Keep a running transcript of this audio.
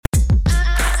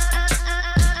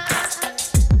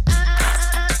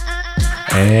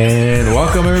And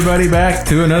welcome everybody back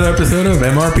to another episode of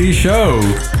MRP Show.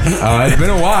 It's been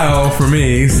a while for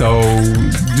me, so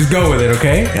just go with it,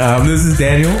 okay? This is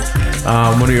Daniel,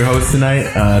 one of your hosts tonight.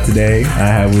 Today I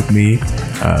have with me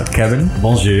Kevin.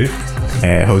 Bonjour.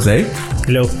 And Jose.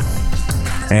 Hello.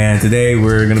 And today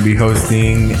we're going to be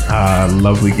hosting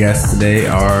lovely guests today,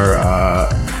 our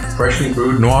freshly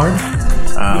brewed noir.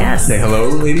 Yes. Say hello,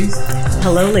 ladies.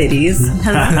 Hello, ladies.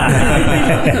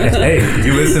 Hey,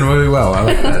 you listen really well. I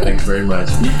like that. Thanks very much.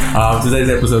 Today's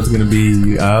episode is going to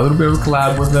be a little bit of a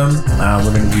collab with them.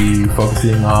 We're going to be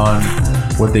focusing on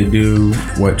what they do,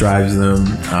 what drives them.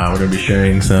 We're going to be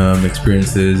sharing some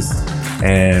experiences,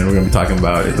 and we're going to be talking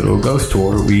about a little ghost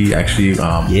tour we actually went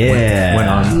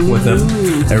on with them.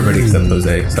 Everybody except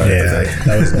Jose. Sorry, Jose.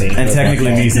 That was me. And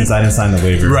technically me, since I didn't sign the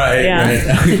waiver. Right. Yeah. Right.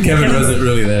 Kevin wasn't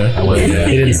really there. I wasn't there.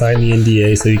 He didn't sign the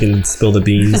NDA, so you can spill the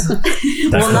beans.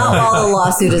 Well, not while the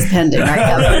lawsuit is pending, right,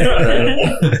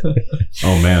 Kevin?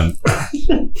 Oh, man.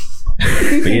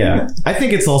 But yeah, I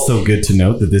think it's also good to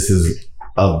note that this is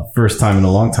a first time in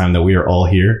a long time that we are all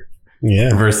here.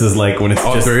 Yeah. Versus like when it's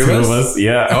just three two of of us? us.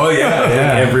 Yeah. Oh,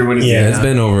 yeah. Everyone is Yeah, it's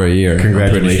been over a year.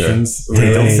 Congratulations.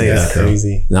 Hey, don't say That's that.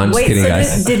 crazy. No, I'm just Wait, kidding, so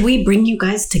guys. did we bring you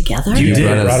guys together? You did.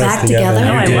 brought us Back together?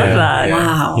 You I did. love that. Yeah.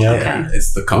 Wow. Yeah. Okay.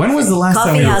 It's the coffee. When was the last time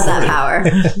Coffee we has that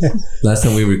recorded? power. last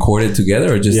time we recorded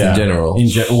together or just in general?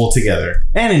 Well, together.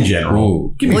 And in general.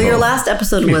 Ooh. Give me Well, your both. last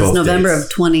episode Give me was both November dates.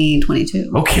 of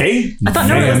 2022. Okay. I thought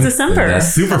no, it was December. Yeah.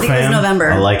 Super I think it was fan.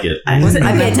 November. I like it. Was it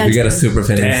I pay attention. We got a super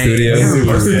fan in the studio.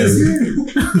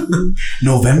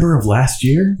 November of last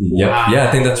year? Yep. Yeah,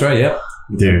 I think that's right. Yep.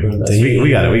 Dude, we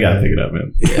got it. We got to pick it up,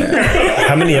 man.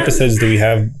 How many episodes do we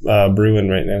have brewing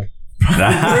right now?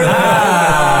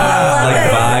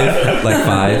 Like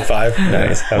five. 5?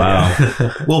 Nice. Hell yeah.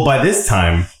 Wow. Well, by this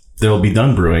time, they'll be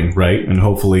done brewing, right? And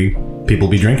hopefully people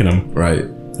will be drinking them. Right.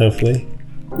 Hopefully.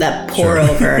 That pour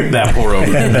over. That pour over.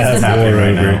 That's happening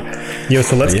right now. Yo,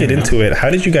 so let's get into it. How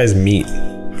did you guys meet?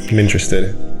 I'm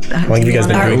interested. How long have you guys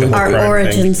been doing the whole Our crime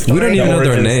origin thing? story. We don't even know their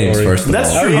Origin names, story. first of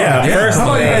That's all. true. Yeah. First How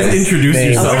about you guys introduce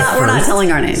names. Oh, yourself? we're not telling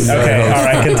our names. Okay, all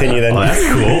right, continue then. Oh, that's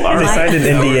cool. All They right. signed an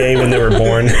NDA when they were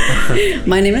born.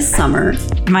 My name is Summer.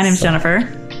 My name's Jennifer.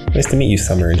 Nice to meet you,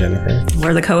 Summer and Jennifer.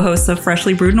 We're the co-hosts of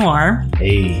Freshly Brewed Noir.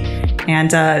 Hey.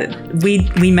 And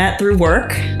we met through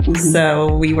work.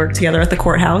 So we worked together at the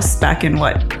courthouse back in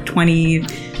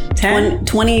 2010?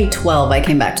 2012, I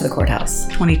came back to the courthouse.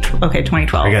 2012. Are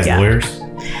you guys yeah. lawyers?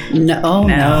 No.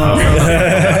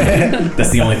 That's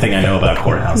the only thing I know about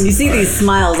courthouse. You see these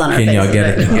smiles on our Can faces. y'all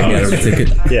get it? right? Get a ticket?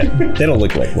 Yeah, they don't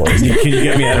look like lawyers. Can you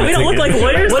get me out of We don't look like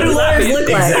lawyers. What do lawyers look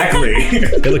like? Exactly.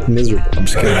 They look miserable. I'm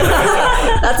just kidding.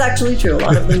 That's actually true. A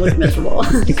lot of them look miserable.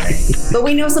 But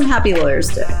we know some happy lawyers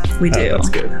too. We do. That's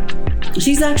good.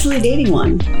 She's actually dating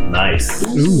one. Nice.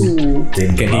 Ooh.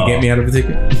 Can he get me out of a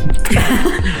ticket?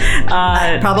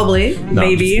 Probably.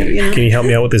 Maybe. You know? Can you help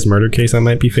me out with this murder case I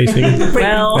might be facing?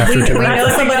 Well, After we tonight. know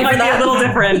somebody might be a little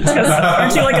different. 'Cause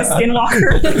aren't you like a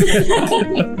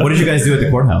skinwalker? What did you guys do at the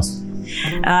courthouse?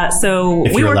 So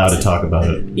If we you're worked, allowed to talk about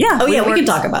it. Yeah. Oh, yeah, we worked- can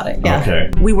talk about it. Yeah. Okay.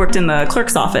 We worked in the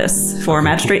clerk's office for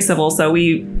magistrate civil, so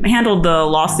we handled the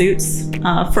lawsuits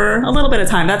for a little bit of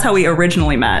time. That's how we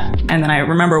originally met. And then I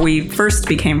remember we first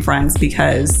became friends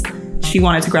because she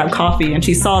wanted to grab coffee and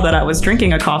she saw that I was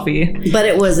drinking a coffee. But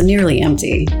it was nearly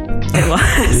empty. It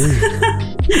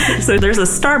was. So there's a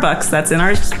Starbucks that's in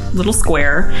our little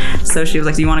square. So she was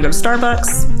like, do you want to go to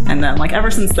Starbucks? And then like ever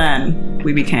since then,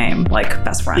 we became like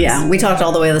best friends. Yeah, we talked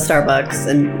all the way to the Starbucks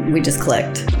and we just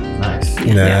clicked. Nice.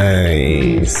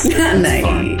 Nice.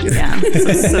 Nice. Yeah.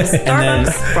 So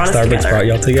Starbucks brought us Starbucks together. brought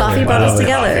y'all together. Coffee brought I us love it.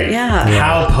 together. Yeah.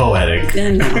 How poetic.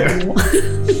 I know.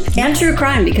 And true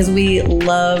crime, because we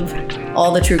love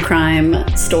all the true crime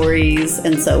stories.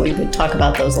 And so we would talk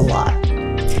about those a lot.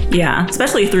 Yeah,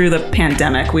 especially through the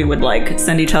pandemic, we would like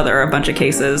send each other a bunch of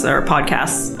cases or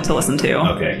podcasts to listen to.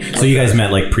 Okay. So you guys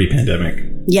met like pre-pandemic.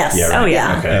 Yes. Yeah, right. Oh,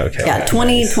 yeah. Okay. Yeah,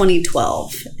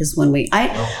 2012 is when I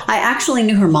actually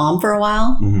knew her mom for a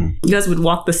while. You guys would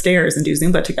walk the stairs and do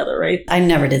Zumba together, right? I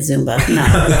never did Zumba.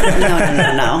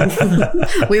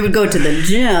 No. We would go to the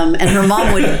gym and her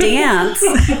mom would dance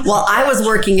while I was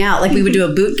working out. Like we would do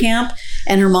a boot camp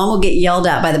and her mom would get yelled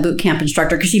at by the boot camp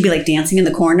instructor because she'd be like dancing in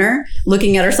the corner,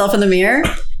 looking at herself in the mirror.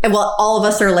 And well, all of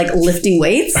us are like lifting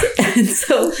weights. And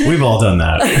so We've all done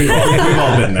that. We've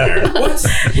all been there. What?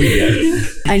 We get it.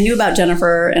 I knew about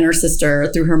Jennifer and her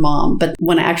sister through her mom. But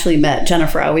when I actually met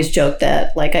Jennifer, I always joked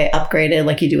that like I upgraded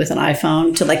like you do with an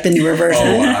iPhone to like the newer version.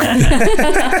 Oh,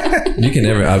 wow. You can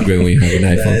never upgrade when you have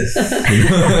an iPhone.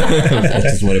 I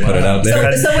just want to put it out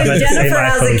there. So when Jennifer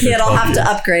has a kid, I'll have to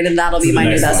upgrade and that'll be my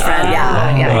new best friend.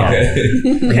 Yeah.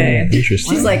 Okay. Okay.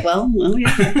 Interesting. She's like, well,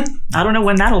 yeah. I don't know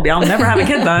when that'll be. I'll never have a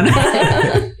kid then.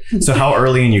 So how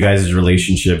early in you guys'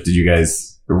 relationship did you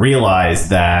guys realize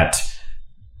that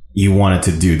you wanted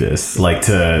to do this? Like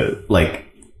to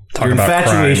Talk your about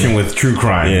infatuation crime. with true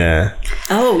crime. Yeah.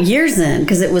 Oh, years in,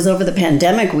 because it was over the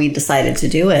pandemic we decided to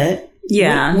do it.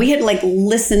 Yeah. We had like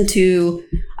listened to,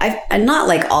 not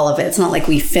like all of it. It's not like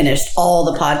we finished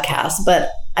all the podcasts,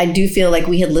 but I do feel like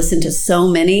we had listened to so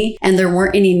many and there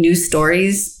weren't any new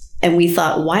stories. And we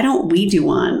thought, why don't we do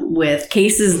one with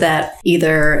cases that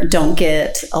either don't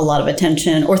get a lot of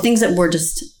attention or things that we're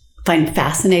just find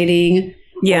fascinating.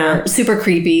 Yeah. Or super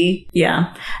creepy.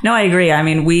 Yeah. No, I agree. I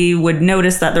mean, we would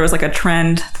notice that there was like a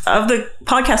trend of the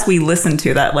podcast we listened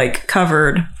to that like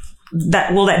covered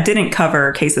that didn't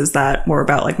cover cases that were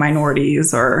about like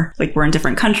minorities or like we're in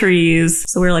different countries.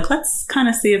 So we were like, let's kind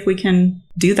of see if we can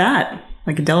do that.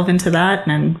 Like delve into that.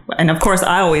 And of course,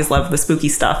 I always love the spooky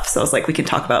stuff. So it's like we can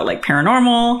talk about like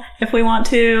paranormal if we want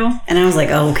to. And I was like,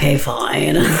 okay,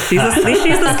 fine. She's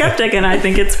the skeptic. And I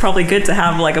think it's probably good to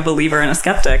have like a believer and a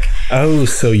skeptic. Oh,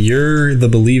 so you're the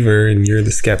believer and you're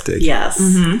the skeptic. Yes.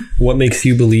 Mm-hmm. What makes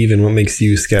you believe and what makes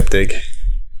you skeptic?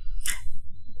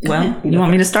 Well, you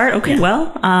want me to start? Okay. Yeah.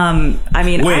 Well, I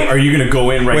mean, Wait, are you going to go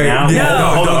in right now?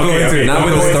 No, don't go into it. Not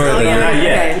with the story. Oh, yeah, Not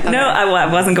yet. okay. No,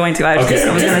 I wasn't going to. I was just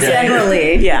going to say.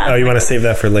 Generally. Yeah. Oh, you want to save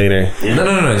that for later?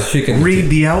 No. She can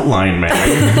Read the outline, man.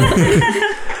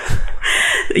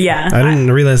 Yeah. I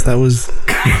didn't realize that was...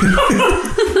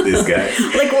 This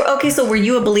guy. Like, okay, so were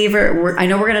you a believer? I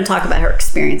know we're going to talk about her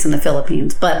experience in the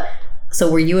Philippines, but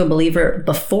so were you a believer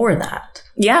before that?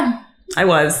 Yeah, I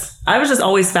was just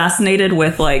always fascinated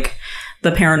with like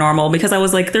the paranormal because I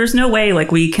was like, there's no way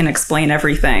like we can explain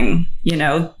everything, you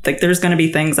know, like there's going to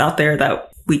be things out there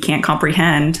that we can't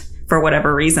comprehend for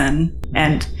whatever reason.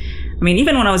 And I mean,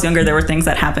 even when I was younger, there were things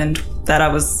that happened that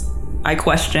I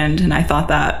questioned and I thought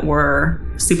that were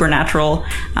supernatural.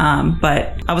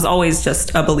 But I was always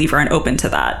just a believer and open to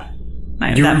that.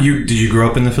 Did you grow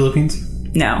up in the Philippines?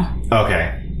 No.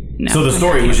 Okay. No. So the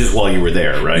story was just while you were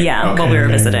there, right? Yeah, okay. while we were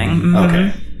visiting. Mm-hmm.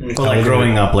 Okay. But like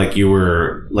growing up, like you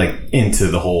were like into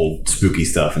the whole spooky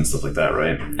stuff and stuff like that,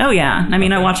 right? Oh yeah. I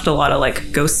mean, I watched a lot of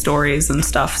like ghost stories and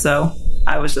stuff. So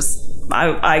I was just,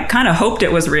 I kind of hoped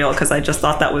it was real because I just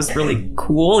thought that was really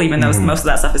cool, even though most of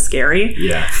that stuff is scary.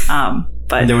 Yeah.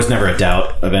 But and there was never a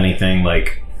doubt of anything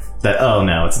like that, oh,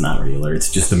 no, it's not real or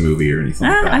it's just a movie or anything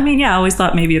like that. I mean, yeah, I always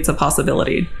thought maybe it's a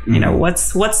possibility. You know,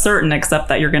 what's certain except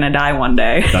that you're going to die one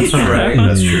day. That's right.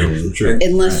 That's true.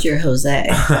 Unless you're Jose.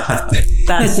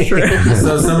 That's true.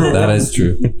 So, Summer, that is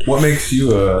true. What makes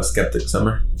you a skeptic,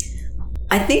 Summer?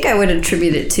 I think I would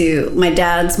attribute it to my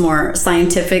dad's more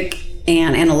scientific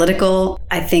and analytical.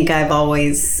 I think I've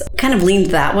always kind of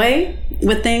leaned that way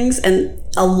with things, and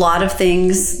a lot of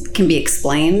things can be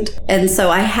explained. And so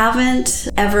I haven't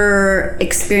ever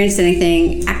experienced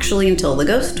anything actually until the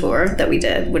ghost tour that we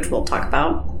did, which we'll talk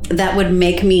about, that would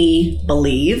make me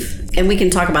believe. And we can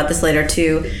talk about this later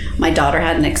too. My daughter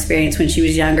had an experience when she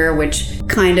was younger, which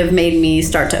kind of made me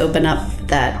start to open up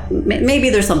that maybe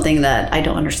there's something that I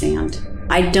don't understand.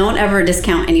 I don't ever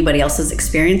discount anybody else's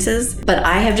experiences, but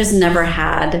I have just never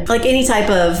had like any type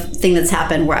of thing that's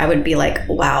happened where I would be like,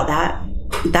 wow,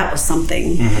 that was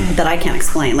something that I can't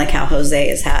explain. Like how Jose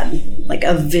has had like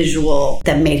a visual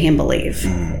that made him believe.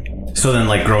 So then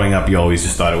like growing up, you always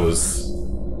just thought it was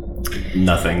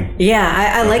nothing.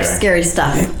 Yeah, I like scary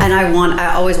stuff, and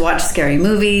I always watch scary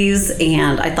movies,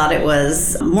 and I thought it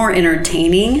was more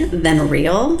entertaining than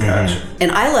real. Gotcha.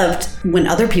 And I loved when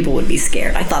other people would be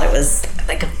scared. I thought it was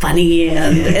like funny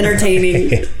and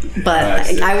entertaining.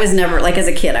 But I was never, like as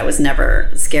a kid, I was never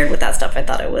scared with that stuff. I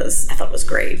thought it was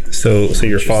great. So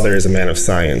your father is a man of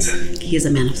science. He is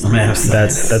a man of science.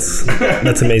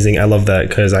 That's amazing. I love that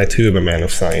because I too am a man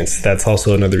of science. That's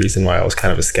also another reason why I was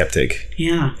kind of a skeptic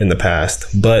in the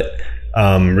past. But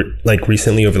like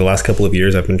recently over the last couple of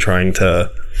years, I've been trying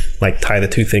to like tie the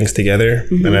two things together,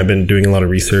 and I've been doing a lot of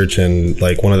research, and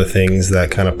like one of the things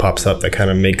that kind of pops up that kind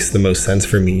of makes the most sense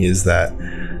for me is that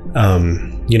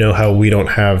you know how we don't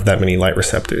have that many light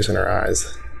receptors in our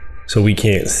eyes, so we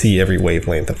can't see every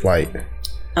wavelength of light.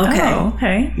 Okay. Oh,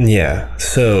 okay. Yeah.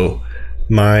 So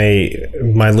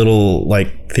my little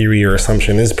like theory or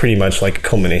assumption is pretty much like a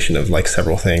culmination of like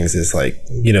several things. Is like,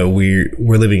 you know, we're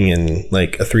living in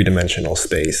like a 3-dimensional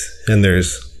space, and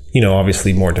there's, you know,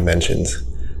 obviously more dimensions.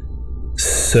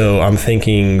 So I'm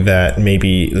thinking that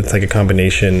maybe it's like a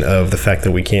combination of the fact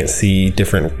that we can't see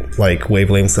different like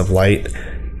wavelengths of light,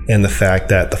 and the fact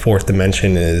that the 4th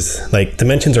dimension is like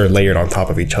dimensions are layered on top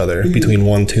of each other between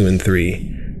 1, 2, and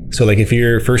 3. So like if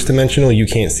you're 1st dimensional, you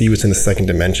can't see what's in the 2nd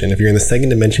dimension. If you're in the 2nd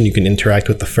dimension, you can interact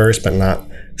with the 1st but not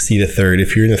see the 3rd.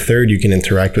 If you're in the 3rd, you can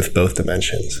interact with both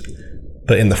dimensions.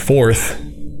 But in the 4th,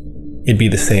 it'd be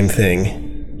the same thing.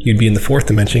 You'd be in the 4th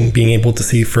dimension, being able to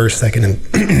see 1st, 2nd,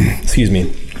 and excuse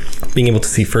me, being able to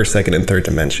see 1st, 2nd, and 3rd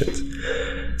dimensions.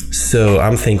 So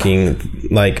I'm thinking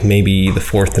like maybe the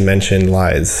 4th dimension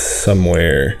lies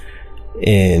somewhere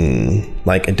in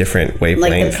like a different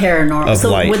wavelength, like the paranormal.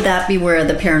 So light. would that be where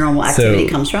the paranormal activity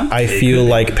comes from? I feel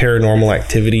like paranormal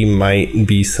activity might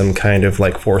be some kind of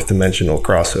like 4th dimensional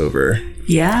crossover.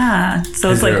 Yeah.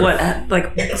 So it's like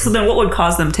so then what would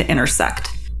cause them to intersect?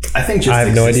 I think just I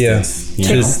have no idea.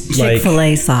 Just like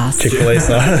Chick-fil-A sauce. Chick-fil-A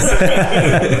sauce.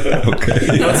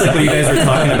 okay. That's like what you guys were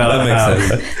talking about. That makes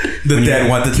sense. The dad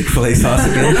want the Chick-fil-A sauce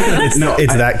again.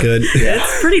 It's that good.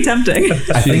 It's pretty tempting.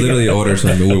 She literally ordered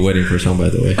some, but we're waiting for some, by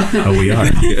the way. Oh, we are.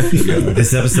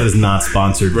 This episode is not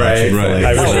sponsored by Chick-fil-A.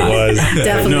 I wish it was.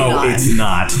 Definitely No, not. it's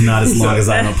not. Not as long as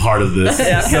I'm a part of this.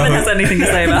 Yeah, Kevin has anything to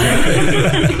say about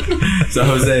it. So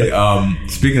Jose,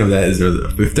 speaking of that, is there the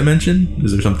 5th dimension?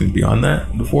 Is there something beyond that?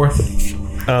 The 4th?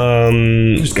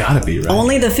 There's gotta be, right?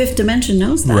 Only the 5th dimension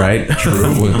knows that. Right.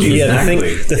 True. Yeah,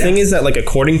 the thing is that like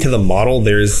according to the model,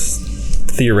 there's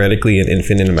theoretically an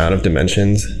infinite amount of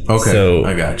dimensions. Okay, so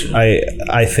I got you.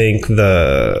 I think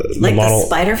the Like model the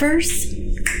Spider-Verse?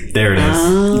 There it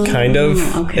is. kind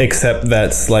of, okay. except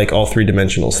that's like all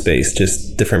 3-dimensional space,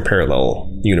 just different parallel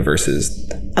universes.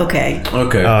 Okay.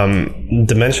 Okay.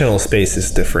 Dimensional space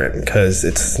is different because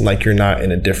it's like you're not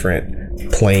in a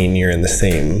different plane, you're in the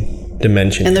same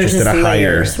dimension. And there's just just in a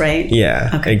layers, right?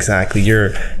 Yeah, Okay. exactly. You're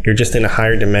just in a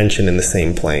higher dimension in the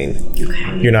same plane.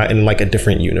 Okay. You're not in like a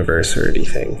different universe or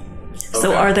anything.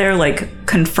 So are there like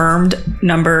confirmed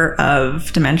number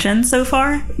of dimensions so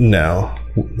far? No,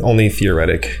 only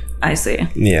theoretic. I see.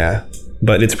 Yeah,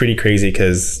 but it's pretty crazy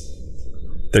because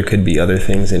there could be other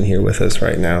things in here with us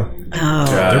right now.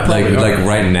 Oh. Like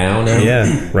right now.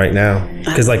 Yeah, right now.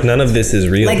 Because like none of this is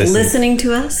real. Like This is- listening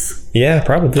to us? yeah,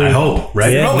 probably. I hope,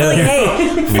 right? Yeah, Hopefully, no.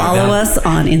 hey, follow us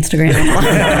on Instagram.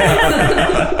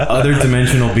 Other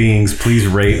dimensional beings, please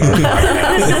rate our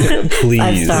podcast. Please.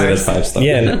 5 stars. 5 stars.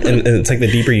 Yeah, and it's like the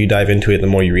deeper you dive into it, the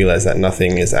more you realize that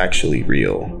nothing is actually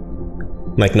real.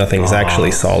 Like nothing is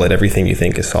actually solid. Everything you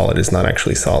think is solid is not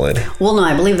actually solid. Well, no,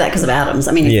 I believe that because of atoms.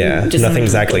 I mean, if Yeah, you just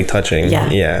nothing's actually touching. Yeah.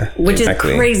 Yeah, Which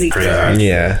exactly. is crazy.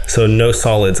 Yeah, so no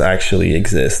solids actually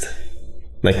exist.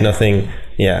 Like nothing.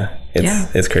 Yeah,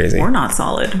 it's crazy. We're not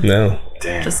solid. No,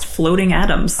 Damn. Just floating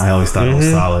atoms. I always thought it was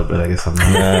solid, but I guess I'm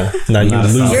not. not you Not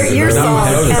lose. solid. You're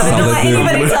solid, Kevin. Don't let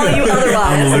anybody tell you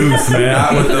otherwise. Loose, man.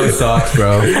 Not with those socks,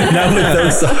 bro. Not with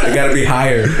those socks. I gotta be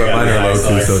higher, but mine are low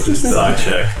too, so just Sock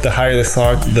check. The higher the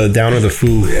sock, the downer the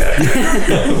fool.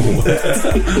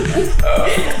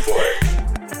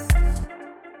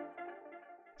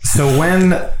 So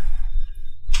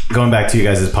going back to you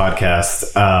guys'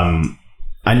 podcast,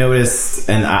 I noticed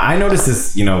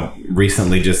this,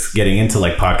 recently just getting into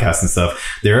like podcasts and stuff.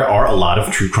 There are a lot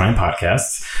of true crime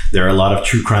podcasts. There are a lot of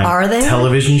true crime Are there?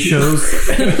 television shows.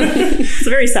 It's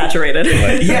very saturated.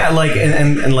 Yeah, like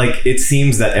and like it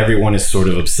seems that everyone is sort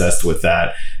of obsessed with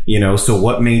that, So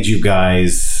what made you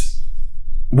guys?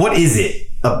 What is it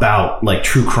about like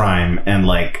true crime and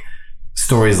like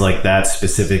stories like that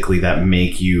specifically that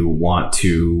make you want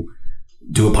to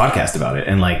do a podcast about it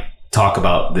and like talk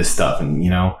about this stuff? And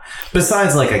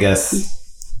besides like I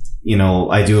guess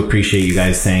I do appreciate you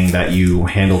guys saying that you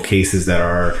handle cases that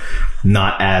are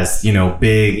not as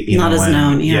big, Not as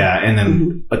known, yeah. And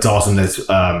then it's awesome that's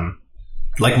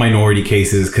like minority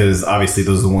cases, because obviously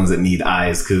those are the ones that need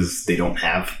eyes because they don't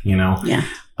have Yeah.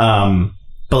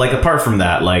 but like apart from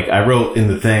that, like I wrote in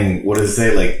the thing, what does it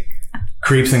say, like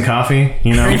creeps and coffee,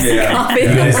 Creeps and coffee.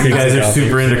 You guys are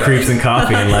super into creeps and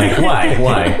coffee, and like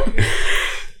why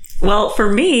Well,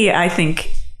 for me, I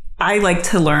think I like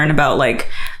to learn about like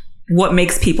what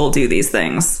makes people do these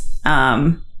things.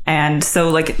 And so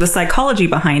like the psychology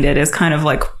behind it is kind of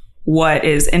like what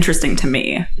is interesting to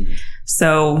me.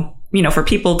 So, for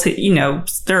people to,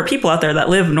 there are people out there that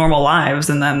live normal lives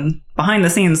and then behind the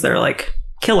scenes, they're like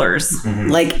killers.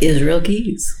 Like Israel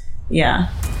Keys. Yeah.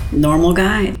 Normal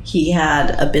guy. He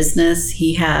had a business.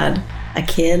 He had a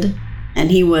kid. And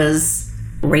he was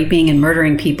raping and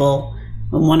murdering people,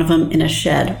 one of them in a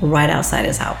shed right outside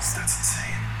his house. That's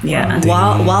insane. Yeah.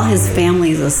 While his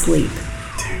family's asleep.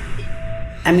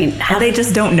 I mean, how They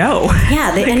just don't know.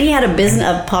 Yeah, and he had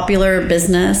a popular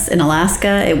business in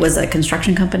Alaska. It was a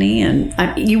construction company, and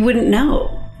you wouldn't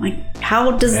know. Like,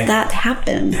 how does that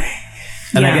happen?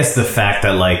 And I guess the fact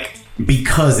that, like,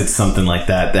 because it's something like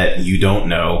that you don't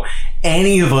know,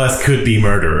 any of us could be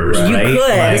murderers, right? You could.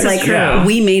 Like, It's like,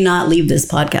 we may not leave this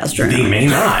podcast room. They may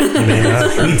not.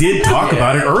 We did talk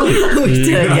about it earlier. We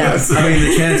did, yes. I mean,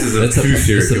 the chances of two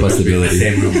serial killers in the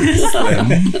same room is slim.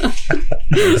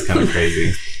 It's kind of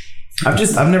crazy.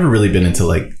 I've never really been into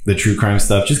like the true crime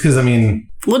stuff, just because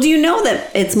Well, do you know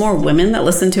that it's more women that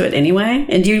listen to it anyway?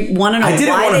 And do you want to know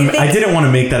why they think? I didn't want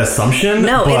to make that assumption.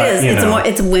 No, but, it is.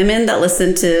 It's women that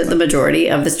listen to the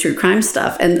majority of this true crime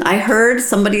stuff. And I heard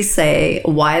somebody say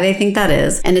why they think that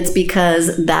is. And it's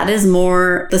because that is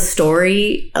more the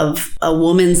story of a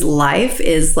woman's life,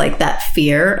 is like that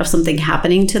fear of something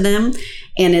happening to them.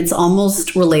 And it's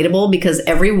almost relatable because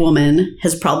every woman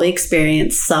has probably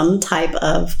experienced some type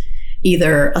of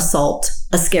either assault,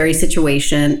 a scary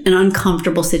situation, an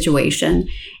uncomfortable situation.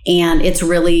 And it's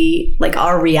really like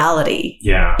our reality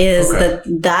is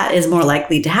that is more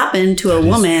likely to happen to a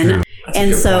woman.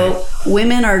 And so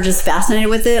women are just fascinated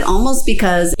with it almost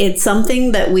because it's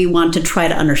something that we want to try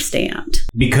to understand.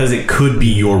 Because it could be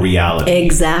your reality.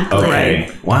 Exactly.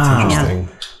 Okay. Wow. That's interesting.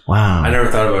 Wow. I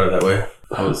never thought about it that way.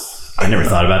 I never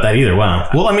thought about that either. Wow.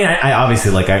 Well, I mean, I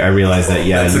obviously I realize that.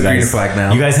 Yeah, that's you a guys, green flag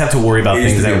now. You guys have to worry about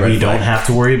things that we don't have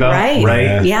to worry about,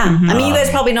 right? Yeah. I mean, you guys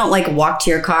probably don't like walk to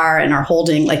your car and are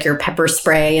holding like your pepper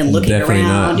spray and looking Definitely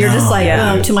around. not. You're just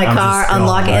like, to my car,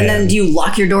 unlock it, and then do you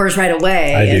lock your doors right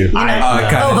away? I do.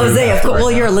 Jose, of course.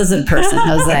 Well, you're a lizard person,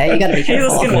 Jose. You got to be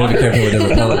careful. Be careful with the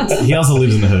repellent. He also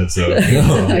lives in the hood, so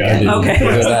Okay. All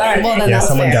right. Well, then Yeah, that's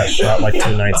someone fair. got shot like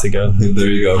 2 nights ago. There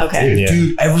you go. Okay. Yeah.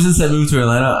 Dude, ever since I moved to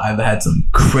Atlanta, I've had some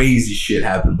crazy shit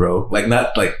happen, bro. Like,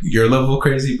 not like your level of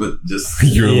crazy, but just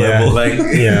your level. Like,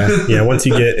 yeah. Once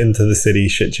you get into the city,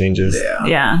 shit changes.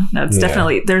 Yeah, that's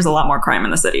definitely, there's a lot more crime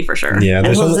in the city for sure. Yeah. And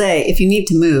There's Jose, if you need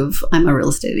to move, I'm a real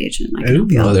estate agent. I can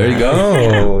help you out. Oh, there you go.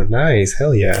 Oh, nice.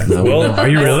 Hell yeah. Well, are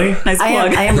you really? Nice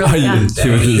plug. I am really young. She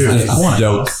was just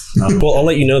jokes. Well, I'll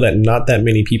let you know that not that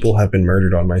many people have been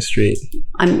murdered on my street.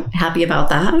 I'm happy about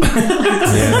that.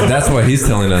 Yeah, that's what he's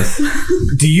telling us.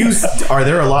 Are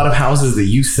there a lot of houses that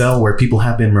you sell where people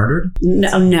have been murdered?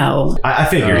 No. I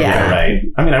figured. Yeah, right.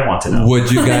 I mean, I want to know.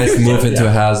 Would you guys move into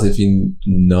a house if you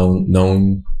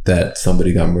known that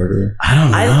somebody got murdered? I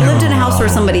don't know. I lived in a house where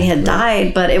somebody had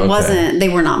died, but it wasn't. They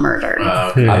were not murdered.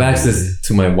 I've asked this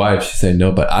to my wife. She said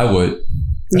no, but I would.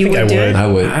 You would do it? I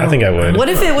would. I think I would. What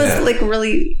if it was like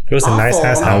really? It was a nice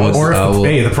ass house. Or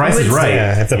if the price is right.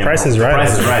 Yeah, if the price is right.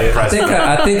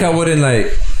 I think I wouldn't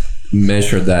like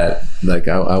measure that. Like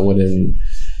I wouldn't.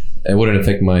 It wouldn't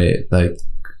affect my like.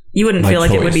 You wouldn't feel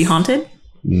like it would be haunted?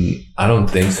 I don't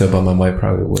think so, but my wife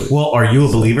probably would. Well, are you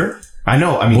a believer? I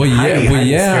know. I mean,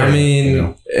 yeah. I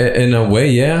mean, in a way,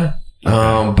 yeah.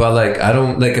 Okay. But like, I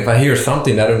don't like if I hear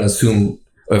something, I don't assume.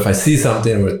 Or if I see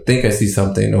something or think I see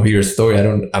something or hear a story, I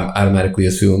automatically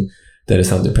assume that it's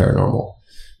something paranormal.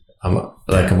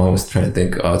 I'm always trying to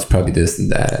think, oh, it's probably this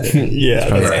and that. Yeah,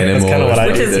 that's kind of what I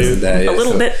do. Which is a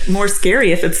little bit more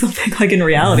scary if it's something like in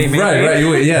reality. Maybe.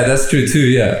 Right. Yeah, that's true too.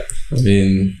 Yeah. I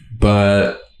mean,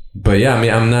 but yeah, I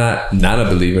mean, I'm not a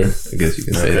believer. I guess you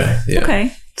can say that. Yeah.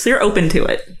 Okay. So you're open to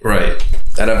it. Right.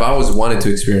 And I've always wanted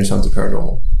to experience something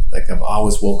paranormal. Like I've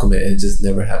always welcomed it and it just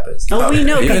never happens. Oh, we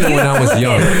know. Even when I was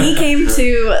young. He came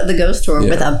to the ghost tour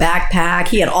with a backpack.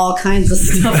 He had all kinds of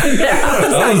stuff in there.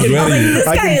 I was ready. This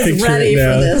guy is ready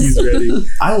for this. He's ready.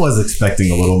 I was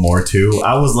expecting a little more too.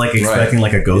 I was like expecting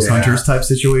like a Ghost Hunters type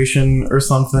situation or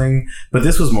something. But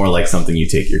this was more like something you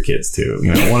take your kids to.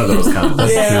 You know, one of those kind of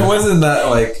things. Yeah, it wasn't that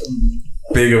like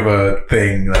big of a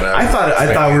thing that I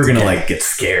thought we were gonna like get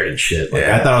scared and shit. Like,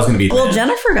 I thought I was gonna be. Well,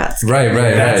 Jennifer got scared.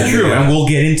 Right. That's true, and we'll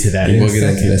get into that.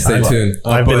 Stay tuned.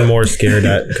 I've been more scared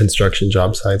at construction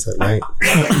job sites at night.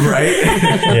 Right?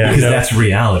 Yeah, because that's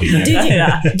reality.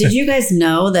 Did you guys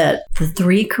know that the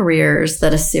 3 careers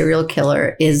that a serial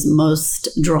killer is most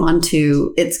drawn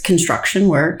to? It's construction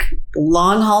work,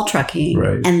 long haul trucking,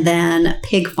 and then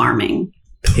pig farming.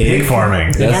 Pig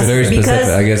farming. That's very specific,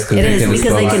 I guess,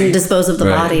 because they can dispose of the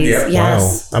bodies. Yep.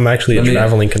 Yes. Wow. I'm actually a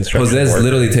traveling construction. Jose's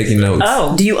literally taking notes.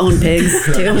 Oh, do you own pigs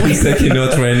too? He's taking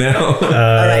notes right now. All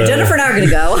right, Jennifer and I are going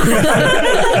to go.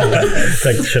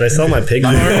 Like, should I sell my pig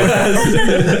farm?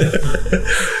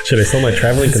 Should I sell my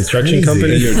traveling construction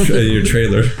company? Your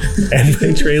trailer. And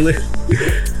my trailer.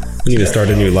 I need to start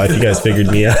a new life. You guys figured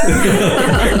me out.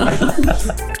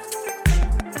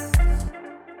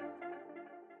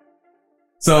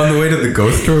 So on the way to the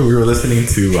ghost tour, we were listening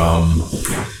to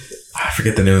I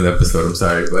forget the name of the episode. I'm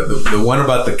sorry, but the one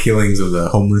about the killings of the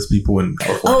homeless people in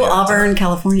California. Oh, Auburn,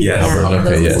 California. Yeah, Auburn.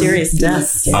 Those Okay, yes. mysterious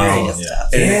deaths. Okay.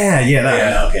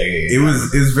 It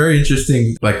was very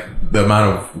interesting, like the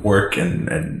amount of work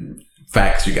and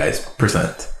facts you guys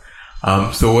present.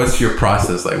 So what's your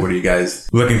process like? What are you guys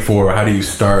looking for? How do you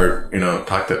start?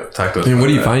 Talk to us. And where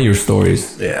do you find your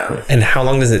stories? Yeah. And how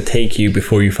long does it take you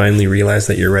before you finally realize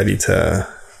that you're ready to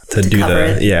do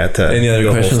cover the it. To Any other the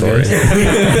whole questions, story? guys?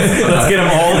 Let's get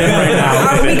them all in right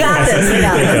now. We got this.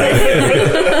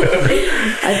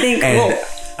 I think.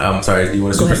 Sorry, do you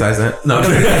want to supersize that? No.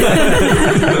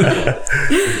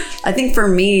 I think for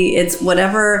me, it's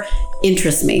whatever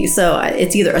interests me. So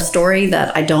it's either a story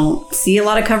that I don't see a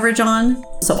lot of coverage on.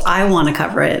 So I want to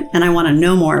cover it and I want to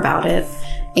know more about it.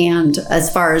 And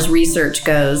as far as research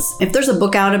goes, if there's a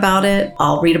book out about it,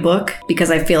 I'll read a book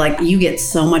because I feel like you get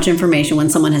so much information when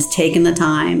someone has taken the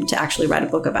time to actually write a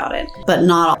book about it. But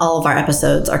not all of our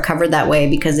episodes are covered that way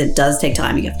because it does take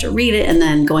time. You have to read it and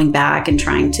then going back and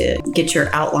trying to get your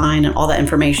outline and all that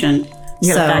information.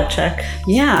 You gotta fact check.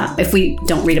 Yeah. If we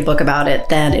don't read a book about it,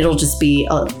 then it'll just be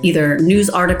either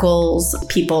news articles,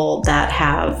 people that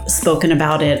have spoken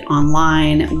about it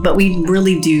online. But we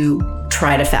really do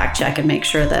try to fact check and make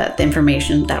sure that the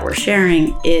information that we're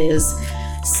sharing is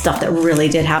stuff that really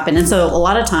did happen. And so a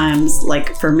lot of times,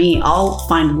 like for me, I'll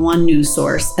find one news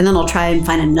source and then I'll try and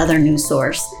find another news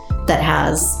source that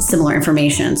has similar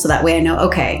information. So that way I know,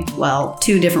 okay, well,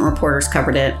 2 different reporters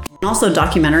covered it. And also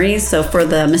documentaries. So for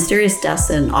the mysterious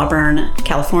deaths in Auburn,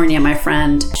 California, my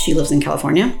friend, she lives in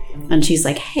California. And she's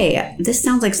like, hey, this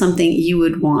sounds like something you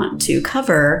would want to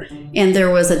cover. And there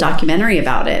was a documentary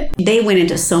about it. They went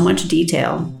into so much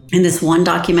detail in this one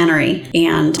documentary.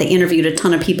 And they interviewed a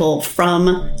ton of people from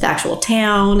the actual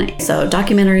town. So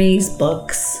documentaries,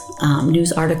 books,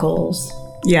 news articles.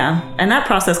 Yeah, and that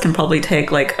process can probably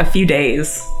take like a few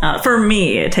days. For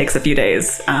me, it takes a few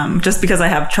days, just because I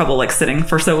have trouble like sitting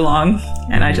for so long,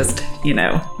 and I just,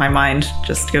 my mind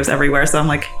just goes everywhere. So I'm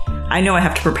like, I know I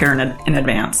have to prepare in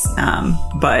advance,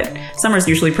 but Summer's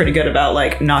usually pretty good about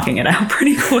like knocking it out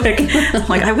pretty quick.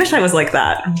 Like, I wish I was like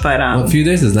that, but a few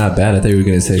days is not bad. I thought you were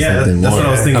going to say something that's more. What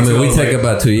I was thinking. I mean, too. we take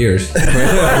about 2 years.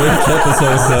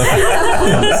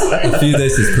 A few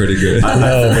days is pretty good.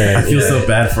 Oh man, I feel so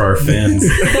bad for our fans.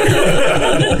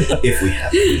 If we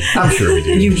have, I'm sure we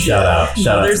do. Shout out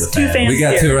There's to the 2 fans. We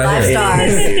got here. 2 right 5 here.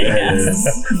 stars. Yes.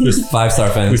 There's 5-star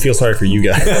We fans. feel sorry for you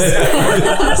guys.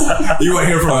 You want to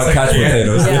hear from Our us? couch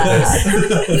potatoes.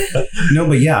 No,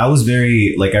 but yeah, I was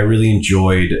very I really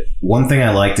enjoyed. One thing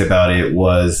I liked about it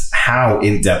was how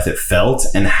in depth it felt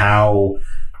and how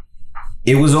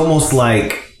it was almost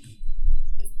like.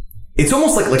 It's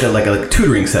almost like a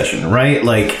tutoring session, right?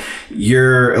 Like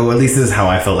or at least this is how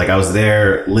I felt. Like I was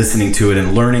there listening to it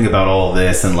and learning about all of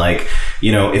this. And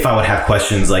if I would have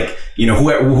questions,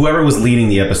 whoever was leading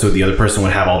the episode, the other person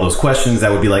would have all those questions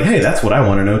that would be like, hey, that's what I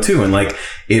want to know too. And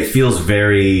it feels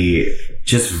very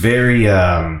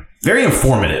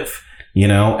informative,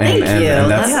 And, Thank you. and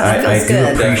that's, I do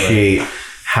good. appreciate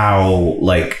how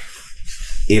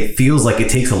it feels like it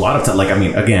takes a lot of time.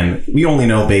 Again, we only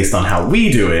know based on how we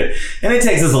do it, and it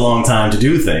takes us a long time to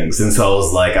do things. And so I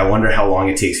was like, I wonder how long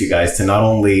it takes you guys to not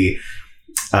only,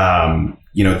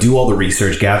 do all the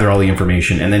research, gather all the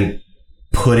information, and then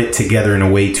put it together in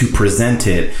a way to present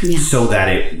it so that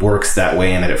it works that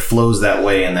way and that it flows that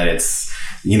way and that it's,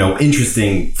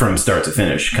 interesting from start to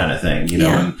finish kind of thing,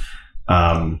 Yeah.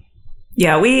 And,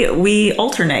 we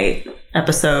alternate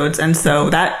episodes, and so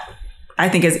that I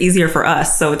think is easier for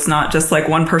us. So it's not just like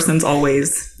one person's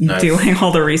always doing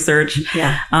all the research.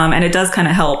 Yeah. And it does kind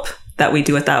of help that we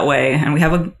do it that way. And we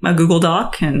have a Google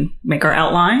Doc and make our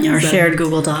outline. Our shared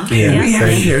Google Doc. we have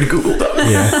a shared Google Doc.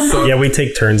 Yeah, we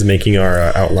take turns making our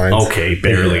outlines. Okay,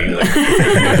 barely.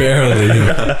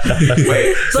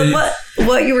 Wait. But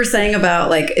what you were saying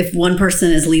about if one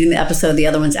person is leading the episode, the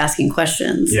other one's asking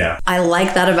questions. Yeah. I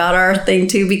like that about our thing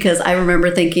too, because I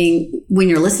remember thinking when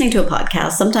you're listening to a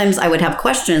podcast, sometimes I would have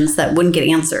questions that wouldn't get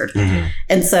answered. Mm-hmm.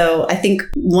 And so I think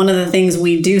one of the things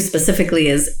we do specifically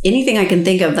is anything I can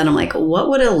think of that I'm like, what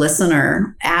would a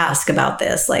listener ask about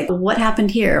this? Like, what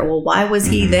happened here? Well, why was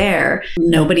he there?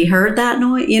 Nobody heard that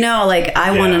noise.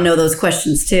 I want to know those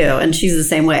questions too. And she's the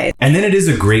same way. And then it is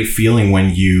a great feeling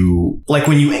when you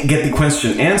get the question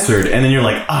answered and then you're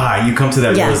like, you come to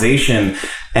that realization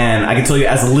And I can tell you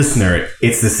as a listener,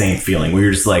 it's the same feeling where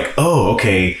you're just like, oh,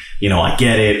 okay, I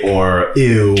get it, or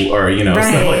ew, or,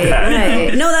 stuff like that.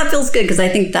 Right. No, that feels good because I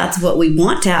think that's what we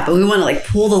want to happen. We want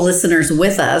to pull the listeners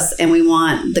with us, and we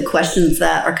want the questions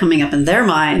that are coming up in their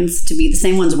minds to be the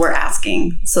same ones we're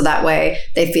asking. So that way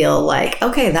they feel like,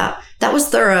 okay, that was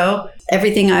thorough.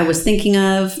 Everything I was thinking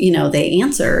of, they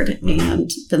answered.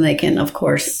 And then they can, of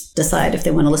course, decide if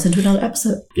they want to listen to another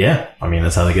episode. Yeah. I mean,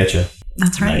 that's how they get you.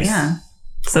 That's right. Nice. Yeah.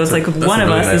 So it's one of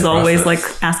us is always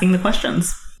asking the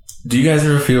questions. Do you guys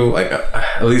ever feel like,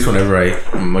 at least whenever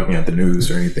I'm looking at the news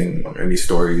or anything, or any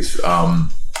stories, I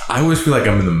always feel like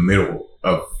I'm in the middle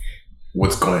of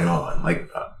what's going on.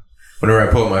 Whenever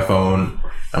I pull up my phone,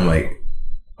 I'm like,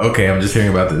 okay, I'm just hearing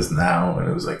about this now, and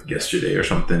it was yesterday or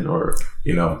something, or,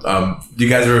 do you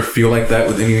guys ever feel like that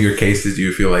with any of your cases? Do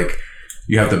you feel like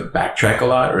you have to backtrack a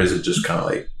lot, or is it just kind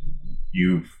of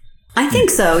you... I think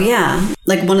so, yeah.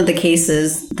 One of the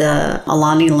cases, the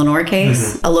Alani Lenore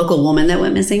case, a local woman that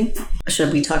went missing.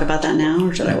 Should we talk about that now,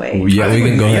 or should I wait? Yeah, we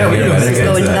can go ahead. We can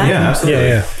go into that. Yeah, absolutely.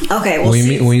 Yeah. Okay. Well,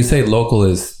 when you say local,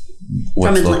 is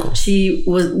what's local? She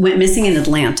went missing in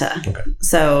Atlanta. Okay.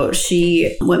 So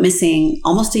she went missing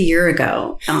almost a year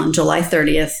ago on July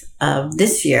 30th of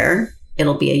this year.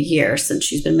 It'll be a year since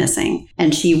she's been missing.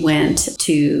 And she went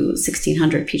to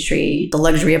 1600 Peachtree, the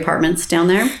luxury apartments down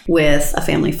there, with a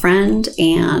family friend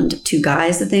and 2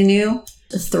 guys that they knew.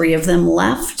 The 3 of them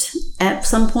left at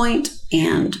some point,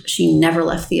 and she never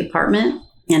left the apartment,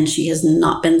 and she has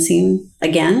not been seen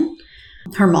again.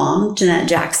 Her mom, Jeanette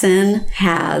Jackson,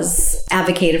 has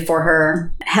advocated for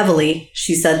her heavily.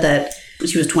 She said that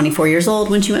she was 24 years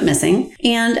old when she went missing.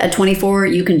 And at 24,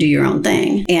 you can do your own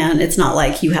thing. And it's not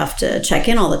like you have to check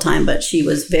in all the time, but she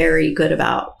was very good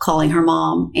about calling her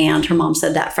mom. And her mom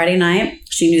said that Friday night,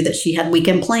 she knew that she had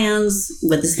weekend plans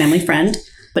with this family friend,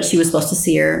 but she was supposed to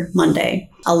see her Monday.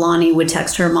 Alani would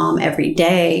text her mom every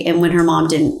day. And when her mom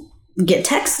didn't get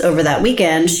text over that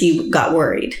weekend, she got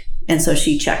worried. And so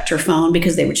she checked her phone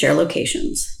because they would share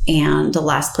locations. And the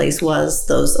last place was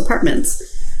those apartments.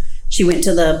 She went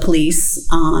to the police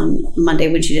on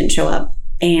Monday when she didn't show up.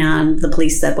 And the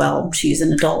police said, well, she's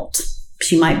an adult.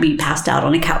 She might be passed out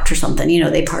on a couch or something.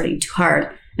 They partied too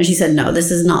hard. And she said, no,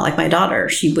 this is not like my daughter.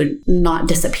 She would not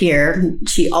disappear.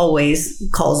 She always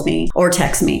calls me or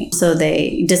texts me. So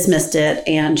they dismissed it,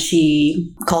 and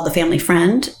she called the family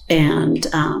friend and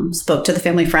spoke to the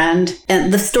family friend.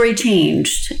 And the story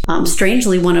changed.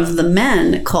 Strangely, one of the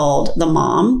men called the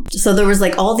mom. So there was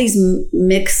all these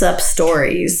mix-up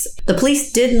stories. The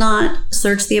police did not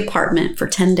search the apartment for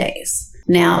 10 days.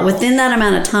 Now, within that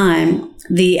amount of time,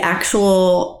 the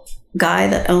actual guy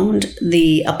that owned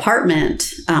the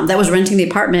apartment, that was renting the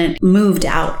apartment, moved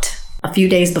out a few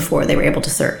days before they were able to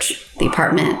search the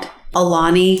apartment.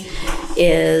 Alani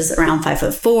is around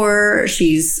 5'4".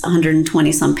 She's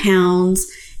 120 some pounds.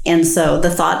 And so the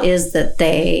thought is that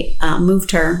they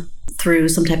moved her through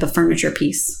some type of furniture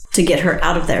piece to get her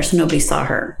out of there so nobody saw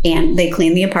her. And they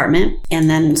cleaned the apartment. And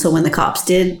then so when the cops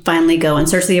did finally go and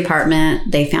search the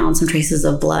apartment, they found some traces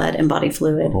of blood and body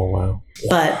fluid. Oh, wow.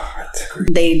 But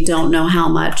they don't know how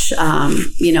much,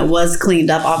 was cleaned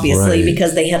up, obviously,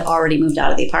 because they had already moved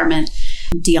out of the apartment.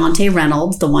 Deontay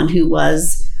Reynolds, the one who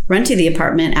was renting the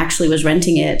apartment, actually was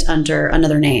renting it under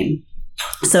another name.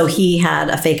 So he had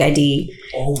a fake ID.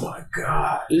 Oh, my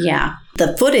God. Yeah.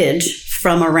 The footage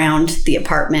from around the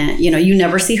apartment, you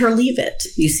never see her leave it.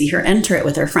 You see her enter it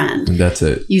with her friend. And that's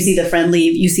it. You see the friend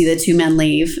leave. You see the 2 men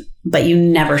leave, but you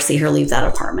never see her leave that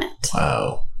apartment.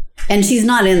 Wow. And she's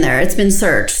not in there. It's been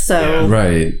searched. So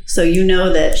right. So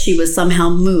that she was somehow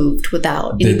moved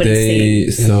without anybody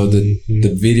seeing. So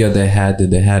the video they had, did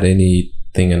they had anything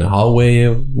in the hallway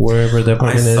of wherever the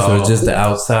apartment is, or just the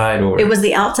outside? Or it was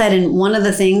the outside. And one of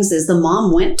the things is the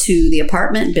mom went to the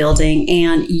apartment building,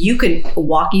 and you could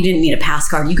walk. You didn't need a pass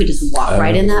card. You could just walk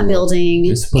right in that building.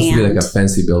 It's supposed to be like a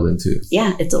fancy building too.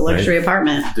 Yeah, it's a luxury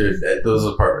apartment. Dude, those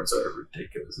apartments are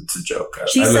ridiculous. It's a joke.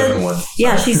 She said, live in one.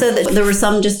 Yeah, she said that there was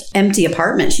some just empty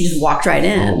apartment. She just walked right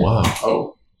in. Oh wow.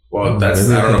 Oh. Well, that's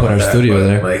maybe I don't know put our studio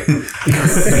there.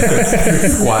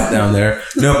 Squat down there.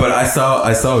 No, but I saw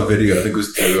a video. I think it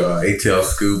was through ATL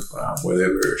Scoop where they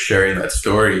were sharing that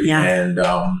story, and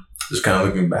just kind of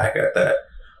looking back at that,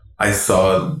 I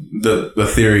saw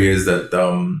the theory is that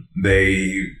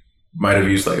they might have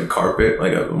used a carpet,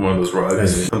 one of those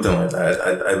rugs, something like that.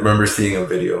 I remember seeing a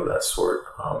video of that sort.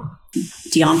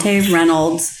 Deontay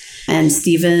Reynolds and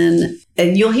Stephen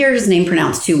And you'll hear his name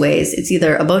pronounced two ways. It's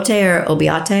either Obote or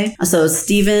Obiate. So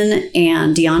Stephen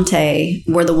and Deontay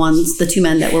were the two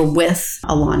men that were with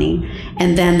Alani.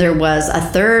 And then there was a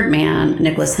third man,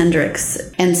 Nicholas Hendricks.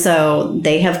 And so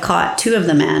they have caught two of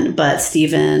the men, but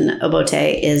Stephen Obote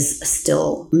is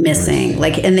still missing.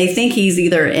 And they think he's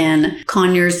either in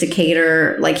Conyers,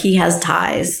 Decatur, he has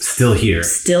ties. Still here.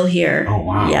 Oh,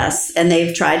 wow. Yes. And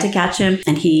they've tried to catch him,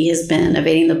 and he has been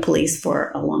evading the police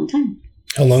for a long time.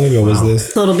 How long ago was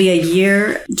this? So it'll be a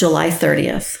year, July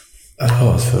 30th.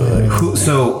 Oh,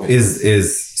 so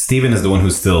is Stephen is the one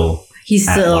who's still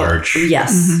at large?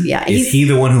 Yes. Mm-hmm. Yeah. Is he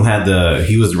the one who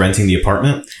he was renting the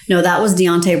apartment? No, that was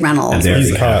Deontay Reynolds.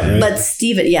 He's caught, right? But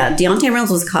Deontay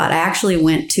Reynolds was caught. I actually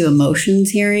went to a motions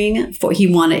hearing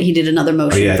he did another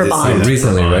motion for bond.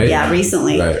 Recently, right? Yeah,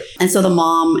 recently. Right. And so the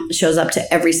mom shows up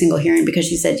to every single hearing because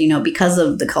she said, because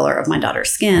of the color of my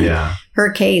daughter's skin, her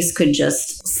case could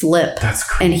just slip. That's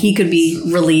crazy. And he could be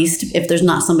released if there's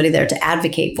not somebody there to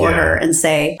advocate for her and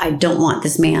say, I don't want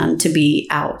this man to be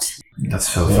out. That's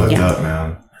so fucked up,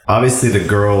 man. Obviously, the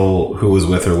girl who was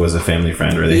with her was a family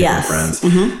friend, or they had been friends.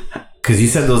 Mm-hmm. Because you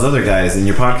said those other guys in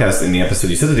your podcast, in the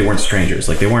episode, you said that they weren't strangers.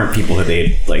 They weren't people that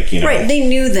they, Right, they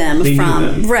knew them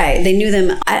Right, they knew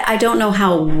them. I don't know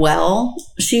how well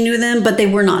she knew them, but they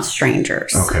were not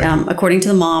strangers. Okay. According to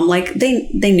the mom,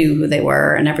 they knew who they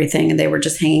were and everything, and they were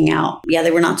just hanging out. Yeah,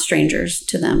 they were not strangers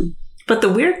to them. But the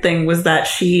weird thing was that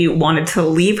she wanted to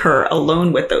leave her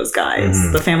alone with those guys,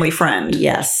 the family friend.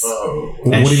 Yes. Oh.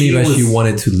 What do you mean by she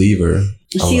wanted to leave her?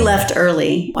 She left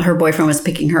early. Her boyfriend was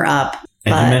picking her up.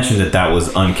 And you mentioned that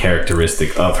was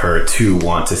uncharacteristic of her to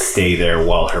want to stay there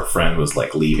while her friend was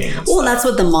leaving. Well, that's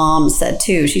what the mom said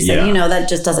too. She said, that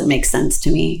just doesn't make sense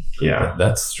to me. Yeah,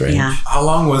 that's strange. Yeah. How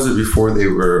long was it before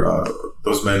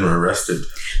those men were arrested?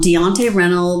 Deontay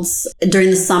Reynolds, during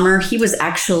the summer, he was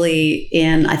actually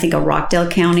in, I think, a Rockdale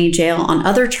County jail on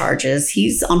other charges. He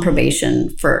was on probation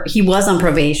for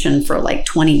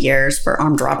 20 years for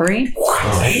armed robbery.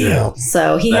 Wow.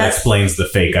 So that explains the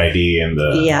fake ID and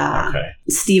the... Yeah. Okay.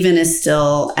 Stephen is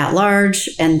still at large.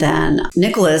 And then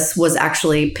Nicholas was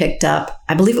actually picked up,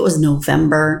 I believe it was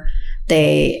November.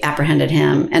 They apprehended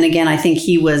him. And again, I think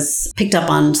he was picked up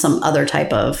on some other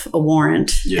type of a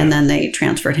warrant. Yeah. And then they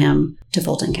transferred him to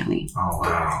Fulton County. Oh,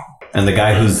 wow. And the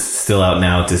guy who's still out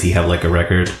now, does he have a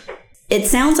record? It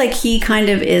sounds like he kind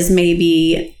of is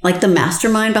maybe the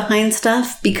mastermind behind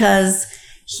stuff, because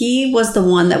he was the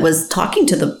one that was talking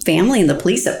to the family and the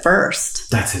police at first.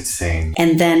 That's insane.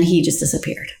 And then he just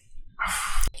disappeared.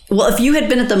 Well, if you had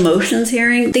been at the motions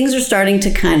hearing, things are starting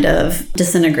to kind of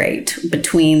disintegrate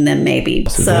between them, maybe.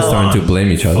 So they're starting to blame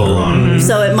each other. Mm-hmm.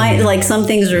 So it might, some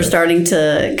things are starting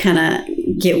to kind of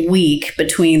get weak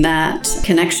between that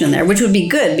connection there, which would be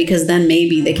good, because then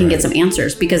maybe they can get some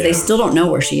answers, because they still don't know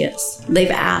where she is.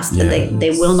 They've asked, and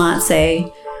they will not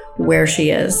say where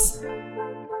she is.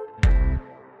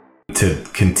 To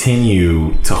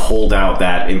continue to hold out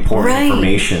that important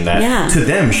information that to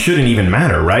them shouldn't even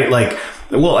matter, right?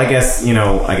 Well, I guess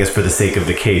for the sake of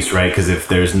the case, right? Because if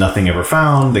there's nothing ever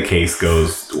found, the case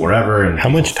goes wherever. And how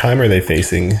much time are they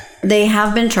facing? They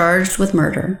have been charged with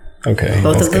murder. Okay.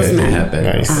 Both of those men.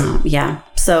 Nice. Yeah.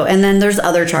 So, and then there's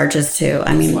other charges too.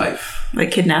 I mean, like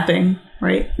kidnapping,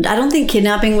 right? I don't think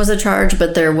kidnapping was a charge,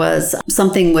 but there was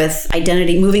something with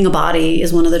identity. Moving a body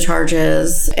is one of the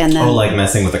charges. And then,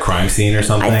 messing with a crime scene or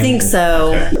something? I think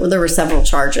so. Okay. There were several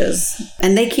charges.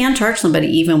 And they can charge somebody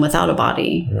even without a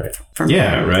body. Right.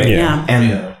 Right? Yeah.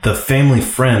 And the family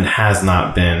friend has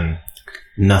not been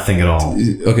nothing at all.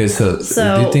 Okay, so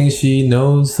do you think she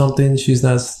knows something she's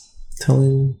not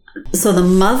telling? So the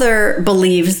mother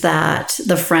believes that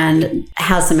the friend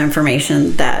has some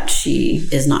information that she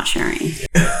is not sharing.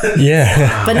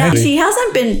 Yeah. But now she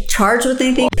hasn't been charged with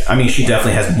anything. I mean, she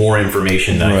definitely has more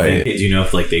information than I think. Do you know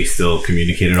if they still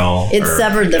communicate at all? It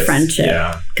severed the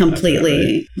friendship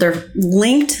completely. They're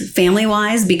linked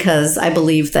family-wise, because I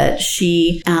believe that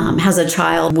she has a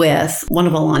child with one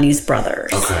of Alani's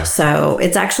brothers. Okay. So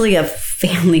it's actually a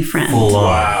family friend.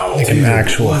 Wow. An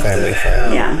actual family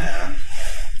friend. Yeah.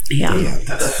 Yeah.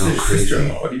 That's so crazy.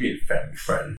 What do you mean family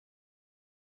friend?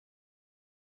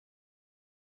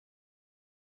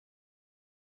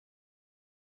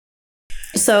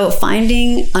 So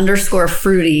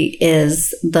finding_fruity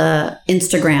is the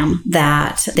Instagram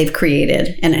that they've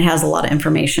created, and it has a lot of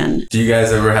information. Do you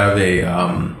guys ever have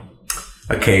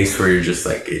a case where you're just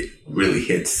it really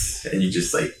hits and you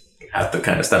just have to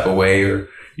kind of step away, or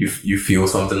you feel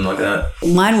something like that?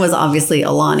 Mine was obviously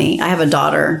Alani. I have a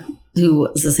daughter who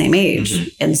was the same age. Mm-hmm.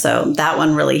 And so that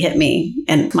one really hit me.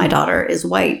 And my daughter is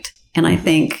white. And I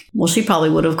think, well, she probably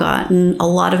would have gotten a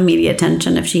lot of media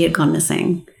attention if she had gone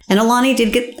missing. And Alani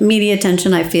did get media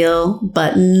attention, I feel,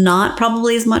 but not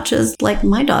probably as much as like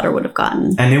my daughter would have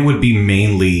gotten. And it would be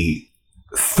mainly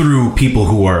through people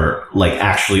who are like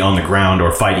actually on the ground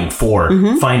or fighting for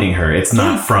finding her. It's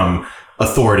not from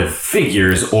authoritative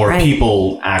figures or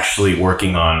people actually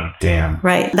working on. Damn.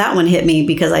 Right. That one hit me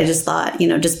because I just thought,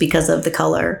 just because of the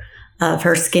color of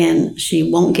her skin, she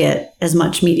won't get as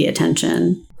much media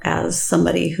attention as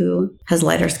somebody who has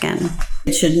lighter skin.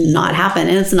 It should not happen.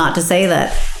 And it's not to say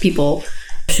that people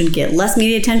should get less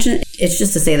media attention. It's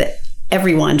just to say that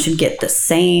everyone should get the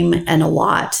same and a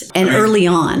lot and early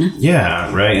on.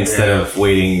 Yeah, right. Instead of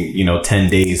waiting, 10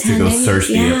 days to go search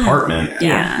the apartment.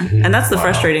 Yeah. And that's the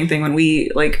frustrating thing when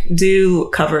we do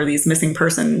cover these missing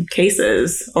person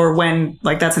cases, or when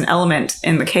that's an element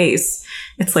in the case.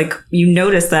 It's you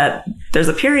notice that there's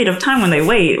a period of time when they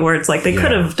wait where it's they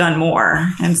could have done more.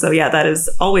 And so, that is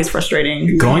always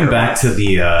frustrating. Going back to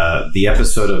the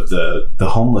episode of the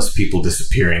homeless people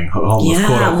disappearing, homeless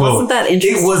quote unquote. Wasn't that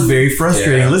interesting? It was very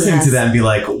frustrating listening to that and be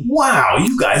like, wow,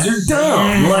 you guys are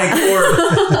dumb.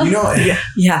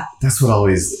 That's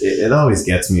what it always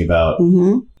gets me about.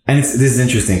 Mm-hmm. And this is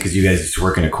interesting because you guys used to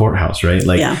work in a courthouse, right?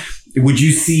 Would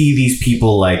you see these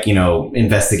people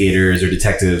investigators or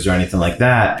detectives or anything like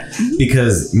that?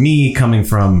 Because me coming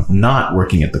from not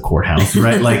working at the courthouse,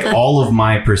 right? All of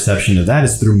my perception of that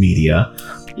is through media.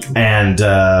 And,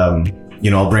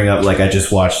 I'll bring up, I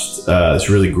just watched this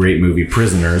really great movie,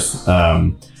 Prisoners.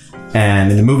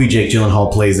 And in the movie, Jake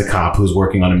Gyllenhaal plays a cop who's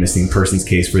working on a missing persons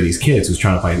case for these kids, who's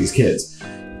trying to find these kids.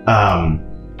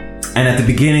 And at the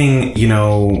beginning,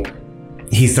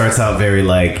 he starts out very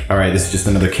all right, this is just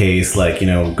another case,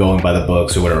 going by the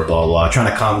books or whatever, blah, blah, blah, trying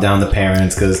to calm down the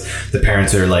parents because the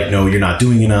parents are no, you're not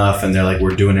doing enough. And they're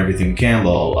we're doing everything we can,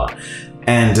 blah, blah, blah.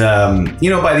 And,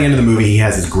 by the end of the movie, he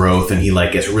has his growth and he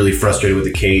gets really frustrated with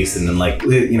the case. And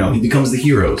then he becomes the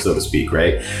hero, so to speak,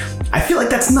 right? I feel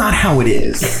that's not how it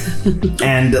is.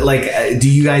 And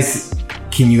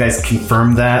can you guys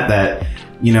confirm that,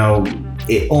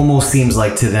 it almost seems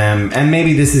to them, and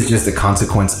maybe this is just a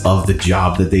consequence of the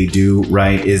job that they do,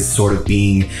 right, is sort of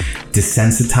being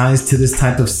desensitized to this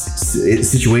type of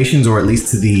situations, or at least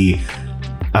to the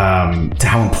to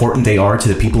how important they are to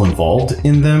the people involved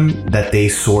in them, that they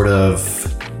sort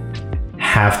of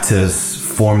have to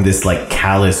form this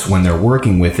callus when they're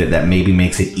working with it that maybe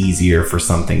makes it easier for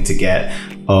something to get,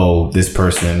 oh, this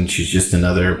person, she's just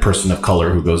another person of color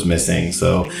who goes missing,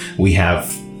 so we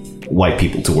have white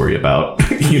people to worry about.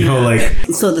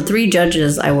 So the 3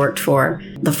 judges I worked for,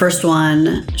 the first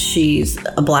one, she's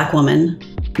a black woman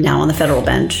now on the federal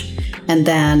bench, and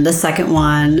then the second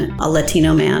one, a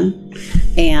Latino man,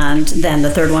 and then the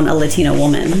third one, a Latino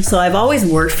woman. So I've always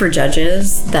worked for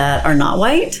judges that are not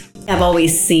white. I've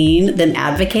always seen them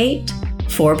advocate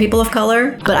for people of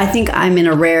color, but I think I'm in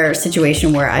a rare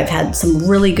situation where I've had some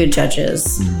really good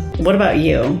judges. What about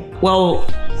you? Well,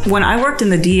 when I worked in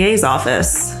the DA's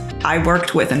office, I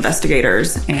worked with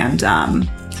investigators, and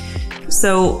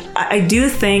so I do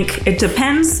think it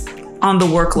depends on the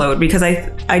workload, because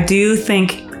I do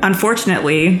think,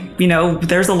 unfortunately,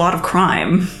 there's a lot of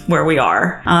crime where we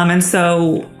are. And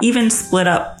so even split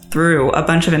up through a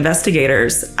bunch of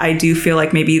investigators, I do feel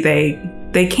maybe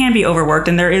they can be overworked,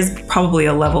 and there is probably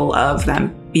a level of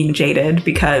them being jaded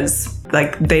because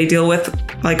they deal with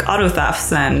auto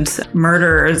thefts and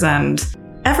murders and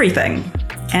everything.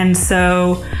 And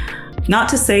so, not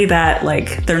to say that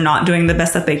they're not doing the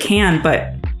best that they can,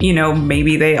 but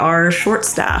maybe they are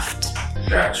short-staffed.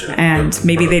 Gotcha. And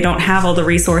maybe they don't have all the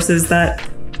resources that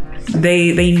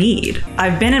they need.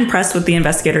 I've been impressed with the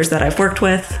investigators that I've worked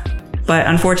with, but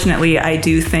unfortunately, I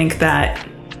do think that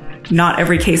not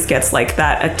every case gets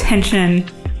that attention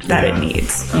that it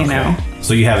needs. You know.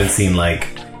 So you haven't seen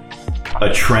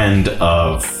a trend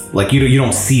of you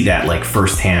don't see that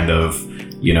firsthand of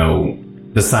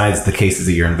besides the cases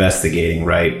that you're investigating,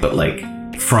 right? But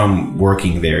from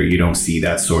working there, you don't see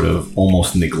that sort of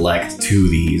almost neglect to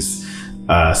these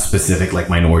specific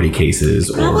minority cases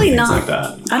or Probably things not. like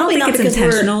that. I don't think it's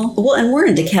intentional. And we're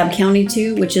in DeKalb County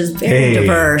too, which is very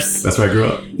diverse. That's where I grew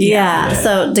up. Yeah.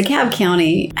 So DeKalb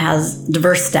County has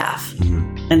diverse staff.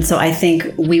 Mm-hmm. And so I think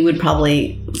we would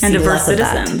probably see and diverse less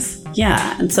citizens. Of that.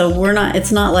 Yeah. And so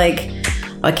it's not like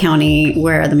a county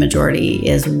where the majority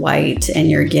is white and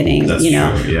you're getting,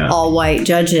 all white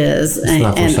judges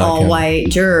and all white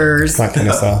jurors. It's not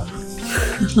Kennesaw.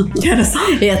 Yeah,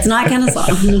 it's not Kennesaw.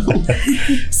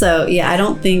 So, I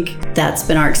don't think that's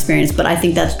been our experience, but I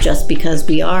think that's just because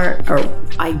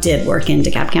I did work in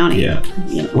DeKalb County. Yeah.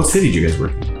 What city did you guys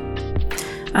work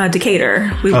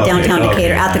Decatur. Downtown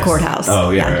Decatur at the courthouse.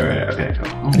 Oh, yeah. Right. Okay,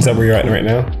 cool. Is that where you're at right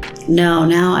now? No,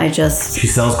 now I just... She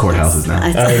sells courthouses now.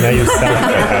 Now you sell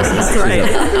courthouses. That's right.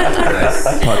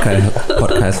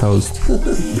 Podcast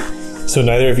host. So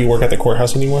neither of you work at the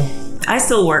courthouse anymore? I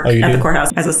still work at the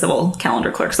courthouse as a civil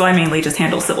calendar clerk, so I mainly just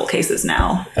handle civil cases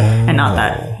now, and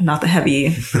not the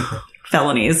heavy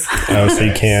felonies. Oh, so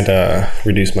you can't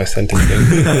reduce my sentencing.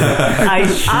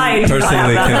 I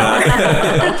personally cannot.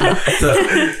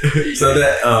 So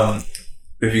that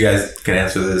if you guys can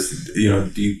answer this, do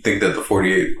you think that the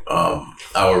 48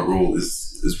 hour rule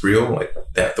is real? Like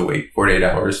they have to wait 48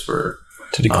 hours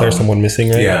to declare someone missing,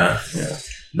 right? Yeah,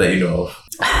 that you know of.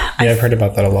 Yeah, I've heard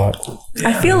about that a lot. Yeah.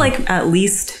 I feel like at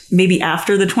least maybe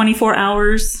after the 24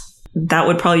 hours, that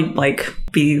would probably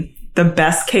be the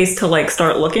best case to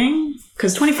start looking.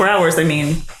 Because 24 hours, I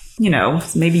mean,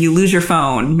 maybe you lose your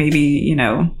phone. Maybe,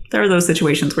 there are those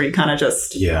situations where you kind of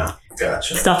just... Yeah,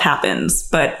 gotcha. Stuff happens.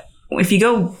 But if you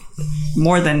go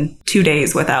more than 2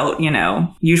 days without,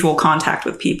 usual contact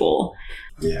with people...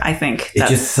 Yeah. I think it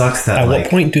just sucks that. At what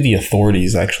point do the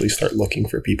authorities actually start looking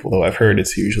for people? Though I've heard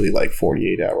it's usually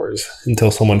 48 hours until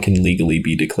someone can legally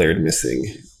be declared missing.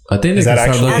 I think they can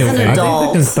start looking. As an adult. I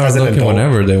think they can start looking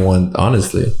whenever they want.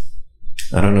 Honestly,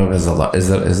 I don't know if it's a law. Is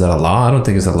that a law? I don't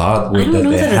think it's a law. I don't know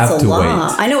that it's a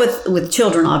law. I know with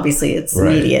children, obviously, it's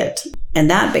immediate, and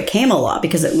that became a law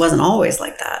because it wasn't always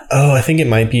like that. Oh, I think it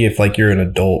might be if you're an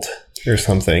adult or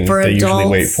something. For they adults, usually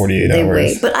wait 48 hours.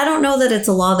 Wait. But I don't know that it's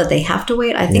a law that they have to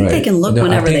wait. I think they can look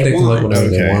whenever they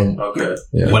want. Okay.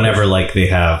 Yeah. Whenever they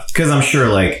have, because I'm sure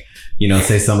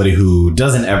say somebody who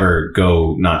doesn't ever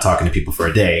go not talking to people for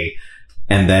a day,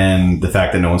 and then the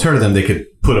fact that no one's heard of them, they could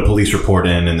put a police report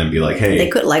in and then be like, hey. They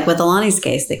could, with Alani's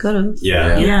case, they could have.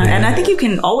 Yeah. And I think you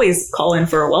can always call in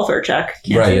for a welfare check.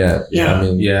 Right,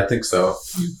 yeah. I think so.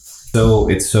 So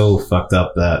it's so fucked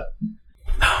up that,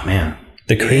 oh man.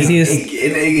 The craziest...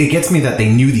 It gets me that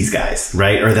they knew these guys,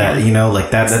 right? Or that,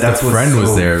 that's what friend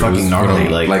was there. Fucking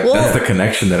gnarly. That's the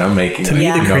connection that I'm making. To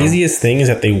me, the craziest thing is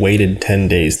that they waited 10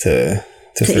 days to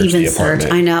search even the apartment.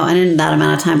 search. I know. And in that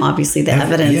amount of time, obviously, the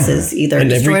evidence is either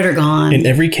destroyed or gone. In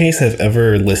every case I've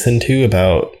ever listened to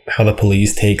about how the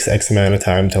police takes X amount of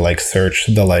time to search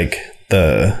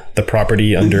the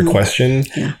property under question,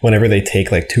 whenever they take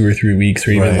 2 or 3 weeks,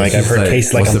 or even I've heard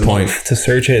cases a month to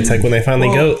search it. It's when they finally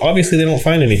go, obviously they don't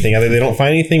find anything. Either they don't find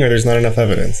anything or there's not enough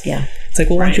evidence. Yeah. It's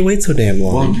why'd you wait so damn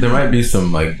long? Well, there might be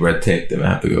some red tape that I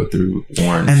have to go through.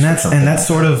 And that's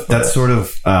sort of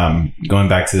going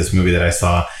back to this movie that I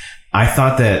saw. I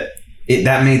thought that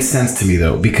that made sense to me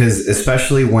though, because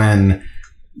especially when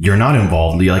you're not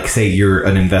involved, say you're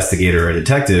an investigator or a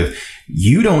detective,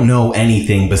 you don't know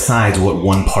anything besides what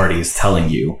one party is telling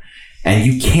you. And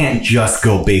you can't just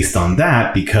go based on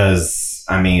that because,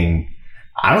 I don't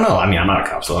know. I'm not a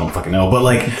cop, so I don't fucking know.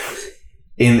 But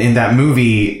in that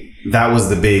movie, that was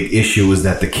the big issue, was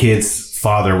that the kid's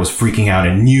father was freaking out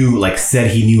and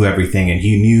said he knew everything and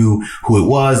he knew who it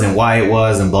was and why it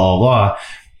was and blah, blah, blah.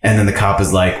 And then the cop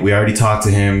is we already talked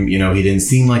to him. He didn't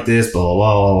seem like this, blah,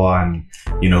 blah, blah, blah. And,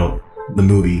 the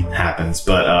movie happens.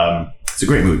 But, it's a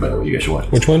great movie, by the way. You guys should watch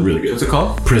it. Which one? Really good. What's it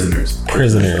called? Prisoners. Oh,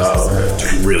 okay.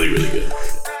 It's really, really good.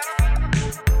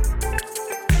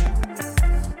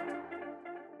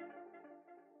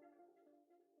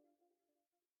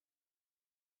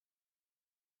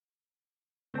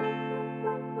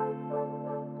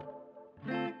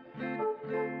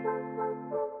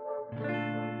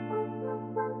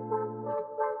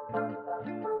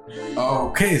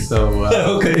 Okay, so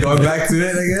going back to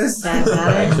it, I guess.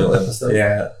 Actual episode.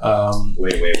 Yeah.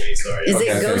 Wait. Sorry. Is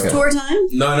it ghost tour time?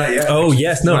 No, not yet. Oh,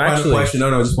 yes. No, one actually. Final question.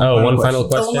 No, just one final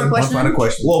question. One more question? One final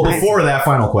question. Well, before that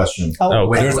final question. Oh,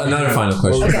 wait. There's another final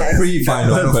question. Okay.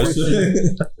 Pre-final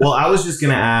question. Well, I was just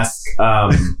going to ask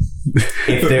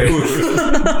if there...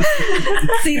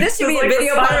 See, this should be a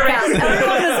video podcast.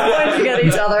 Everyone is pointing at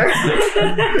each other.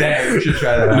 Dang, we should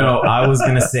try that out. No, I was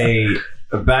going to say...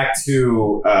 Back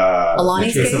to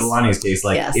Alani's the case case? of Alani's case,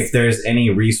 Yes. if there's any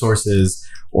resources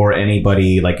or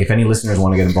anybody, if any listeners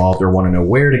want to get involved or want to know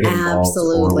where to get involved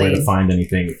or where to find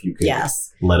anything, if you could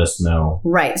let us know.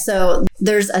 Right. So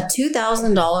there's a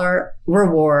 $2,000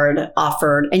 reward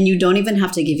offered, and you don't even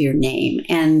have to give your name.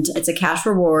 And it's a cash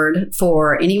reward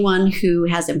for anyone who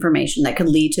has information that could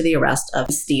lead to the arrest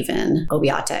of Stephen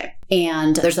Obiate.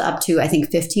 And there's up to, I think,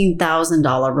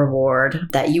 $15,000 reward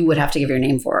that you would have to give your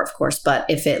name for, of course. But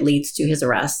if it leads to his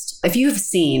arrest, if you've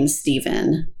seen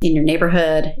Stephen in your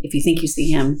neighborhood, if you think you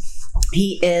see him,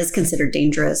 He is considered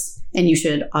dangerous, and you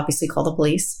should obviously call the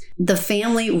police. The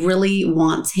family really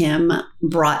wants him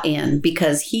brought in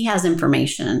because he has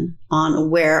information on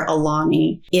where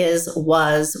Alani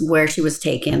was, where she was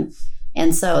taken.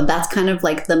 And so that's kind of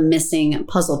like the missing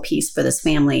puzzle piece for this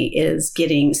family, is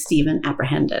getting Stephen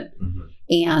apprehended. Mm-hmm.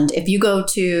 And if you go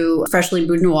to Freshly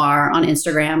Brewed Noir on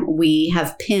Instagram, we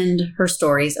have pinned her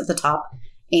stories at the top,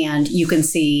 and you can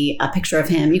see a picture of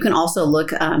him. You can also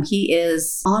look, he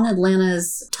is on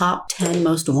Atlanta's top 10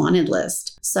 most wanted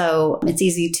list. So it's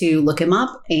easy to look him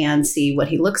up and see what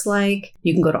he looks like.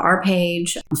 You can go to our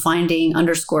page.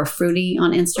 Finding_fruity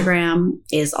on Instagram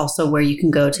is also where you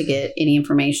can go to get any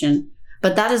information.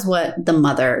 But that is what the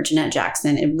mother, Jeanette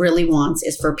Jackson, it really wants,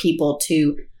 is for people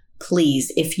to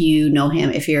please, if you know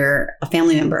him, if you're a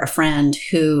family member, a friend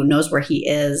who knows where he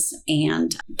is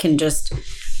and can just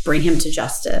bring him to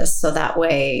justice. So that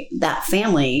way that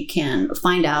family can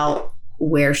find out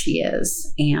where she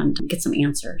is and get some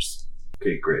answers.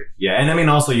 Okay, great. Yeah, and I mean,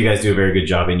 also you guys do a very good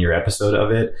job in your episode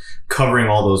of it, covering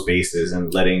all those bases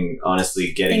and getting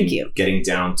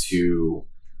down to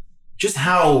just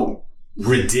how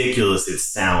ridiculous it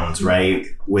sounds, right?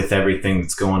 With everything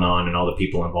that's going on and all the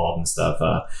people involved and stuff.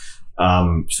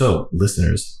 So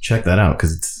listeners, check that out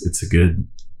because it's a good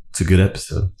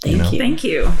episode. Thank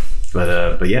you.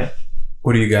 But yeah,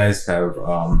 what do you guys have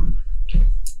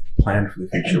planned for the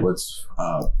future? What's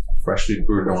Freshly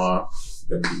Brewed Noir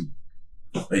gonna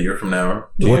be a year from now?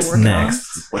 What's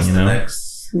next? What's the next?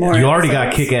 More you already episodes.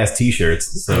 got kick-ass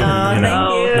t-shirts, so Thank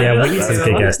you. Yeah, we need some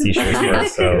kick-ass t-shirts.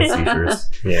 t-shirts.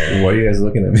 Yeah. Why are you guys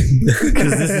looking at me?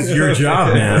 Because this is your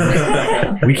job,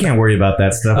 man. We can't worry about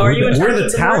that stuff. Oh, We're the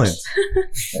talent.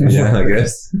 Yeah, I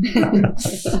guess.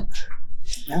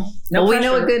 Well, we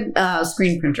know a good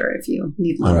screen printer if you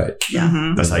need one. All right. Yeah.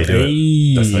 Mm-hmm. That's how you do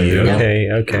it. That's how you do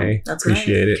it. Okay. That's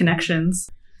Appreciate it. Connections.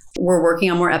 We're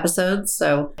working on more episodes,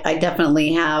 so I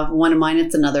definitely have one of mine.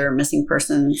 It's another missing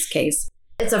persons case.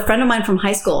 It's a friend of mine from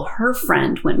high school. Her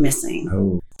friend went missing.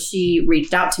 Oh. She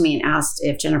reached out to me and asked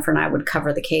if Jennifer and I would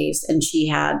cover the case. And she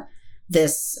had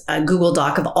this Google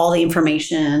Doc of all the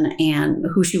information and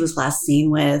who she was last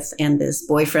seen with, and this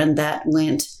boyfriend that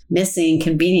went missing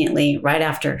conveniently right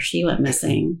after she went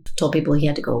missing. Told people he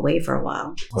had to go away for a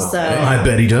while. Wow. So I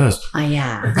bet he does.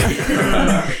 yeah.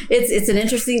 It's an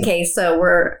interesting case. So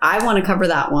I want to cover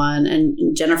that one.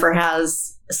 And Jennifer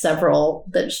has several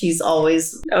that she's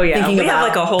always thinking we have about.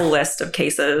 like a whole list of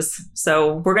cases,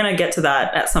 so we're gonna get to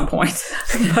that at some point.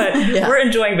 But we're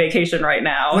enjoying vacation right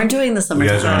now. We're doing the summer. You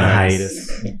guys are on a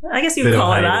hiatus. I guess you could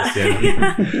call it that.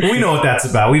 Yeah. We know what that's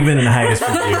about. We've been in a hiatus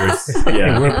for years.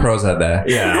 Yeah, we're pros at that.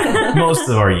 Yeah, most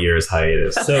of our years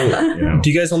hiatus. So, do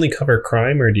you guys only cover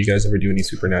crime, or do you guys ever do any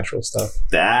supernatural stuff?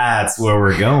 That's where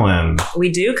we're going. We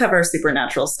do cover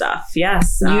supernatural stuff.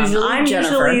 Yes, Usually I'm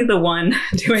Jennifer. usually the one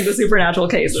doing the supernatural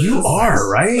cases. You are,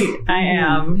 right? I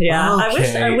am. Yeah.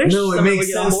 Okay. I wish No, it someone makes would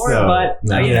get on sense, board, though. but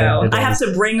No. Yeah, I have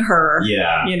to bring her.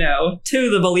 Yeah. To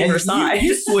the believer And side.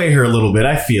 you sway her a little bit.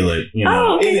 I feel it.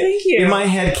 Oh, okay, thank you. In my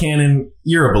head canon,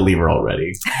 you're a believer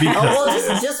already. Oh,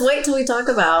 well, just wait till we talk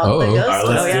about the ghost. All right,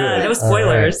 let's do it. No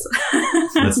spoilers.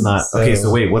 Let's not. Okay,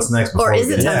 so wait, what's next? Or is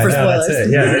it time for spoilers? That's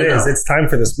it. Yeah, it is. It's time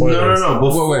for the spoilers. No.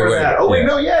 Before Wait. that. Oh, wait,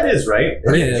 no, yeah, it is, right?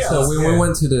 Yeah, so when we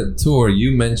went to the tour,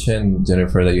 you mentioned,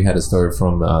 Jennifer, that you had a story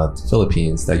from the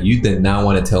Philippines that you did not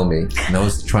want to tell me. And I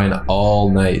was trying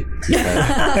all night to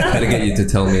try to get you to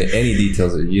tell me any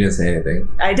details. You didn't say anything.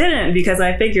 I didn't, because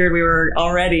I figured we were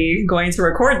already going to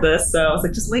record this. So I was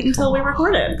like, just wait until we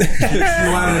record it. We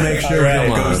wanted to make sure Right.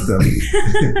 we don't ghost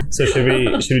them. So should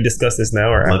we discuss this now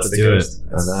or Let's after the do it. ghost?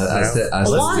 And I said,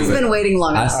 Juan's been waiting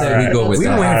long I enough. said All we go with We've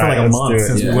been that. waiting for like a Let's month do it.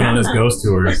 since we Yeah. went on this ghost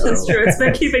tour. So. That's true. It's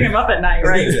been keeping him up at night,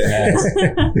 right?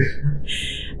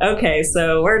 Okay,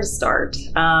 so where to start?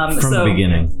 From the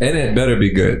beginning. And it better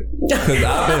be good. Because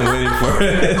I've been waiting for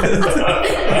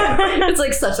it. It's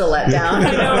like such a letdown.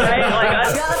 I know, right?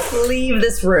 Like, Just leave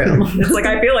this room. it's like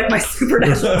I feel like my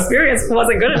supernatural experience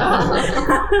wasn't good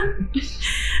enough.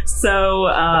 So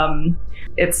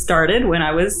it started when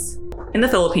I was in the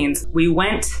Philippines. We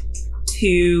went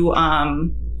to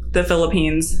the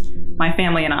Philippines, my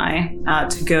family and I,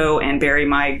 to go and bury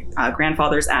my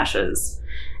grandfather's ashes.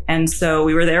 And so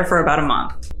we were there for about a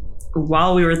month.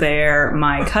 While we were there,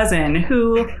 my cousin,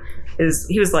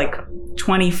 he was like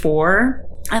 24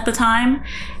 at the time,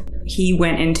 he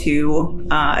went into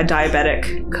a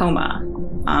diabetic coma.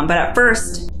 But at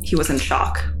first, he was in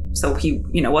shock. So he,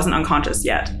 wasn't unconscious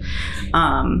yet.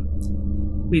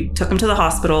 We took him to the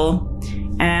hospital,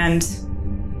 and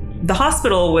the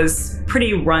hospital was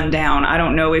pretty run down. I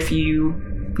don't know if you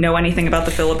know anything about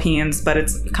the Philippines, but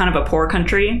it's kind of a poor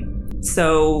country.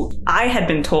 So I had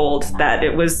been told that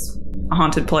it was a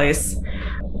haunted place,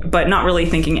 but not really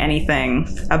thinking anything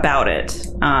about it.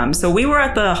 So we were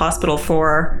at the hospital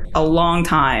for a long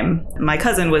time. My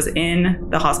cousin was in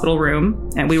the hospital room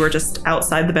and we were just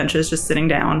outside the benches, just sitting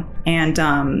down. And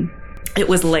it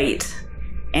was late.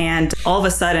 And all of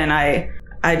a sudden I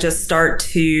just start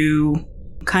to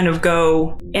kind of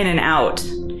go in and out.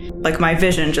 Like my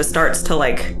vision just starts to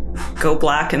like go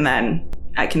black and then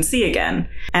I can see again.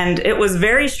 And it was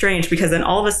very strange because then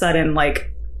all of a sudden,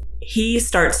 like, he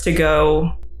starts to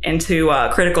go into a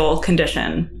critical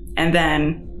condition. And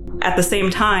then at the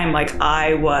same time, like,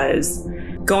 I was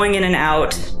going in and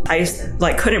out. I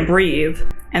like couldn't breathe.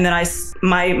 And then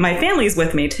my family's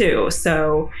with me too.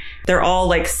 So they're all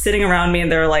like sitting around me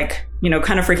and they're like, you know,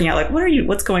 kind of freaking out. Like,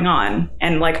 what's going on?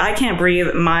 And like, I can't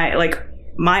breathe. My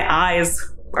eyes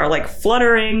are like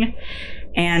fluttering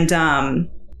and,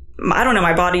 I don't know,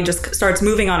 my body just starts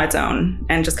moving on its own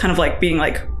and just kind of like being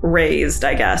like raised,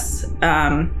 I guess.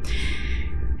 And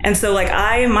so like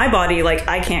my body, like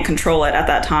I can't control it at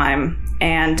that time.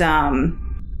 And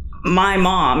my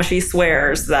mom, she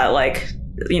swears that like,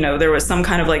 you know, there was some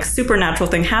kind of like supernatural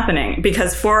thing happening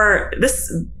because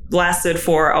this lasted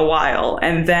for a while.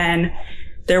 And then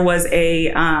there was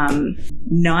a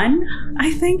nun,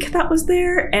 I think, that was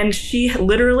there. And she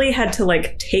literally had to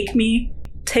like take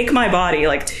my body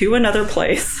like to another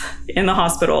place in the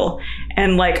hospital,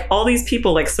 and like all these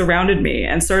people like surrounded me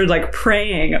and started like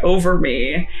praying over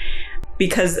me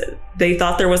because they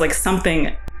thought there was like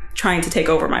something trying to take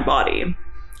over my body.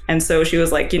 And so she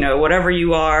was like, you know, whatever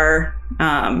you are,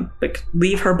 like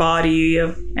leave her body,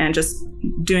 and just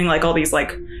doing like all these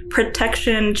like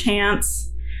protection chants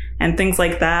and things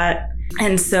like that.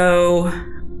 And so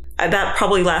that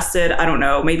probably lasted, I don't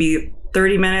know, maybe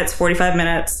 30 minutes, 45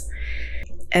 minutes.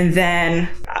 And then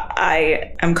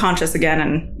I am conscious again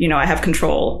and, you know, I have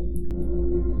control.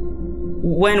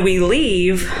 When we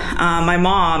leave, my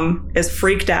mom is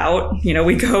freaked out. You know,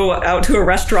 we go out to a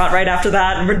restaurant right after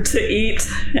that to eat.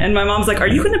 And my mom's like, are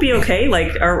you going to be okay?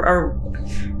 Like,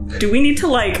 do we need to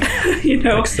like, you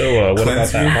know? Like, so what about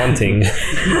that haunting?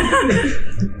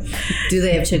 Do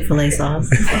they have Chick-fil-A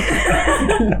sauce?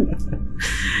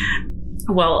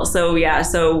 Well, so yeah.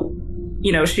 So,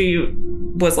 you know, she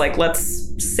was like, let's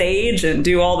sage and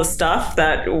do all the stuff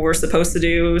that we're supposed to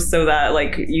do so that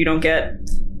like you don't get,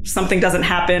 something doesn't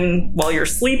happen while you're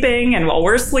sleeping and while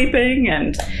we're sleeping.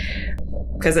 And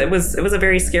because it was a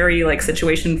very scary like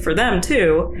situation for them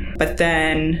too. But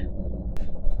then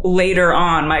later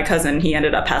on, my cousin, he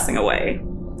ended up passing away.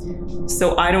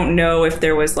 So I don't know if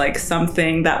there was like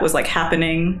something that was like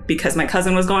happening because my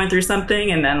cousin was going through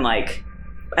something, and then like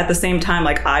at the same time,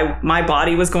 like my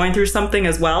body was going through something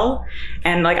as well.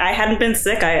 And like I hadn't been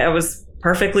sick. I was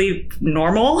perfectly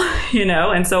normal, you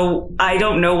know? And so I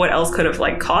don't know what else could have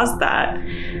like caused that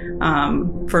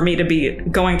for me to be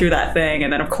going through that thing.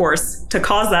 And then of course to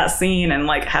cause that scene and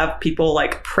like have people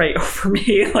like pray over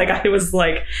me. Like I was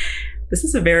like, this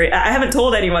is I haven't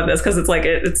told anyone this because it's like,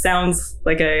 it sounds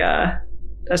like a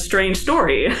strange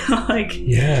story. Like,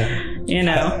 yeah, you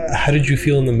know, how did you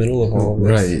feel in the middle of all of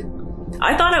this? Right.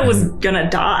 I thought I was gonna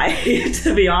die,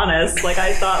 to be honest. Like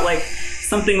I thought like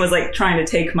something was like trying to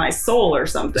take my soul or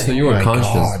something. So you were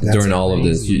conscious during all of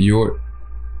this. You were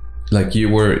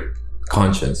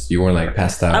conscious. You weren't like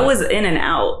passed out. I was in and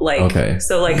out. Like, okay.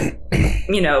 So like,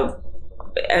 you know,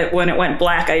 when it went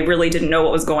black, I really didn't know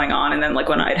what was going on. And then like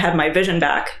when I'd had my vision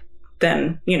back,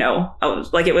 then, you know, I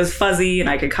was like, it was fuzzy and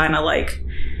I could kind of like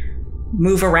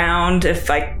move around if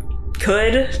I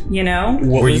could, you know.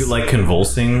 Were you like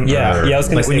convulsing? Yeah, I was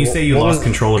gonna like say, when you say you lost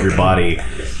control of your body,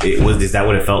 is that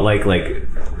what it felt like? Like,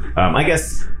 I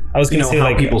guess I was gonna say how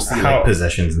like people see like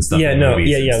possessions and stuff. Yeah, in no, movies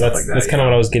yeah. That's kind of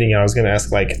what I was getting at. I was gonna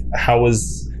ask like, how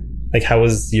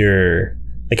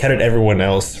did everyone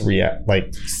else react?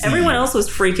 Like, everyone else was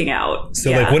freaking out.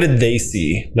 So like, what did they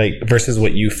see? Like versus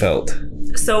what you felt?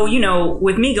 So, you know,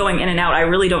 with me going in and out, I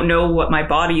really don't know what my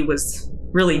body was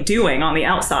really doing on the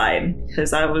outside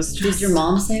because I was just... Did your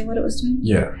mom say what it was doing?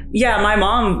 Yeah, my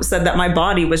mom said that my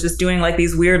body was just doing like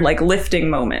these weird like lifting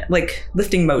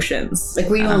motions. Like,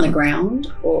 were you on the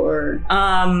ground or?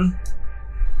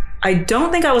 I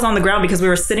don't think I was on the ground because we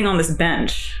were sitting on this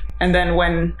bench. And then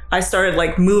when I started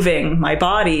like moving my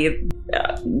body,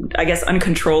 I guess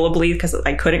uncontrollably because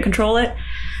I couldn't control it,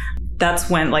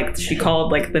 that's when like she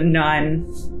called like the nun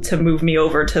to move me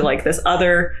over to like this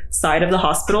other side of the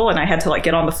hospital, and I had to like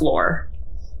get on the floor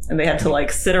and they had to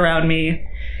like sit around me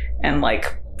and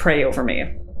like pray over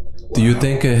me. Do you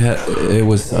think it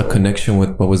was a connection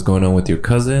with what was going on with your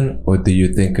cousin, or do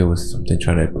you think it was something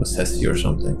trying to possess you or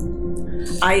something?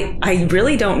 I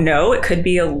really don't know. It could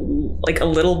be a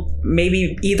little,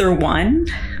 maybe either one.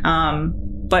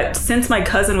 But since my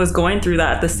cousin was going through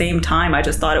that at the same time, I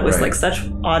just thought it was like such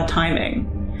odd timing.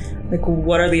 Like,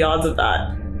 what are the odds of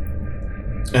that?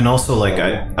 And also, like,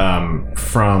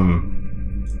 from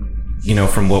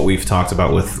what we've talked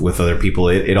about with other people,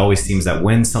 it always seems that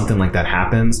when something like that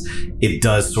happens, it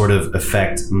does sort of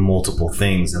affect multiple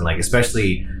things. And like,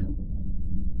 especially,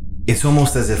 it's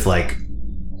almost as if like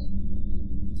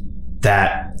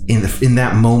that in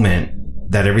that moment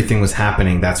that everything was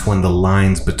happening, that's when the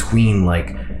lines between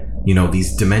like,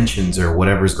 these dimensions or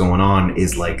whatever's going on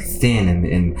is like thin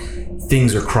and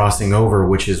things are crossing over,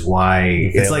 which is why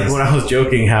it's like when I was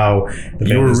joking how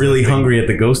you were really hungry at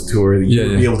the ghost tour, you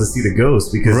would be able to see the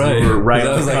ghost because you were right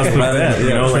at the cusp of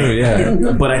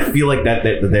death, But I feel like that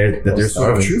there's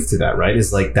sort of truth to that, right?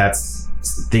 Is like that's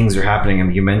things are happening,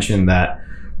 and you mentioned that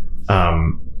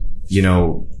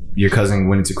your cousin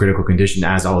went into critical condition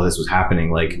as all of this was happening,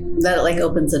 like that it like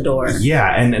opens a door.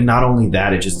 Yeah, and not only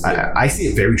that, it just I see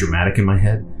it very dramatic in my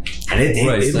head, and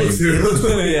it looks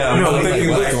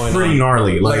pretty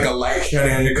gnarly, like a light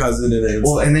shining on your cousin, and then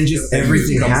and then just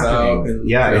everything happening.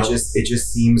 It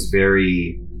just seems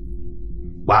very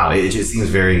it just seems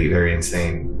very, very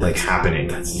insane, like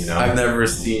happening. I've never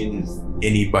seen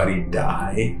anybody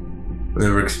die. I've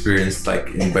never experienced like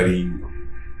anybody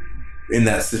in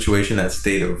that situation, that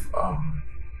state of,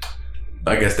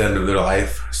 I guess, the end of their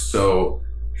life. So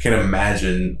I can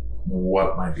imagine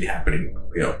what might be happening,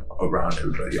 around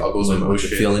everybody. All those emotions. What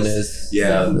the feeling is.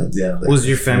 Yeah. Was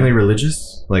your family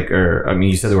religious? Like, or I mean,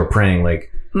 you said they were praying.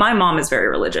 Like, my mom is very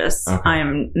religious. Okay. I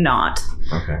am not.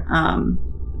 Okay.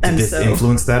 Did this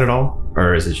influence that at all,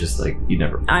 or is it just like you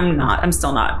never? I'm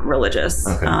still not religious.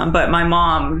 Okay. But my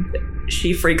mom,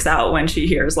 she freaks out when she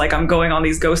hears like I'm going on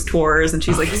these ghost tours, and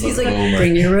she's like,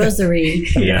 bring your rosary.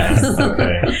 Yes.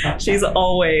 Okay. She's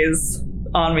always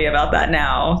on me about that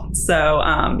now. So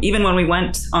even when we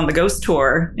went on the ghost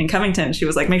tour in Covington, she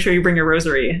was like, make sure you bring your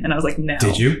rosary. And I was like, no.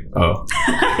 Did you? Oh.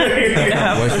 No.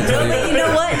 You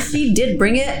know what? She did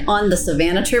bring it on the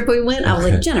Savannah trip we went. I was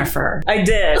like, Jennifer. I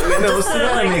did. No,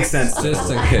 Savannah makes sense.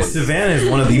 Just in case. Savannah is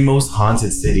one of the most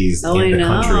haunted cities in the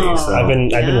country. So I've been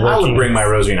working. I would bring my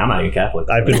rosary, and I'm not even Catholic.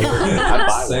 I've been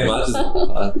Same.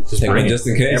 I just take one just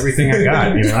in case. Everything I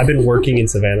got. I've been working in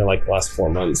Savannah like the last 4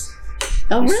 months.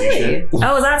 Oh, really?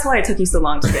 Oh, that's why it took you so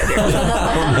long to get here.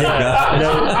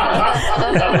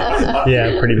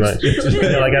 Yeah, pretty much.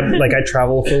 I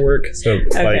travel for work, so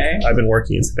I've been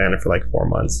working in Savannah for like 4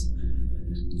 months.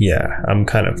 Yeah, I'm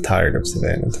kind of tired of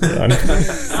Savannah, to be honest.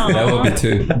 That would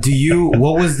be too.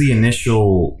 What was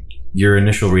your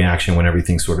initial reaction when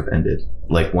everything sort of ended?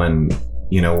 Like when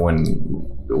it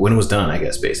was done, I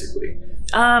guess, basically.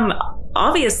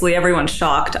 Obviously everyone's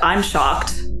shocked. I'm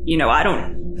shocked. I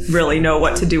don't really know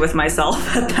what to do with myself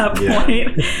at that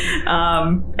point. Yeah.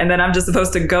 And then I'm just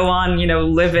supposed to go on,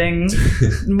 living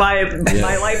my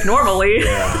life normally.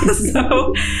 Yeah.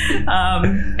 So,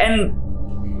 and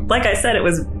like I said, it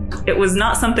was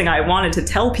not something I wanted to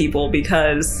tell people,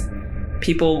 because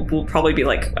people will probably be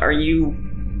like, are you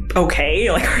okay?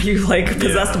 Like, are you like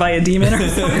possessed by a demon or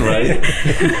something? Right.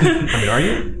 I mean, are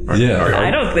you?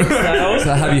 I don't think so.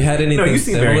 So have you had anything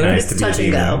similar? Very nice to touch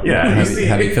and go. Yeah.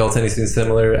 Have you felt anything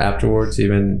similar afterwards,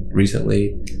 even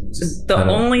recently? The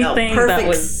only thing that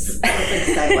was perfect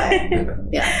segue.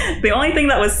 Yeah. The only thing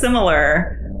that was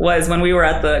similar was when we were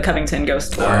at the Covington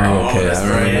ghost tour. Oh, okay. I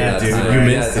remember that. Dude, you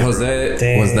missed it.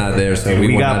 Jose was not there, so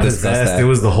we got not discuss possessed. that. It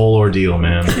was the whole ordeal,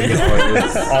 man.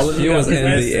 All of you was in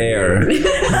the air.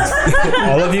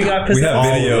 All of you got possessed. We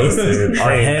have videos.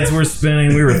 Our heads were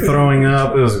spinning. We were throwing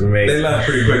up. It was amazing. They left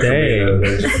pretty quick.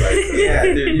 They're just like, yeah,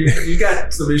 dude, you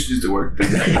got some issues to work.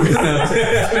 He's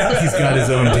got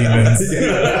his own demons.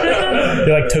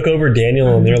 They like took over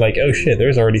Daniel, and they're like, oh shit,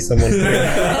 there's already someone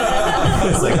here.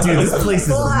 It's like, dude, this place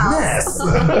is a mess.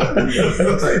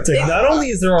 It's like, not only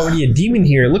is there already a demon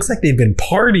here, it looks like they've been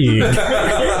partying.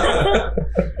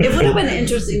 It would have been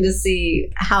interesting to see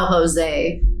how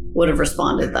Jose would have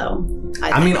responded, though.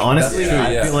 I mean, honestly,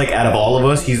 I feel like out of all of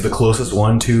us, he's the closest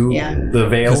one to the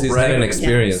veil. Because he's had an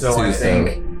experience too. So I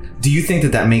think, do you think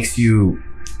that makes you,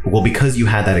 well, because you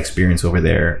had that experience over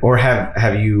there, or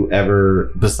have you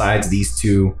ever, besides these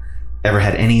two, ever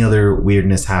had any other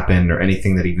weirdness happen, or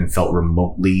anything that even felt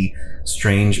remotely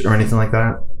strange or anything like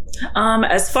that?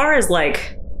 As far as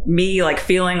like me like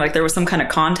feeling like there was some kind of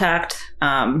contact,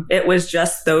 it was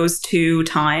just those 2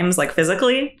 times, like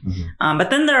physically. Mm-hmm.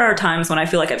 But then there are times when I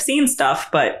feel like I've seen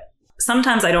stuff, but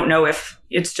sometimes I don't know if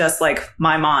it's just like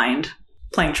my mind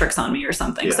playing tricks on me or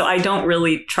something. Yeah. So I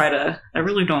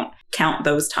really don't count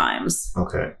those times.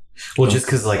 Okay. Well, just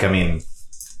because, like, I mean,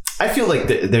 I feel like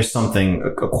there's something,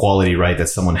 a quality, right, that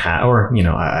someone has, or, you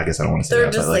know, I guess I don't want to say they're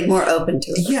that. They're just like more open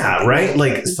to it. Yeah, right?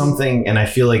 Like something, and I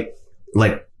feel like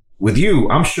with you,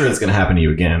 I'm sure it's going to happen to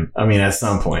you again. I mean, at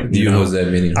some point. You know, Jose,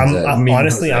 meaning Jose.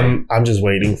 Honestly, I'm just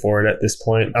waiting for it at this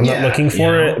point. I'm not looking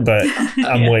for it, but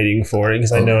I'm waiting for it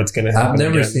because I know it's going to happen. I've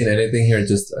never seen anything here.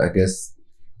 Just, I guess,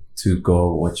 to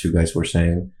go what you guys were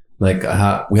saying. Like,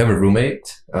 we have a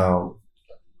roommate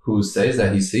who says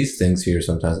that he sees things here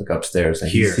sometimes, like upstairs,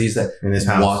 and he sees that in his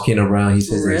house walking around. He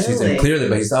says that he sees them clearly,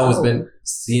 but he's always been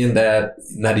seeing that.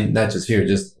 Not just here,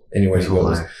 just anywhere he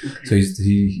goes. So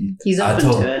he's open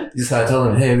to it. So I told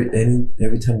him, hey,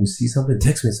 every time you see something,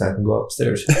 text me so I can go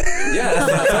upstairs. Yeah,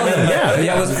 that's what I told him.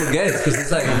 Yeah, I always forget because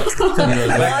it's like, you know,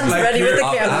 like ready with the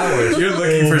camera. You're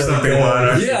looking for something,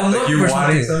 Juan. Yeah, I'm looking for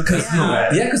something.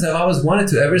 Because I've always wanted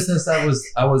to. Ever since I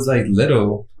was like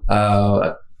little.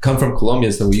 Come from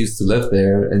Colombia, so we used to live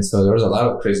there, and so there was a lot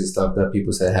of crazy stuff that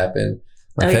people said happened.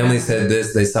 My family said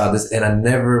this, they saw this, and I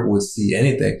never would see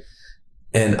anything.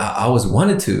 And I always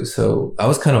wanted to, so I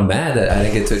was kind of mad that I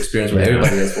didn't get to experience what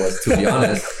everybody else was, to be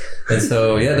honest. And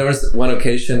so, there was one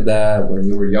occasion that when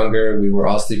we were younger, we were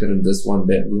all sleeping in this one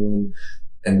bedroom,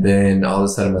 and then all of a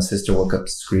sudden my sister woke up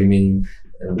screaming,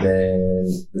 and then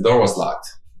the door was locked.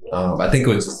 I think it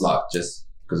was just locked, just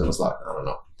because it was locked. I don't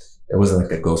know. It wasn't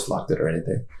like a ghost locked it or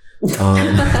anything.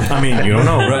 I mean, you don't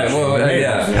know. Right. Well,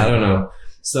 I don't know.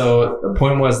 So the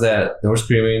point was that they were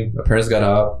screaming. My parents got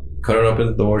up, couldn't open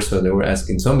the door, so they were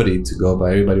asking somebody to go, but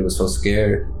everybody was so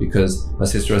scared because my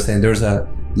sister was saying there's a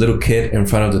little kid in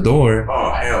front of the door.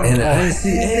 Oh, hell. And I didn't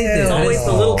see anything. It's always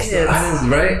the little kids.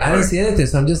 I didn't see anything,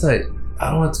 so I'm just like, I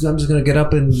don't want to. I'm just gonna get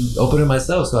up and open it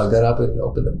myself. So I got up and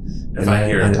opened it. If I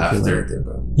hear it after,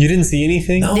 you didn't see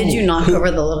anything. No. Did you knock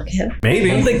over the little kid? Maybe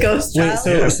the ghost child.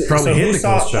 Probably hit the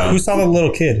ghost child. Who saw the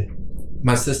little kid?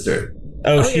 My sister.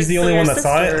 Oh, she's the only one that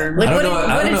saw it? Like,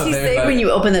 what did she say when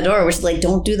you opened the door? Was she like,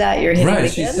 don't do that, you're hitting the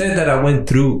kid? She said that I went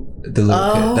through the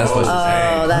little kid. That's what she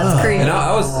said. Oh, that's creepy. And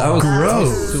I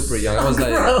was super young. I was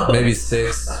like maybe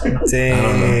 6.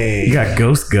 Dang. You got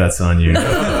ghost guts on you.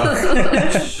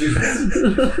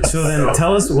 So then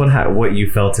tell us what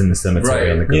you felt in the cemetery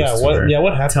and the ghost tour.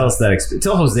 What happened? Tell us that experience.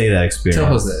 Tell Jose that experience.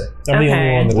 Tell Jose. I'm the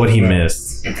only one that what he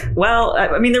missed. Well,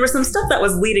 I mean, there was some stuff that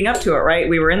was leading up to it, right?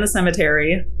 We were in the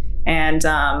cemetery. And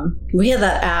we have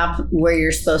that app where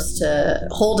you're supposed to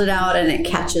hold it out and it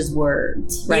catches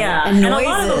words, right? Yeah, and a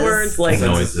lot of the words like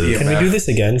noises. Can we do this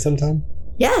again sometime?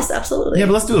 Yes, absolutely. Yeah,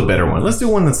 but let's do a better one. Let's do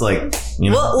one that's like, you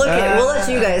know. We'll let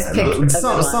you guys pick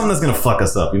something that's gonna fuck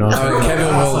us up. You know, Kevin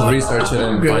will research it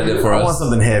and find it for us. I want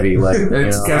something heavy, like you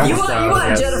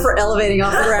want Jennifer elevating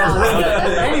off the ground.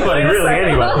 Anybody, really,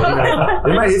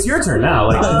 anybody. It's your turn now.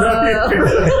 Like,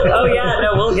 oh yeah,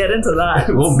 no, we'll get into that.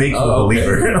 We'll make you a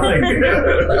believer.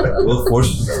 We'll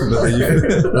force you to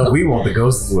believe. No, we won't. The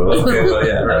ghosts will. Okay, well,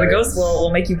 yeah. The ghost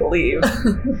will make you believe.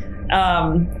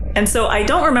 And so I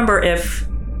don't remember if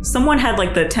someone had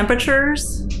like the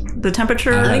temperatures. The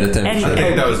temperature. I had the temperature. I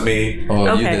think that was me. Oh,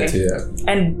 okay. You did too,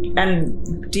 yeah.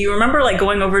 And do you remember like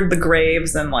going over the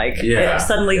graves and like it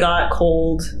suddenly got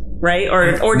cold, right?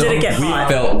 Or did it get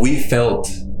hot? We felt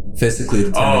physically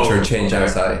the temperature change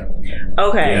outside.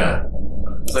 Okay. Yeah.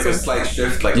 It's like a slight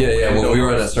shift. Like when we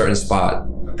were at a certain spot.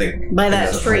 I think by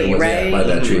that tree, right? Yeah, by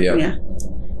that tree, yeah.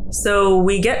 So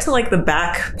we get to like the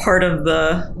back part of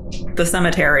the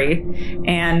cemetery,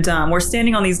 and we're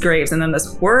standing on these graves, and then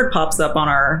this word pops up on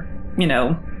our,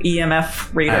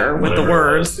 EMF reader with the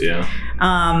words.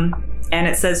 And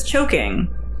it says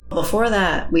choking. Before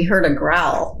that, we heard a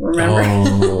growl. Remember?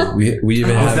 Oh, we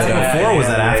even was that before? Or was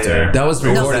that after? That was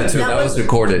recorded too. That was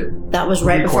recorded. That was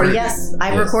right before. Yes,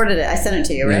 I recorded it. I sent it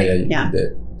to you, right? Yeah. You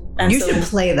did. And you should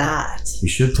play that. You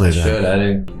should play that. I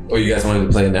didn't. Or you guys wanted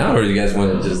to play it now, or you guys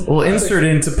want to just? We'll insert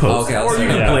it into post. Okay, or you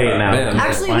can play it now.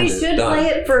 Actually, we should play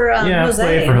it for Jose.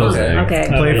 Play it for Jose. Okay.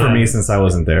 Play it for me since I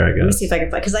wasn't there. I guess. Let me see if I can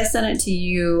play because I sent it to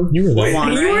you. You were there.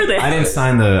 Juan, You were there. I didn't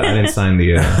sign the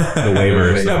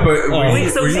waivers. No, but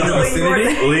were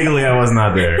you legally, I was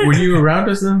not there. Were you around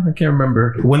us though? I can't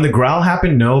remember. When the growl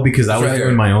happened, no, because I was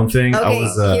doing my own thing. Okay, I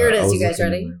was, here it is. You guys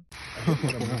ready?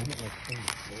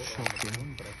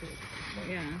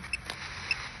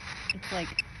 It's like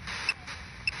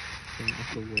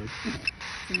it's a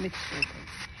mixture of things.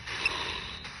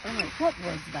 Oh my, what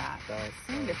was that? I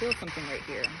seem to feel something right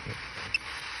here.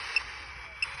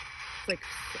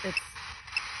 It's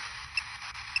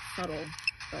subtle,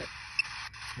 but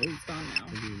it's gone now.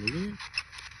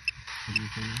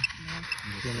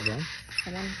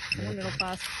 Someone middle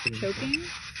class choking.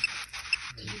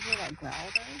 Did you hear that growl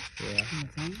though? Yeah.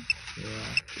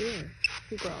 Yeah. Ew.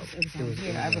 Who growled? It was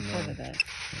here. I recorded it.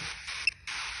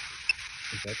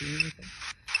 Is that the only thing?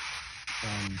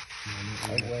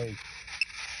 Wait.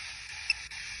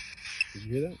 Did you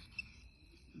hear that?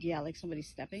 Yeah, like somebody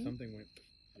stepping. Something went.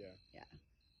 Yeah.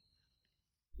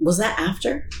 Was that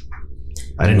after?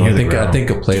 I didn't hear the growl. I think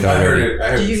it played already.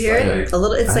 Did you hear it? A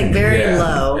little. It's like very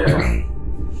low.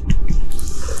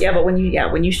 Yeah, but when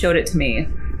you showed it to me,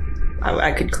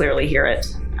 I could clearly hear it.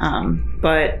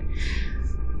 But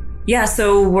yeah,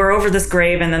 so we're over this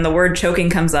grave, and then the word choking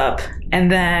comes up,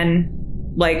 and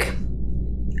then like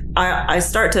I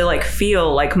start to like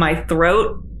feel like my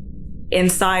throat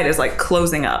inside is like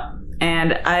closing up,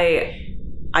 and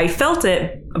I felt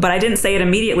it, but I didn't say it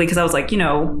immediately because I was like,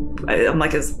 I'm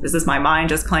like, is this my mind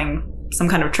just playing some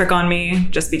kind of trick on me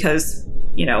just because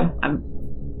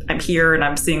I'm here and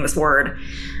I'm seeing this word.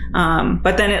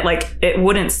 But then it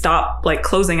wouldn't stop like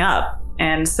closing up.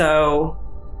 And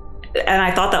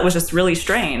I thought that was just really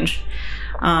strange.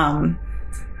 And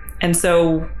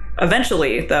so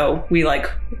eventually though, we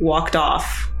like walked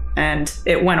off and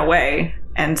it went away.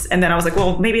 And then I was like,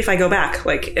 well, maybe if I go back,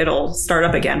 like it'll start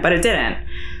up again, but it didn't.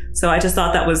 So I just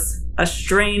thought that was a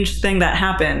strange thing that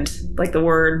happened. Like the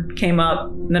word came up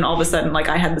and then all of a sudden, like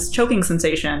I had this choking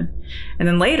sensation. And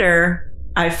then later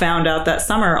I found out that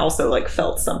Summer also like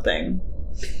felt something.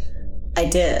 I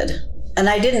did. And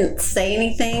I didn't say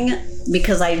anything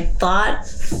because I thought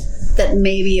that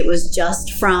maybe it was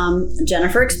just from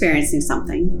Jennifer experiencing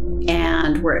something.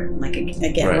 And we're like,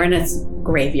 again, we're in a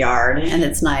graveyard and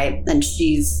it's night and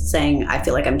she's saying, I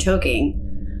feel like I'm choking.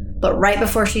 But right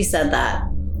before she said that,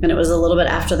 and it was a little bit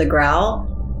after the growl,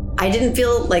 I didn't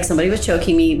feel like somebody was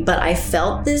choking me, but I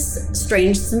felt this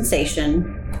strange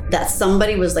sensation that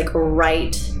somebody was like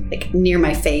right, like near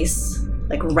my face,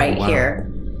 like right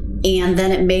here. And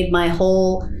then it made my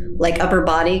whole like upper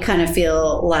body kind of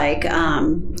feel like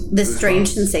this strange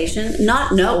sensation.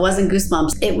 No, it wasn't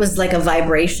goosebumps. It was like a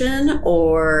vibration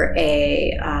or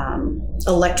a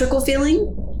electrical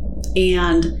feeling.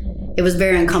 And it was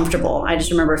very uncomfortable. I just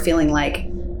remember feeling like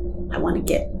I want to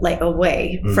get like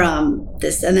away from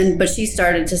this. And then, but she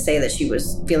started to say that she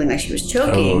was feeling like she was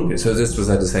choking. Oh, okay. So this was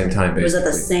at the same time, basically. It was at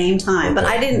the same time, but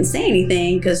I didn't say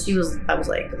anything because I was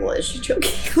like, well, is she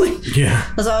choking? Yeah.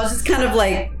 So I was just kind of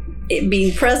like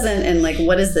being present and like,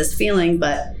 what is this feeling?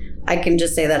 But I can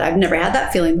just say that I've never had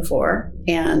that feeling before.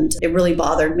 And it really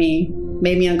bothered me,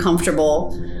 made me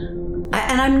uncomfortable.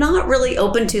 And I'm not really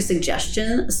open to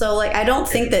suggestion. So like, I don't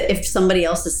think that if somebody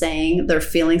else is saying their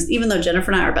feelings, even though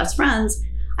Jennifer and I are best friends,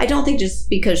 I don't think just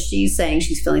because she's saying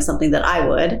she's feeling something that I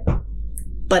would.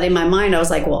 But in my mind, I was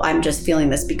like, well, I'm just feeling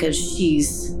this because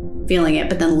she's feeling it.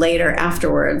 But then later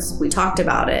afterwards, we talked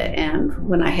about it. And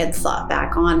when I had thought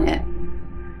back on it,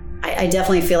 I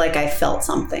definitely feel like I felt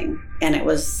something, and it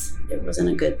wasn't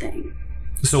a good thing.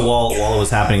 So while it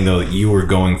was happening though, you were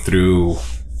going through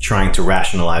trying to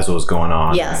rationalize what was going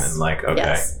on. Yes. And then like, okay.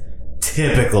 Yes.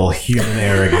 Typical human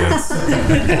arrogance.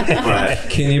 But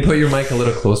can you put your mic a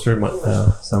little closer,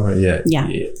 Summer? Yeah.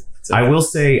 I will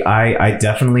say I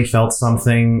definitely felt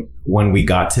something when we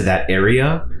got to that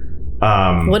area.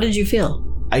 What did you feel?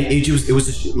 It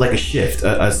was like a shift,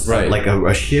 like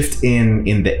a shift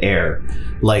in the air.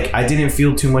 Like I didn't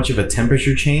feel too much of a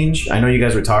temperature change. I know you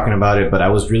guys were talking about it, but I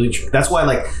was really. That's why,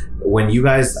 like when you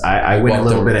guys, I went a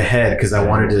little bit ahead because I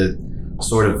wanted to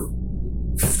sort of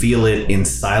feel it in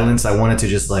silence. I wanted to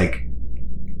just like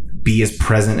be as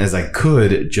present as I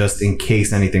could, just in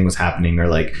case anything was happening, or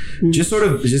like just sort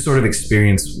of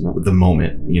experience the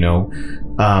moment, you know.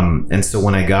 And so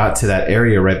when I got to that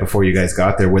area right before you guys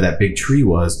got there, where that big tree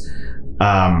was,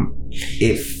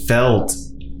 it felt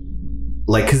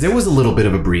like, because there was a little bit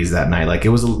of a breeze that night, like it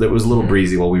was a little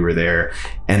breezy while we were there,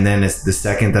 and then the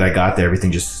second that I got there,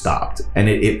 everything just stopped, and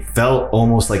it felt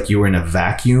almost like you were in a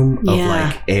vacuum of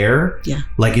like air,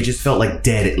 like it just felt like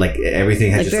dead, like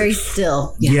everything had like just very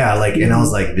still, like, and I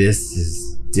was like, this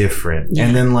is different.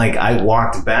 And then like I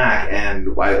walked back and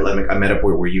I met up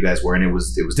where you guys were, and it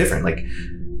was different, like,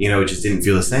 you know, it just didn't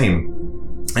feel the same.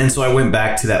 And so I went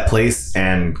back to that place,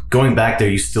 and going back there,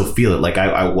 you still feel it. Like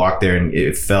I walked there and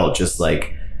it felt just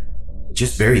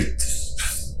very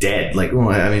dead. Like,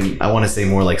 I mean, I want to say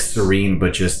more like serene,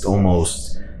 but just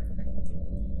almost,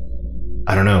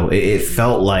 I don't know. It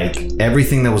felt like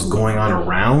everything that was going on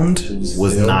around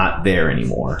was not there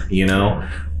anymore, you know?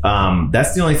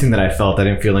 That's the only thing that I felt. I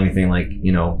didn't feel anything like,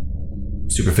 you know,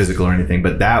 super physical or anything,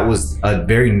 but that was a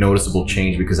very noticeable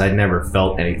change because I'd never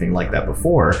felt anything like that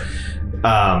before.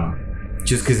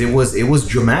 just because it was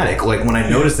dramatic. Like when I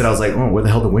noticed it, I was like, oh, where the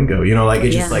hell did the wind go? You know, like it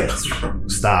just like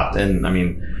stopped. And I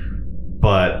mean,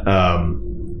 but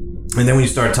and then when you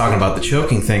started talking about the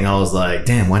choking thing, I was like,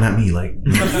 damn, why not me? Like,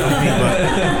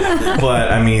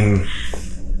 but I mean,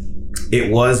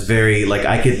 it was very like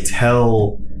I could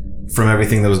tell from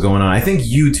everything that was going on. I think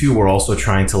you two were also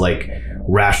trying to like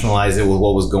rationalize it with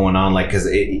what was going on, like because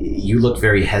you looked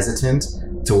very hesitant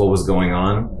to what was going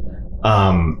on.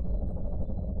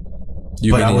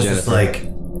 But I was just like,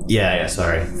 yeah,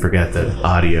 sorry, forget the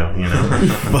audio, you know.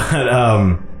 But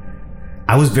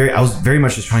I was very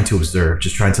much just trying to observe,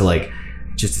 just trying to like,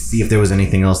 just to see if there was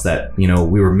anything else that, you know,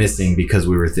 we were missing because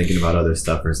we were thinking about other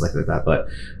stuff or something like that. But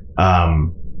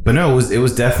no, it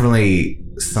was definitely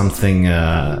something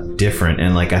different.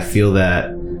 And like, I feel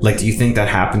that, like, do you think that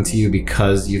happened to you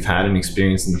because you've had an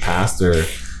experience in the past or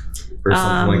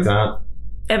something like that?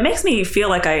 It makes me feel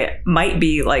like I might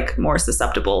be like more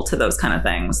susceptible to those kind of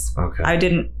things. Okay. I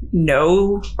didn't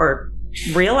know or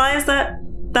realize that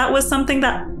was something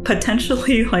that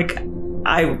potentially like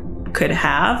I could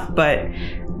have, but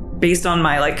based on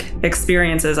my like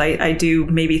experiences, I do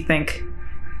maybe think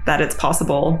that it's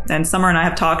possible. And Summer and I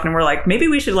have talked and we're like, maybe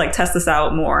we should like test this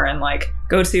out more and like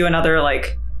go to another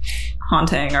like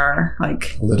haunting or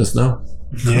like. Let us know.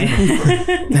 Yeah.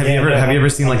 Have you ever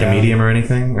seen like a medium or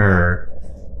anything or?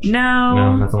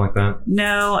 No, nothing like that.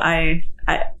 No, I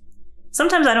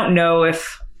sometimes I don't know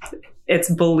if it's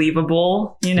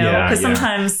believable, you know, because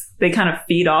sometimes they kind of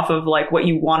feed off of like what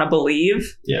you want to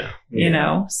believe. Yeah. You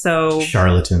know, so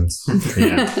charlatans.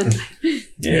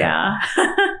 Yeah.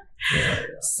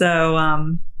 So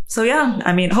yeah,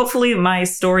 I mean, hopefully my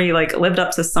story like lived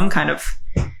up to some kind of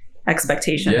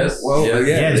expectations. Yes. Well,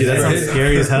 yeah, dude, that sounds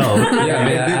scary as hell. Yeah, I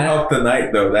mean, it did help the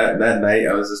night though. That night,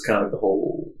 I was just kind of the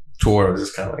whole tour. I was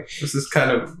just kind of like, this is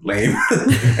kind of lame,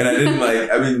 and I didn't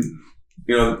like. I mean,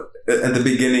 you know, at the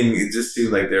beginning, it just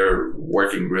seemed like they were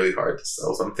working really hard to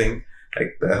sell something.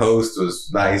 Like the host was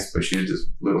nice, but she was just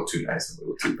a little too nice and a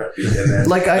little too peppy. And then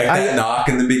like that knock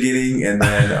in the beginning, and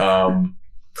then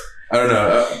I don't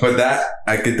know, but that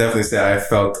I could definitely say I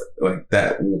felt like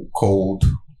that cold.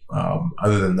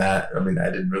 Other than that, I mean,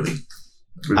 I didn't really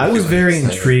I was very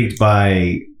intrigued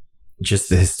by just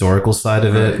the historical side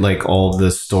of it, like all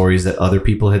the stories that other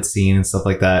people had seen and stuff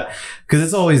like that. Because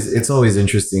it's always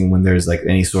interesting when there's like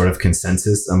any sort of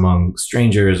consensus among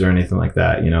strangers or anything like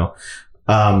that, you know.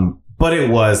 But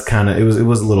it was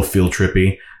a little field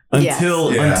trippy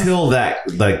until that,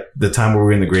 like the time where we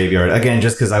were in the graveyard again,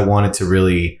 just because I wanted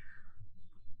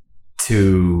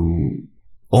to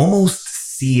almost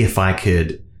see if I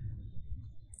could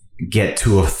get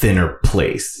to a thinner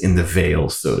place in the veil,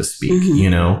 so to speak, you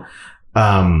know.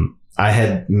 I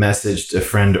had messaged a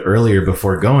friend earlier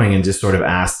before going and just sort of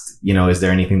asked, you know, is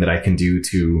there anything that I can do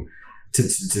to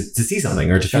see something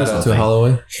or to feel something? To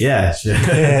Holloway. Yeah.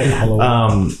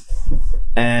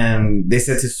 And they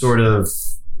said to sort of,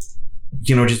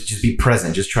 you know, just be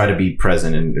present, just try to be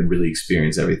present and really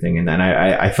experience everything. And then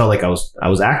I felt like I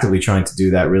was actively trying to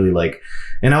do that, really, like,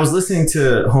 and I was listening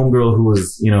to homegirl who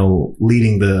was, you know,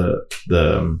 leading the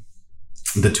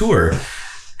tour,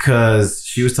 because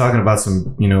she was talking about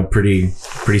some, you know, pretty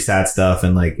sad stuff,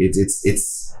 and like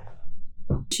it's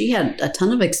she had a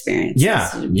ton of experience.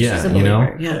 Yeah, you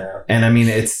know, and I mean,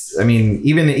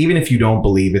 even if you don't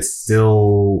believe, it's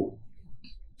still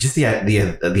just the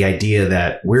idea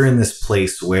that we're in this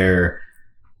place where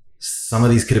some of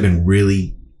these could have been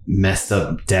really messed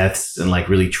up deaths and like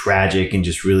really tragic and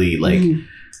just really like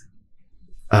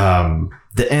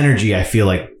the energy, I feel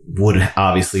like, would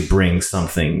obviously bring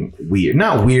something weird,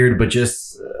 not weird, but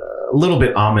just a little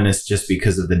bit ominous, just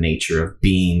because of the nature of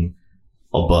being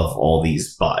above all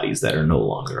these bodies that are no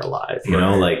longer alive, you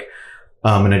know, like,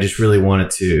 and I just really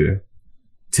wanted to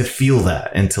feel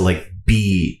that and to like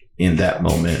be in that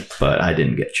moment, but I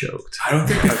didn't get choked. I don't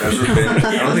think I've ever been.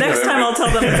 Next time I'll tell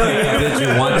them to go. Did you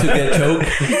want to get choked?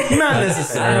 Not I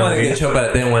didn't want to get choked, but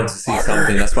I didn't want to see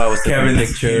something. That's why I was taking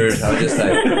pictures. I was just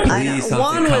like, please, something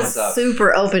Juan comes was up.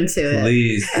 super open to it.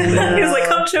 Please. He was like,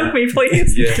 come choke me,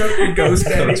 please. Yeah. Choke me, ghost.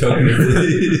 Come choke me,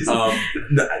 please.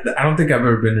 I don't think I've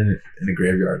ever been in a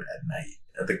graveyard at night.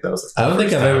 I think that was. I don't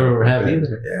think I've ever have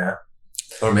either. Yeah,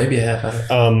 or maybe I have.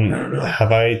 I don't know.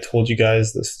 Have I told you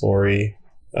guys the story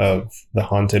of the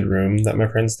haunted room that my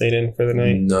friend stayed in for the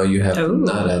night? No, you have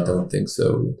not. I don't think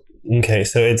so. Okay,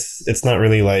 so it's not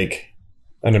really like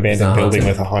an abandoned building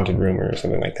with a haunted room or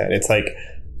something like that. It's like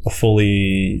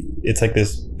it's like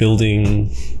this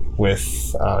building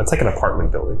with it's like an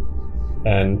apartment building,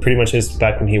 and pretty much is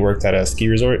back when he worked at a ski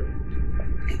resort,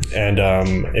 and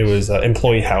it was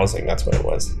employee housing. That's what it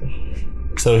was.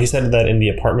 So he said that in the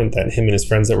apartment that him and his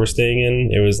friends that were staying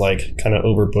in, it was like kind of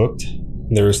overbooked.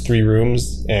 There was 3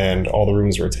 rooms and all the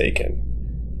rooms were taken.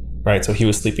 Right, so he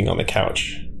was sleeping on the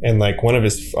couch, and like one of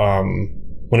his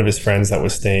friends that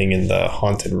was staying in the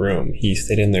haunted room, he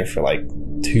stayed in there for like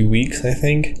 2 weeks, I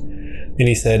think. And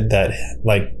he said that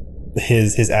like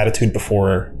his attitude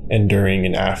before and during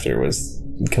and after was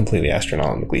completely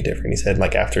astronomically different. He said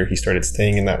like after he started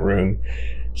staying in that room,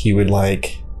 he would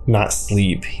like not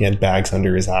sleep. He had bags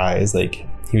under his eyes, like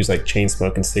he was like chain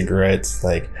smoking cigarettes,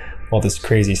 like all this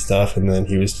crazy stuff. And then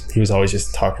he was always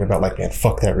just talking about like, man,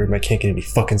 fuck that room, I can't get any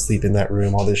fucking sleep in that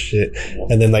room, all this shit.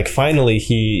 And then like finally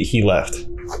he left.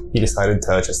 He decided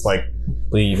to just like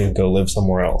leave and go live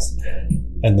somewhere else.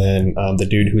 And then the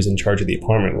dude who was in charge of the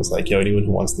apartment was like, yo, anyone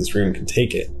who wants this room can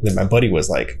take it. And then my buddy was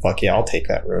like, fuck yeah, I'll take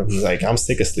that room. He's like, I'm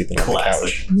sick of sleeping on the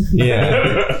couch.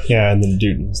 Yeah. And then the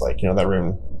dude was like, that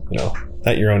room,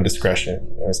 at your own discretion.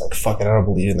 And I was like, fuck it, I don't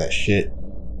believe in that shit.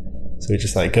 So he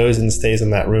just like goes and stays in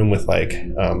that room with like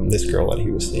this girl that he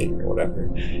was seeing or whatever.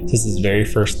 This is his very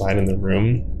first night in the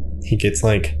room. He gets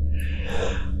like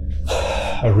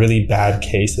a really bad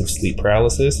case of sleep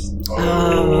paralysis,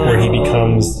 where he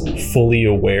becomes fully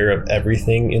aware of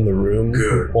everything in the room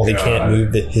while he can't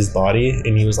move his body,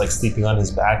 and he was like sleeping on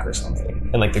his back or something,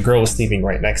 and like the girl was sleeping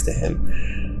right next to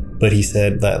him, but he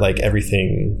said that like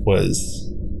everything was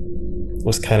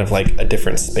kind of like a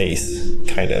different space,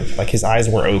 kind of like his eyes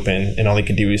were open and all he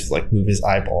could do was like move his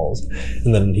eyeballs,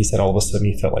 and then he said all of a sudden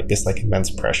he felt like this like immense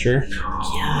pressure.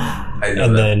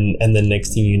 And then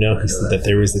next thing you know, he said that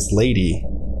there was this lady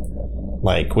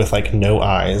like with like no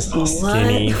eyes,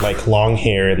 skinny, like long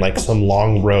hair and like some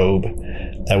long robe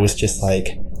that was just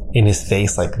like in his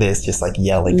face like this, just like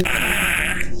yelling,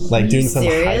 like doing some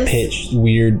high-pitched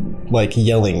weird like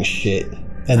yelling shit.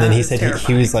 And then he said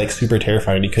he was like super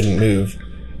terrified and he couldn't move.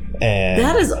 And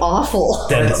that is awful.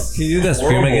 Can you do that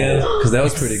scream again? Because that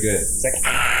was pretty good.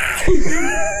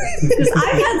 Because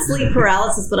I've had sleep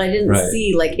paralysis, but I didn't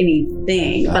see like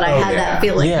anything. But I had that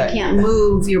feeling you can't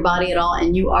move your body at all,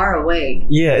 and you are awake.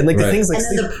 Yeah, and like the things like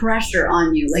and then the pressure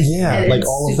on you, like like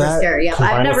all of that. Scary. Yeah,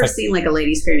 I've never seen like a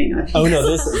lady screaming. Oh no,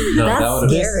 that's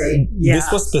scary.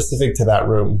 This was specific to that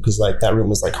room because like that room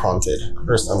was like haunted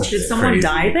or something. Did someone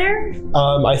die there?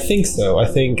 I think so. I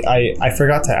think I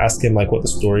forgot to ask him like what the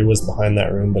story was behind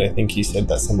that room, but I think he said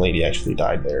that some lady actually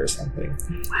died there or something.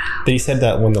 Wow. But he said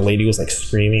that when the lady was like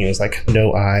screaming, it was like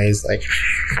no eyes, like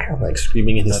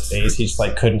screaming in his face. He just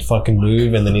like couldn't fucking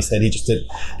move, and then he said he just did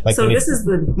like. So this is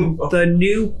the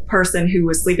new person who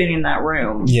was sleeping in that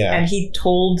room. Yeah, and he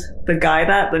told the guy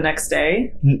that the next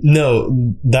day.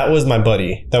 No, that was my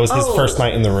buddy. That was his first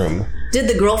night in the room. Did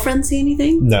the girlfriend see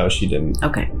anything? No, she didn't.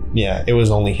 Okay. Yeah, it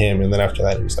was only him, and then after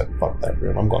that, he was like, "Fuck that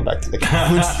room! I'm going back to the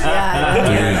couch."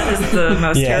 That is the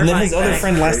most terrifying. And then his other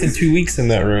friend lasted 2 weeks in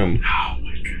that room. Oh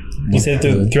my god! He said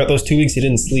throughout those 2 weeks he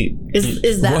didn't sleep.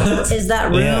 Is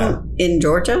that room in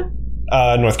Georgia?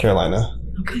 North Carolina.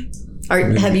 Okay.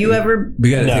 Have you ever?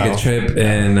 We gotta take a trip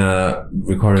and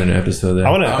record an episode there.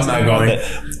 I'm not going.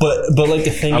 But like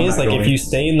the thing is, like if you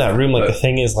stay in that room, like the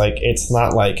thing is, like it's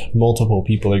not like multiple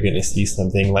people are going to see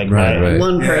something. Like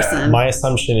one person. My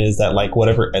assumption is that like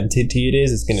whatever entity it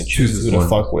is going to choose who to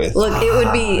fuck with. Look, it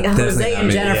would be Jose and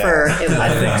Jennifer. I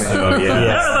think so. Yeah. I don't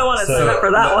know if I want to sign up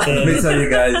for that one. Let me tell you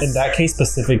guys. In that case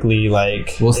specifically,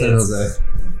 like we'll send Jose.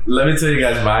 Let me tell you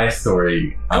guys my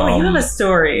story. You have a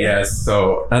story. Yes.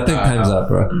 So I think time's up,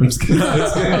 bro. I'm just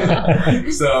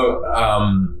kidding. So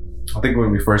I think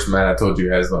when we first met, I told you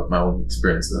guys like my own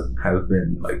experience has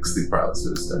been like sleep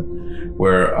paralysis, and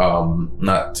we're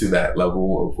not to that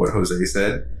level of what Jose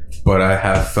said, but I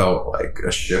have felt like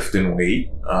a shift in weight.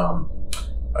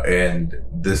 And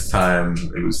this time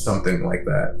it was something like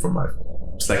that for my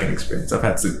second experience. I've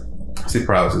had sleep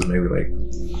paralysis maybe like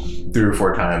 3 or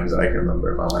 4 times that I can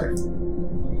remember in my life.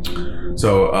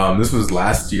 So this was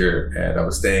last year, and I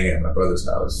was staying at my brother's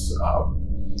house,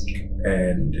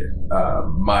 and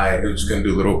I'm just gonna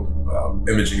do a little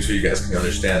imaging so you guys can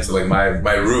understand. So like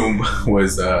my room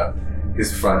was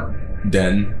his front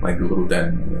den, like the little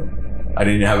den. I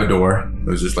didn't have a door. It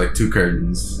was just like 2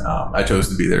 curtains. I chose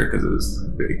to be there because it was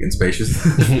big and spacious.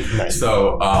 Nice.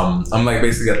 So I'm like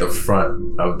basically at the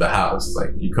front of the house.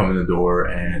 Like you come in the door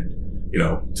and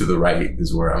to the right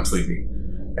is where I'm sleeping.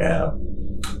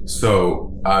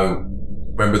 So I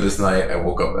remember this night I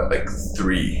woke up at like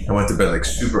 3. I went to bed like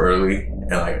super early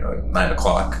and like 9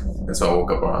 o'clock. And so I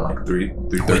woke up around like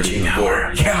 3:30,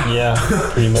 4. Yeah.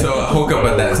 So I woke up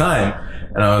at that time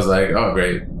and I was like, oh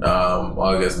great. Well,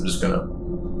 I guess I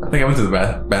think I went to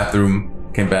the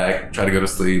bathroom, came back, tried to go to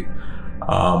sleep.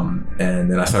 And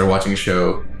then I started watching a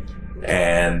show.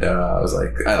 And I was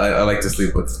like, I like to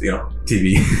sleep with,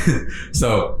 TV.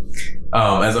 So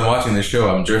as I'm watching the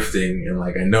show, I'm drifting, and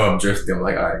like I know I'm drifting. I'm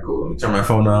like, all right, cool. Let me turn my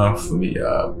phone off. Let me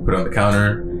put it on the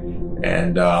counter,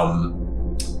 and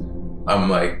I'm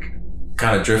like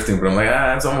kind of drifting, but I'm like,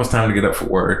 it's almost time to get up for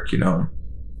work,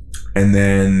 And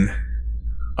then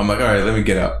I'm like, all right, let me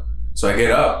get up. So I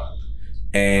get up,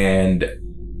 and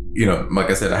like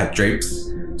I said, I had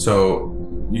drapes, so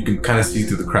you can kind of see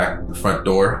through the crack of the front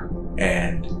door,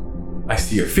 and I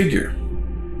see a figure,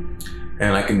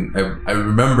 and I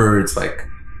remember it's like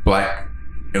black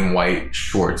and white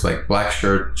shorts, like black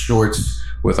shorts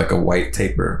with like a white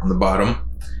taper on the bottom,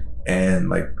 and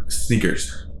like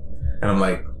sneakers. And I'm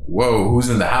like, whoa, who's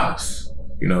in the house?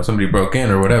 Somebody broke in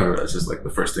or whatever. That's just like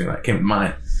the first thing that came to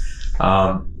mind.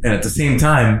 And at the same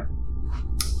time,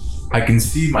 I can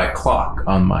see my clock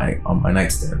on my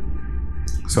nightstand.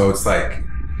 So it's like,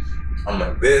 I'm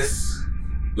like this,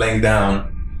 laying down,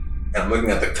 and I'm looking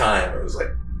at the time. It was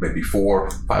like maybe 4 or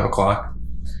 5 o'clock.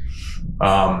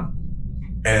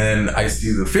 And I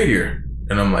see the figure,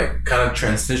 and I'm like kind of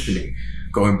transitioning,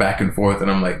 going back and forth. And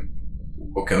I'm like,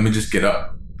 okay, let me just get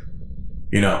up,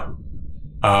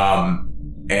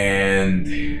 and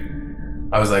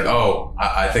I was like, oh,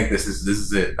 I think this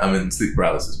is it. I'm in sleep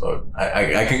paralysis mode.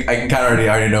 I can kind of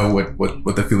already know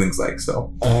what the feeling's like.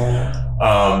 So,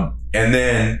 and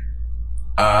then,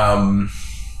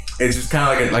 it's just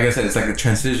kind of like I said, it's like a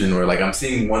transition where like I'm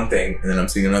seeing one thing and then I'm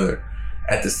seeing another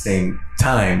at the same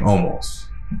time almost.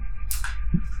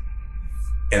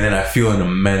 And then I feel an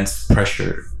immense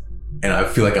pressure, and I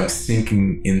feel like I'm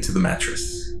sinking into the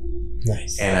mattress.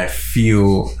 Nice. And I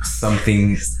feel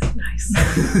something. Nice.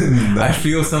 I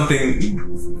feel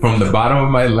something from the bottom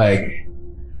of my leg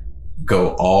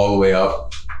go all the way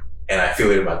up, and I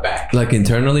feel it in my back. Like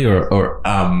internally or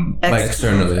like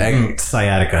externally?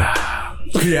 Sciatica.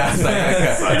 Yeah,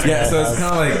 sciatica. Yeah, so it's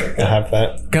kind of like I have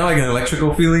that. Kind of like an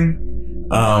electrical feeling,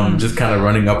 just kind of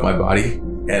running up my body.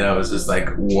 And I was just like,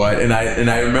 what? And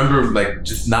I remember like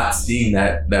just not seeing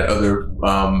that other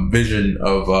vision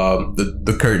of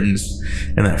the curtains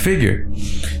and that figure.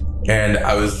 And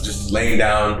I was just laying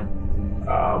down,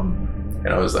 and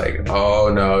I was like,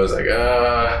 oh no. I was like,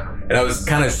 and I was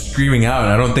kind of screaming out,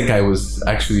 and I don't think I was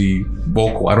actually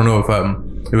vocal. I don't know if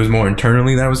it was more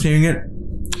internally that I was hearing it,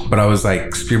 but I was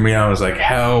like screaming out. I was like,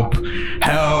 help,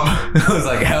 help. I was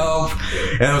like, help.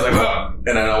 And I was like, oh.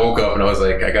 And then I woke up, and I was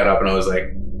like, I got up, and I was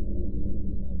like,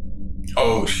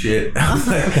 oh shit. I was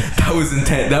like, that was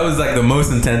intense. That was like the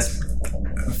most intense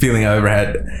feeling I've ever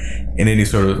had in any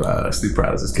sort of sleep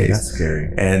paralysis case. That's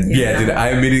scary. And yeah, dude,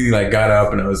 I immediately like got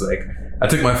up, and I was like, I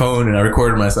took my phone and I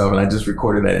recorded myself, and I just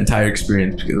recorded that entire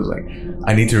experience because it was like,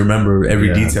 I need to remember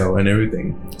every detail and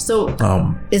everything. So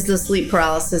is the sleep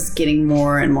paralysis getting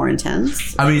more and more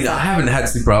intense? I mean, I haven't had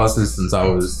sleep paralysis since I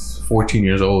was 14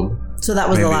 years old. So that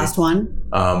was the last one?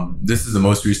 This is the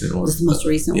most recent one. This is the most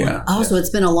recent one. Oh, yeah. So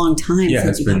it's been a long time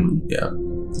since you've had one.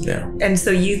 Yeah. And so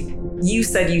you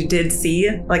said you did see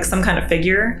like some kind of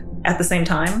figure at the same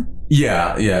time?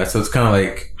 Yeah. So it's kind of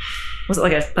like, was it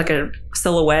like a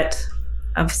silhouette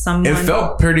of someone? It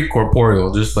felt pretty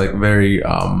corporeal, just like very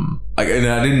and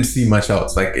I didn't see much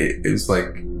else. Like it was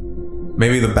like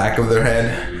maybe the back of their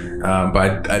head,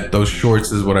 but those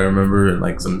shorts is what I remember, and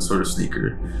like some sort of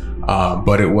sneaker.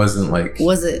 But it wasn't like.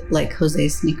 Was it like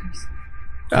Jose's sneakers?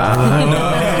 No.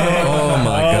 Oh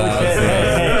my god.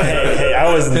 Hey,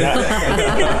 I was not.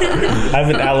 I have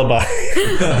an alibi.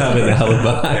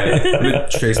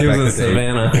 He was in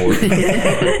Savannah.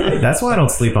 That's why I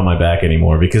don't sleep on my back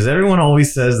anymore, because everyone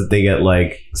always says that they get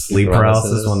like sleep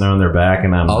paralysis when they're on their back,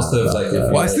 and I'm also not, like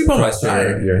I sleep on my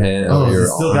side. Your hand. Oh, or your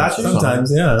still arm. got you?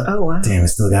 Sometimes, yeah. Oh wow. Damn, it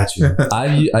still got you.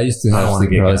 I used to have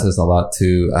sleep paralysis a lot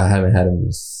too. I haven't had them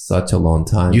in such a long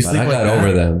time. You but sleep I like got that?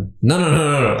 over them. No.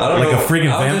 I don't Like know. a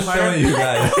freaking I'm just vampire? showing you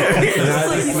guys.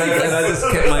 and I just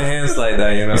kept my hands like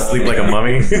that, you know. Sleep like a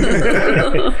mummy.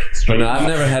 But no, I've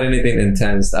never had anything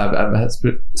intense. I've had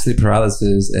sleep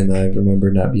paralysis, and I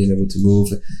remember not being able to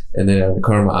move. And then out of the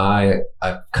corner of my eye,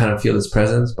 I kind of feel this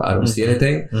presence, but I don't see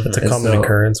anything. That's a common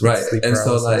occurrence with right? sleep And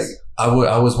paralysis. so, like, I would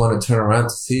always want to turn around to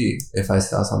see if I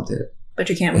saw something. But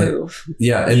you can't move.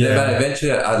 Yeah, and then but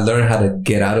eventually I learned how to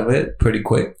get out of it pretty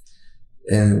quick.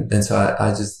 And so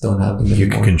I just don't have them anymore. You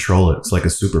can control it. It's like a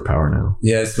superpower now.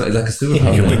 Yeah, it's like a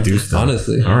superpower. You can like do stuff.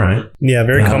 Honestly. All right. Yeah,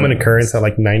 very common occurrence that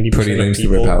like 90% Pretty lame of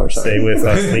people superpower, sorry. say with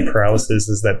sleep paralysis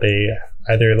is that they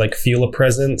either like feel a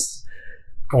presence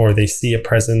or they see a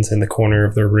presence in the corner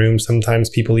of their room. Sometimes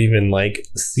people even like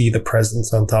see the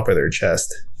presence on top of their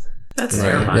chest. That's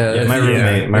terrifying. Yeah, my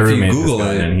roommate. My if you roommate Google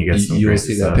has it, and he gets some you will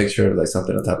crazy see that stuff. picture of like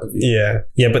something on top of you.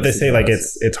 Yeah, but they say like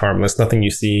it's harmless. Nothing you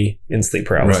see in sleep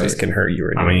paralysis Right. can hurt you.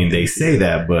 Or I mean, they say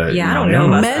that, but Yeah, I don't know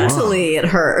about that. Mentally, it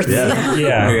hurts. Yeah.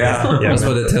 yeah. That's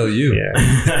what they tell you.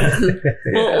 Yeah.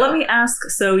 Well, let me ask.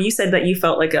 So you said that you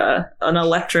felt like an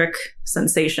electric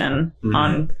sensation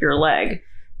on your leg,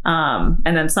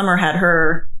 and then Summer had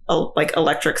her like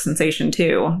electric sensation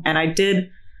too. And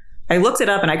I looked it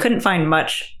up and I couldn't find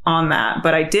much on that,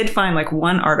 but I did find like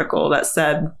one article that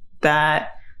said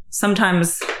that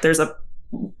sometimes there's an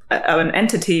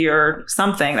entity or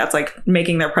something that's like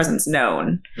making their presence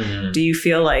known. Do you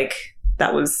feel like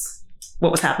that was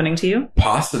what was happening to you?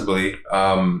 Possibly.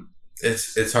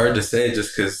 It's hard to say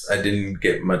just because I didn't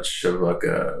get much of like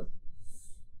a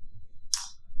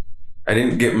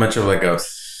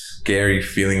scary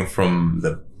feeling from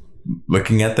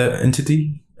looking at that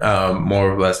entity.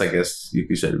 More or less, I guess you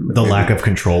could say the lack of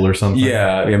control or something.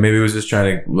 Yeah, maybe it was just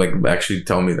trying to like actually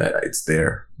tell me that it's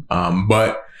there.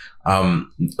 But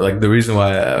like the reason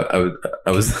why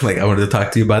I was like I wanted to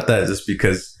talk to you about that is just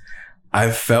because I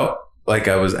felt like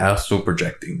I was astral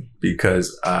projecting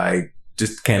because I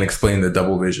just can't explain the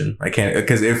double vision. I can't,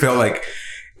 because it felt like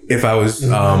if I was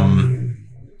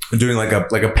doing like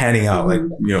a panning out, like,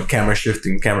 you know, camera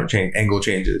shifting, camera change, angle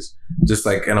changes, just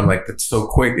like, and I'm like, that's so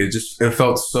quick. It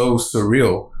felt so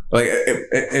surreal. Like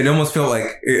it almost felt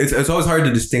like it's always hard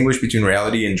to distinguish between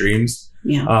reality and dreams.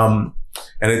 Yeah.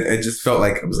 And it just felt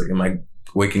like I was like, am I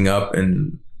waking up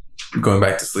and going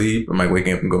back to sleep? Am I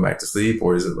waking up and going back to sleep?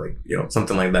 Or is it like, you know,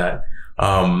 something like that?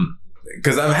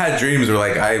 Because I've had dreams where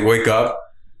like I wake up,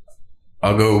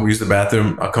 I'll go use the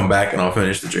bathroom, I'll come back and I'll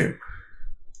finish the dream.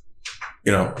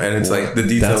 You know, and it's like the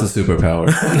details. That's a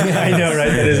superpower. I know,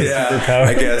 right? That is a superpower.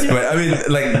 I guess. But I mean,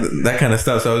 like that kind of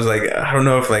stuff. So I was like, I don't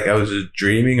know if like I was just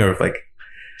dreaming or if like,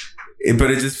 but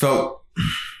it just felt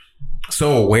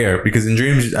so aware, because in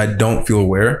dreams I don't feel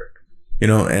aware, you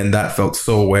know, and that felt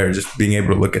so aware, just being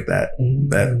able to look at that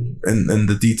and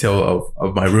the detail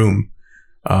of my room.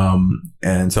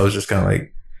 And so I was just kind of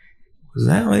like, was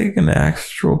that like an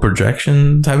astral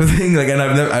projection type of thing? Like, and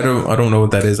I don't know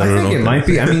what that is. I don't know. It might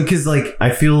be. I mean, because like I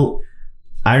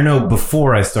don't know,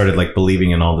 before I started like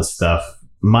believing in all this stuff,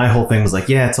 my whole thing was like,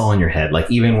 yeah, it's all in your head. Like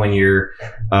even when you're,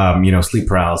 you know, sleep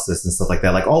paralysis and stuff like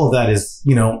that, like all of that is,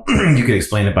 you know, you could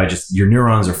explain it by just your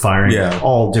neurons are firing,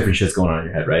 all different shit's going on in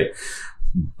your head, right?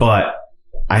 But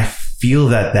I feel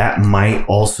that might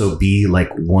also be like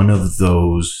one of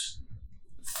those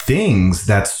things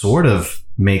that sort of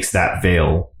makes that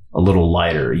veil a little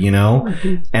lighter, you know?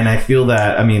 Mm-hmm. And I feel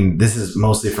that, I mean, this is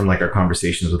mostly from like our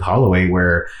conversations with Holloway,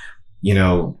 where, you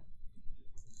know,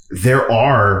 there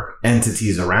are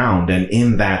entities around, and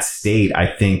in that state, I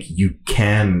think you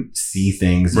can see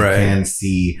things, you can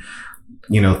see,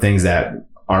 you know, things that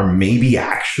are maybe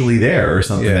actually there or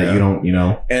something that you don't, you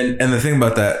know? And the thing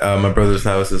about that, my brother's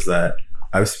house, is that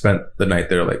I've spent the night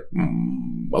there like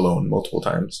alone multiple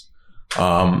times.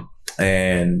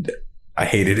 And I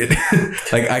hated it.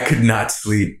 Like I could not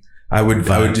sleep. I would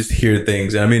just hear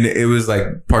things. And I mean, it was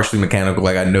like partially mechanical.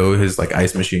 Like I know his like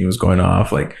ice machine was going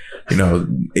off, like, you know,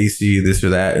 AC, this or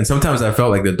that. And sometimes I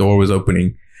felt like the door was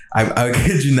opening. I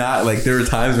kid you not. Like there were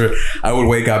times where I would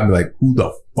wake up and be like, who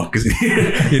the fuck is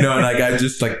here? You know, and like I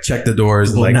just like check the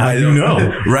doors. Well, like now you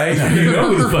know, right? Now you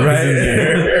know who the fuck is in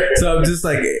here. So I'm just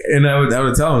like, and I would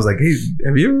tell him, I was like, hey,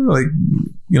 have you ever like,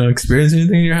 you know, experienced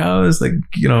anything in your house? Like,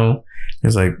 you know,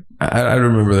 it's like, I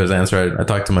remember there's an answer. I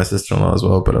talked to my sister-in-law as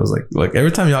well, but I was like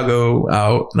every time y'all go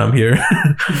out and I'm here,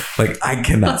 like I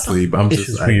cannot sleep. I'm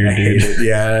just weird, I hate it.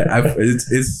 Yeah,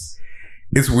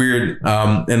 it's weird.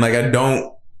 And like I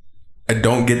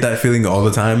don't get that feeling all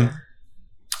the time.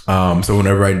 So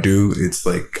whenever I do, it's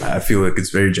like I feel like it's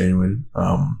very genuine.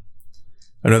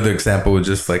 Another example was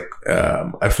just like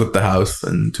I flipped the house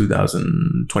in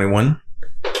 2021.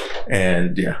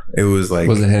 And yeah, it was like,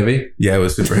 was it heavy? Yeah, it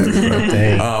was super heavy.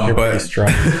 Dang, you're pretty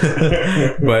strong.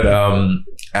 But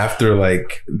after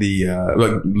like the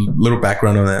like little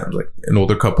background on that, like an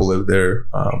older couple lived there.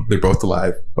 They're both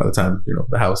alive by the time, you know,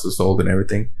 the house was sold and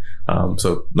everything.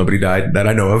 So nobody died that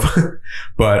I know of.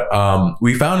 But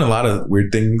we found a lot of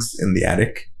weird things in the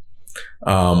attic.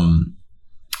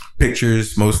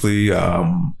 Pictures, mostly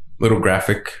little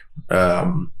graphic.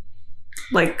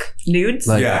 like nudes.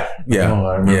 Like, yeah. Oh,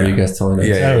 I remember you guys telling us.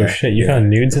 Oh shit! You found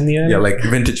nudes in the end? Yeah, like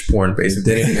vintage porn,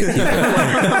 basically.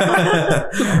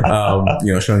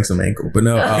 Showing some ankle, but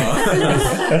no. Like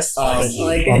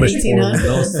on the 1800s.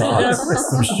 No socks.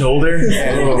 Some shoulder.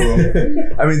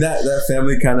 I mean that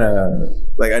family kind of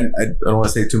like I don't want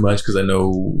to say too much because I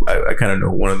know I kind of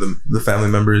know one of the family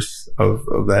members of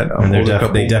that. And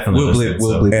they definitely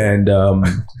listen, and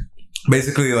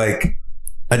basically like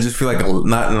I just feel like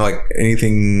not like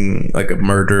anything like a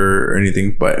murder or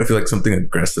anything, but I feel like something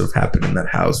aggressive happened in that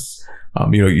house.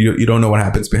 You don't know what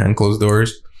happens behind closed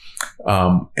doors,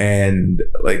 and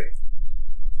like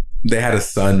they had a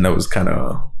son that was kind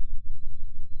of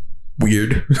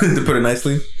weird to put it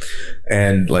nicely,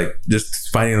 and like just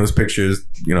finding those pictures,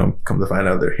 come to find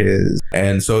out they're his,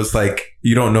 and so it's like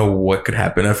you don't know what could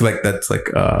happen. I feel like that's like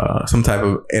some type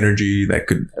of energy that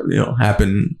could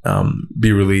happen,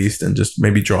 be released and just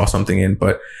maybe draw something in.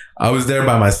 But I was there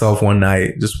by myself one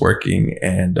night just working,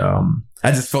 and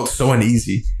I just felt so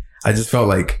uneasy. I just felt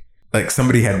like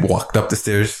somebody had walked up the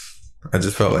stairs. I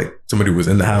just felt like somebody was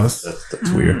in the house.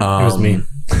 That's weird. It was me.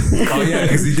 Oh yeah,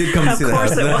 because he did come to see the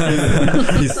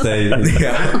house. He stayed.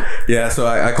 Yeah. So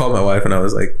I called my wife and I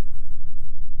was like,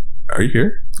 "Are you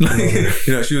here?"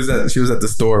 She was at the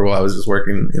store while I was just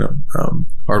working,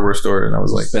 hardware store, and I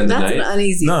was like, "Spend the That's night." an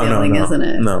uneasy feeling, isn't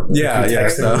it? No. Yeah.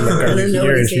 So, And then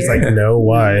nobody's she's here. like, "No,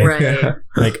 why?" Right. yeah.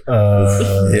 Like,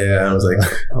 Yeah. I was like,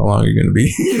 "How long are you gonna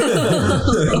be?"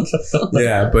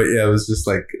 Yeah, but yeah, it was just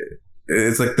like.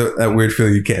 It's like that weird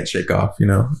feeling you can't shake off,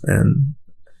 and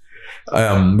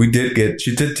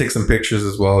she did take some pictures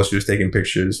as well. She was taking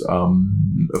pictures of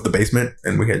the basement,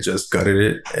 and we had just gutted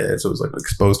it, so it was like an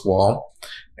exposed wall,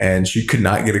 and she could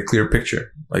not get a clear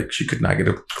picture. Like she could not get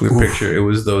a clear picture. It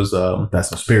was those that's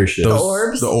some spirit shit. the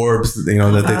orbs that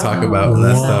they talk about and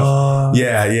that stuff.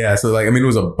 Yeah. So like, I mean, it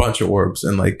was a bunch of orbs,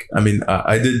 and like, I mean,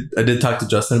 I did talk to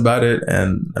Justin about it,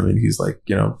 and I mean, he's like,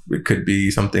 it could be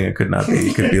something, it could not be.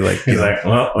 It could be like, He's like,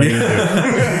 well, what do you do?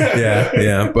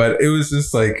 yeah. But it was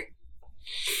just like.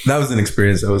 That was an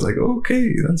experience. I was like,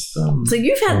 okay, that's. So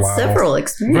you've had several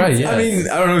experiences. Right, yeah. I mean,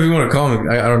 I don't know if you want to call them.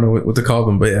 I don't know what to call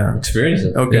them, but yeah.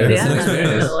 Experiences. Okay. Yeah, that's an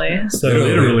experience. Definitely. so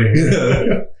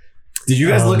Literally. Did you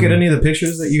guys look at any of the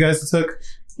pictures that you guys took?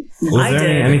 Was I there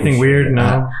did. anything weird?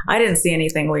 No. I didn't see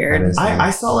anything weird. I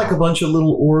saw like a bunch of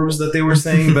little orbs that they were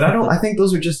saying, but I think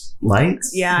those are just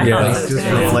lights. Yeah, I Yeah, thought like that was just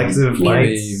kind of- reflective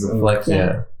lights. Reflect,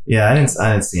 yeah. Yeah, I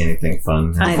didn't see anything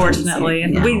fun. Unfortunately,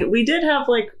 Yeah. we did have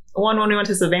like one when we went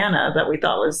to Savannah that we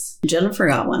thought was Jennifer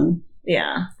got one.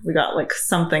 we got like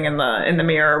something in the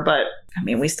mirror, but I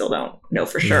mean we still don't know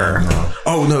for sure. No.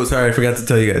 Oh no, sorry, I forgot to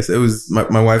tell you guys. It was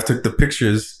my wife took the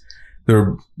pictures. They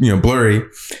were blurry,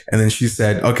 and then she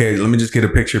said, "Okay, let me just get a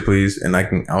picture, please, and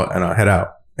I'll head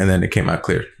out." And then it came out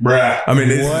clear. Bruh. I mean,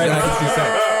 it's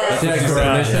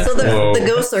So the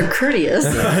ghosts are courteous.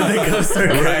 The ghosts are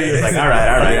great. Like, all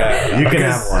right, Yeah. you can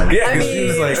have one. Yeah, I 'cause she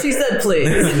was mean, like, she said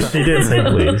please. she did say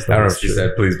please. I don't know if she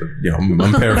said please, but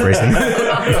I'm paraphrasing.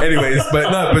 Anyways,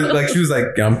 but like she was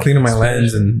like, I'm cleaning my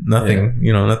lens and nothing,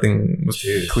 nothing was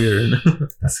clear.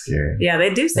 That's scary. Yeah,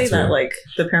 they do say That's that weird. like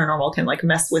the paranormal can like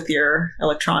mess with your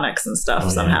electronics and stuff Oh,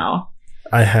 yeah. somehow.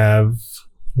 I have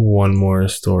one more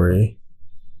story.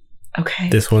 Okay.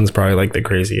 This one's probably like the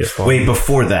craziest one. Wait,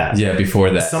 before that. Yeah, before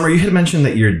that. Summer, you had mentioned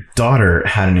that your daughter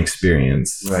had an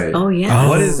experience. Right. Oh yeah.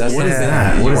 What is that?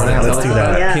 Let's Let's do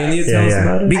that. Yeah. Can you Yeah, tell us yeah.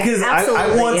 about it? Because I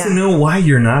Absolutely, want yeah. to know why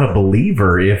you're not a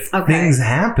believer if Okay. things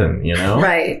happen,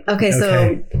 Right. Okay.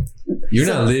 So You're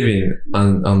not living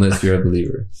unless you're a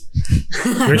believer.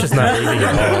 We're just not leaving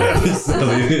at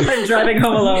all. I'm driving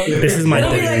home alone. This is my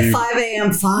it'll be day. like 5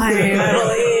 a.m. Fine, I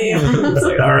believe. It's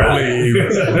like, all right.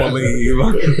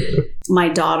 Believe. My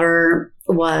daughter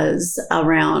was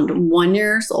around 1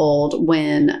 year old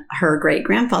when her great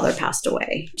grandfather passed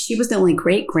away. She was the only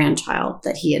great grandchild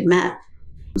that he had met.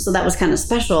 So that was kind of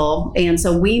special. And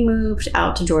so we moved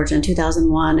out to Georgia in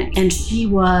 2001. And she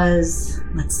was,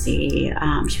 she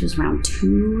was around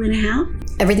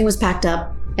 2.5. Everything was packed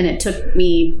up. And it took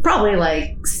me probably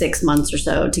like 6 months or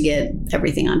so to get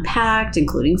everything unpacked,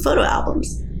 including photo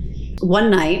albums.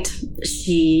 One night,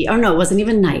 it wasn't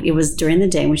even night. It was during the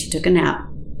day when she took a nap.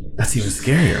 That's even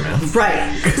scarier, man.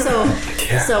 Right.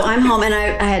 So I'm home, and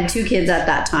I had 2 kids at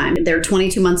that time. They're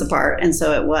 22 months apart. And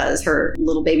so it was her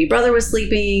little baby brother was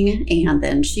sleeping, and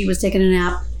then she was taking a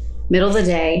nap. Middle of the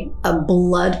day, a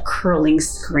blood curdling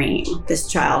scream this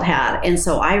child had. And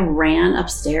so I ran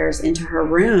upstairs into her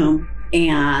room,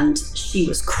 and she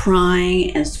was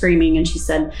crying and screaming, and she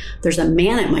said, "There's a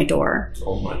man at my door."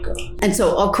 Oh my God. And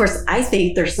so, of course, I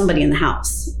think there's somebody in the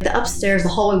house. The upstairs, the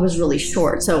hallway was really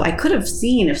short, so I could have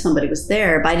seen if somebody was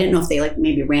there, but I didn't know if they like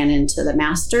maybe ran into the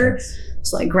master.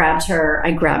 So I grabbed her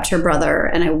brother,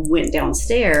 and I went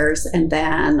downstairs, and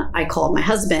then I called my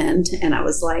husband, and I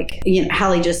was like,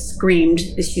 Hallie just screamed.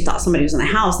 She thought somebody was in the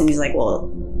house, and he's like,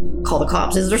 well, call the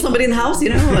cops. Is there somebody in the house?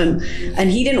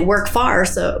 And he didn't work far,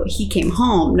 so he came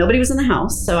home. Nobody was in the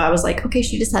house. So I was like, okay,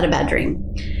 she just had a bad dream.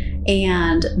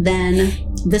 And then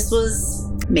this was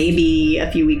maybe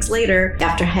a few weeks later,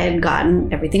 after I had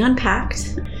gotten everything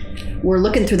unpacked. We're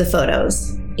looking through the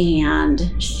photos,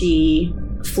 and she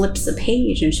flips a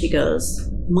page and she goes,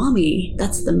 "Mommy,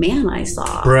 that's the man I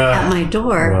saw at my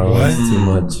door." What? Too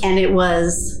much. And it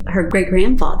was her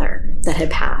great-grandfather that had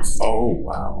passed. Oh,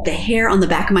 wow. The hair on the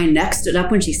back of my neck stood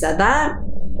up when she said that.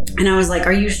 And I was like,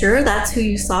 "Are you sure that's who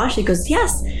you saw?" She goes,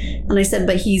 "Yes." And I said,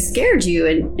 "But he scared you."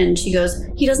 And she goes,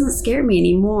 "He doesn't scare me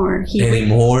anymore. She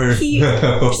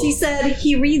said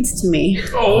he reads to me."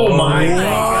 Oh my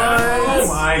God. Oh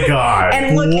my God.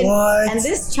 And look, and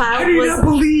this child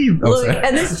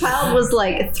and this child was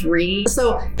like 3.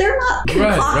 So they're not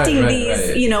concocting these,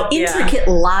 intricate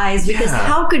lies, because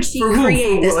how could she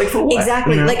create this? Like for what?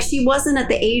 Exactly. Like she wasn't at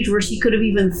the age where she could have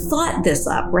even thought this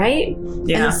up, right?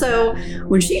 Yeah. And so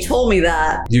when she told me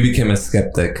that, You became a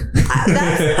skeptic.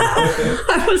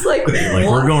 I was like,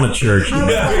 we're going to church. I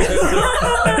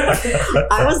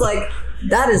was like,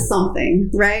 that is something,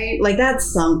 right? Like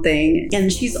that's something.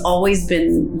 And she's always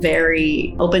been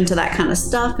very open to that kind of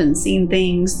stuff and seen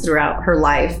things throughout her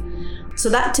life. So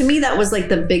that, to me, that was like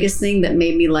the biggest thing that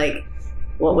made me like,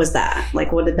 what was that?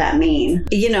 Like, what did that mean?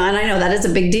 And I know that is a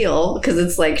big deal, because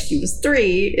it's like she was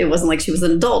 3. It wasn't like she was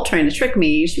an adult trying to trick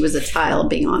me. She was a child,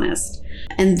 being honest.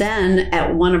 And then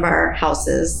at one of our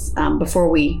houses, before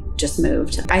we just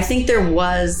moved, I think there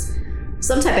was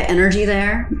some type of energy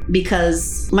there,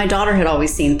 because my daughter had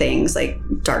always seen things like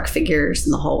dark figures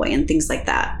in the hallway and things like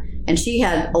that. And she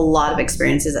had a lot of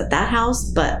experiences at that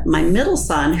house. But my middle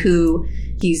son, who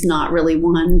he's not really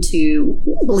one to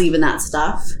believe in that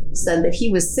stuff, said that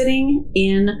he was sitting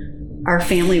in our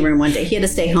family room one day. He had to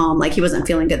stay home, like he wasn't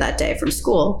feeling good that day from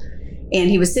school. And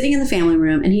he was sitting in the family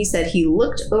room, and he said he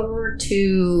looked over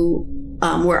to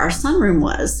where our sunroom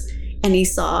was, and he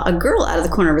saw a girl out of the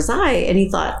corner of his eye, and he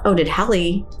thought, oh, did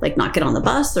Hallie like not get on the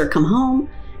bus or come home?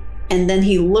 And then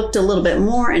he looked a little bit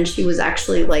more, and she was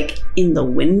actually like in the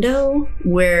window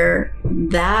where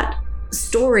that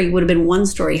story would have been 1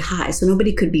 story high. So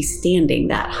nobody could be standing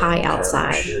that high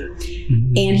outside.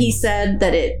 And he said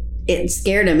that it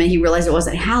scared him, and he realized it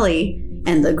wasn't Hallie,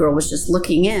 and the girl was just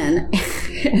looking in.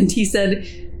 And he said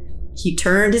he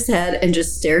turned his head and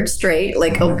just stared straight,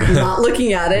 like not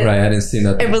looking at it. Right, I didn't see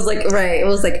nothing. It was like,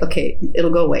 okay,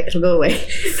 it'll go away.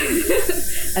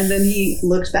 And then he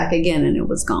looked back again, and it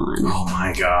was gone. Oh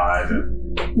my God.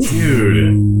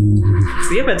 Dude.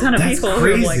 So you have a ton of people who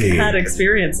have like crazy. had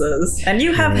experiences, and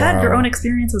you have had your own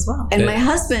experience as well. And my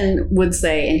husband would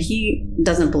say, and he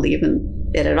doesn't believe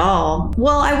in it at all.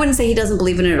 Well, I wouldn't say he doesn't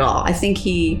believe in it at all. I think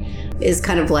he is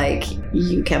kind of like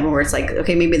you, Kevin, where it's like,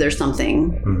 okay, maybe there's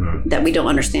something that we don't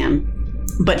understand.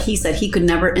 But he said he could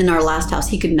never, in our last house,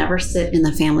 he could never sit in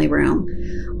the family room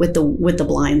with the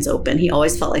blinds open. He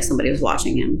always felt like somebody was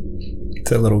watching him. It's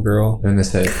that little girl. And they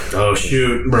say, Oh,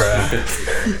 shoot,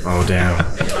 bruh. Oh, damn.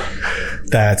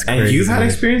 That's crazy. And you've had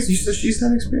experience? You said she's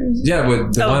had experience? yeah,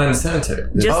 with the one in the cemetery.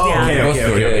 Just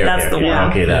Okay. That's the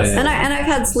one. Okay, that's And I've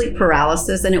had sleep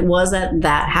paralysis, and it was at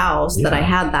that house that I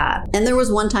had that. And there was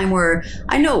one time where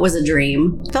I know it was a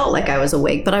dream. Felt like I was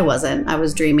awake, but I wasn't. I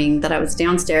was dreaming that I was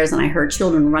downstairs, and I heard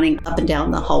children running up and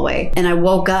down the hallway. And I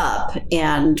woke up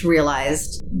and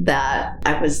realized that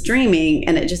I was dreaming,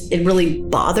 and it really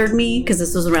bothered me, because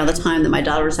this was around the time that my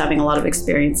daughter was having a lot of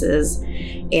experiences.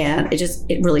 And it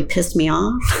really pissed me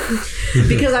off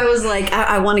because I was like,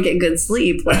 I want to get good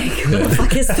sleep. Like, what the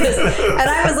fuck is this? And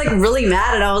I was like really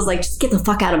mad, and I was like, just get the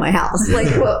fuck out of my house. Like,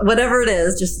 whatever it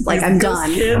is, just like, I'm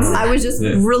done. I was just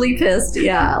really pissed.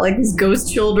 Yeah. Like these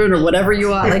ghost children or whatever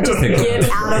you are, like, just get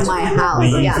out of my house.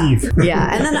 Yeah.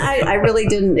 Yeah. And then I really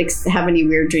didn't have any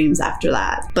weird dreams after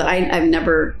that, but I've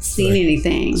never seen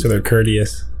anything. So they're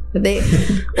courteous. They're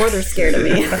scared of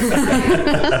me.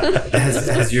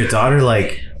 Has your daughter,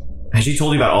 has she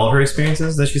told you about all of her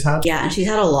experiences that she's had? Yeah, and she's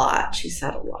had a lot. She's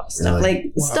had a lot of stuff.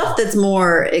 Really? Stuff that's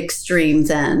more extreme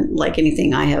than like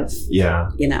anything I have. Yeah.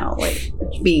 Like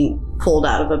being pulled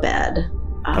out of a bed.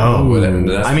 I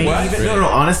mean,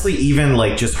 honestly, even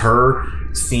like just her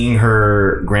seeing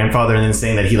her grandfather and then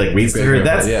saying that he like reads to her.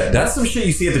 That's some shit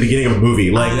you see at the beginning of a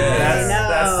movie. Like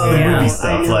that's the movie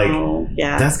stuff. Like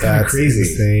that's kind of crazy.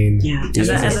 Insane. Yeah, and the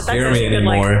fact that she could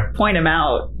like point him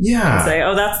out. Yeah, and say,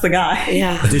 "Oh, that's the guy."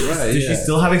 Yeah. Does she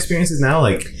still have experiences now?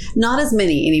 Like not as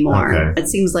many anymore. Okay. It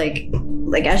seems like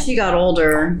as she got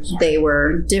older, they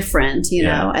were different, you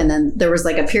know. And then there was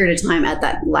like a period of time at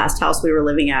that last house we were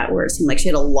living at where it seemed like she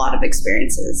had a lot of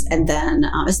experiences. And then,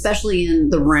 especially in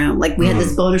the room, like we had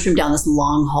this bonus room down this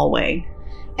long hallway.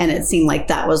 And it seemed like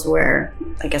that was where,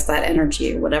 I guess, that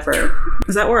energy or whatever.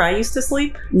 Is that where I used to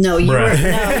sleep? No, you were.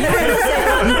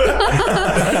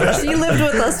 She lived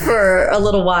with us for a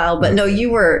little while, but no,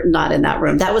 you were not in that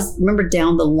room. That was, remember,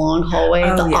 down the long hallway,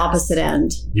 opposite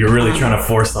end. You're really trying to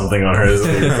force something on her.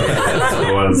 That's what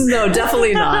it was. No,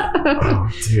 definitely not. Oh,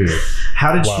 dude.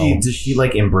 How did did she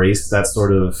like embrace that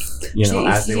sort of,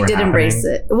 as they were happening? She did embrace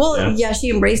it. Well, yeah, she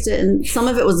embraced it. And some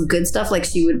of it was good stuff. Like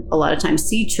she would a lot of times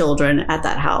see children at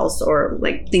that house or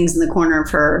like things in the corner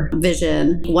of her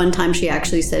vision. One time she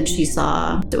actually said she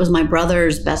saw, it was my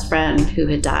brother's best friend who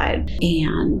had died.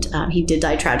 And he did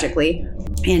die tragically.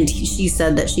 And she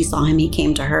said that she saw him. He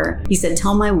came to her. He said,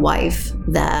 "Tell my wife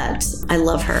that I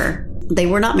love her." They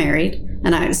were not married.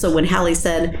 And so when Hallie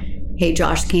said, "Hey,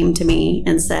 Josh came to me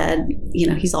and said,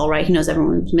 he's all right. He knows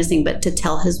everyone's missing, but to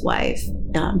tell his wife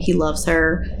he loves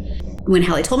her." When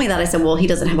Hallie told me that, I said, "Well, he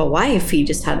doesn't have a wife. He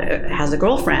just has a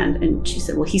girlfriend." And she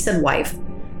said, "Well, he said wife."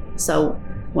 So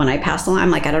when I passed along,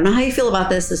 I'm like, "I don't know how you feel about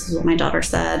this. This is what my daughter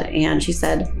said." And she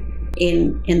said,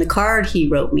 in the card he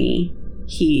wrote me,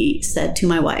 he said to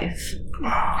my wife. Oh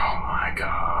my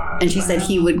God. And she said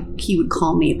he would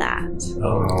call me that.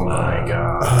 Oh my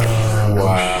God. Oh,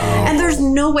 wow. And there's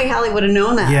no way Hallie would have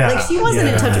known that. Yeah. Like she wasn't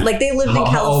in touch. Like they lived in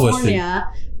California.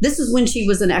 This is when she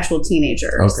was an actual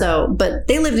teenager. Okay. So, but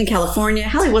they lived in California.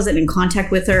 Hallie wasn't in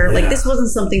contact with her. Yeah. Like this wasn't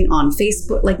something on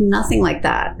Facebook, like nothing like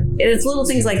that. And it's little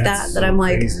things like that I'm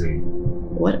like, crazy.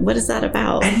 What is that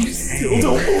about? And you still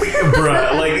don't believe it, bro.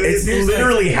 Like it's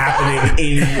literally happening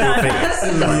in your face.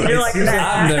 You're like,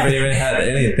 I've never even had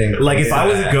anything. Like if I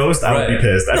was a ghost, I would be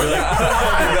pissed. I'd be like,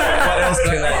 what else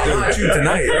can I do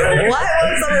tonight? What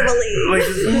would someone believe? Like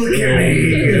just look at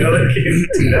me.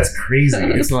 Dude, that's crazy.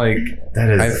 It's like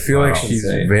I feel like she's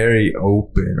very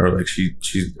open, or like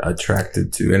she's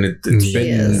attracted to, and it's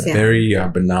been very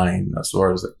benign as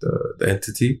far as like the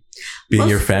entity being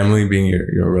your family, being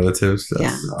your relatives.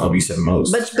 You said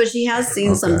most, but she has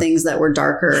seen some things that were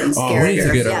darker and scarier. We need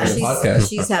to get her on the podcast.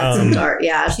 She's had some dark.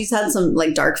 Yeah, she's had some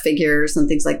like dark figures and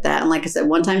things like that. And like I said,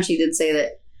 one time she did say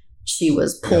that she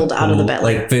was pulled out of the bed,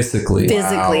 like physically,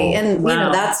 and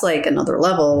that's like another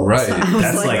level, right? So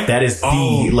that's like that is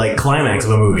the like climax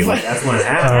of a movie. Like that's when it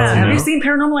happens. Have you seen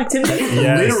Paranormal Activity?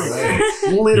 Yes.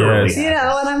 Literally. And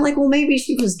I'm like, well, maybe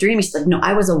she was dreaming. She's like, no,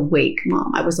 I was awake,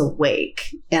 Mom. I was awake,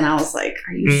 and I was like,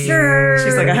 are you sure?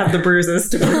 She's like, I have the bruises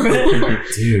to prove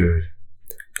it, dude.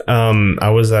 I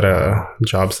was at a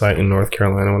job site in North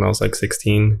Carolina when I was like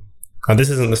 16. This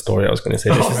isn't the story I was going to say.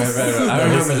 Right. I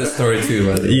remember the story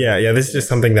too. Yeah. This is just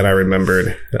something that I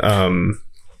remembered.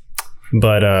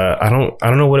 But I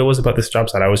don't know what it was about this job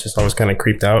site. I was kind of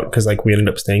creeped out because like we ended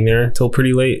up staying there till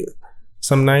pretty late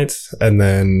some nights, and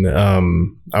then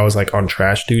I was like on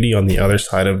trash duty on the other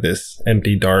side of this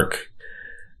empty, dark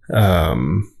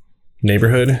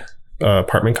neighborhood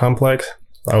apartment complex.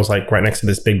 I was like right next to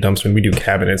this big dumpster, and we do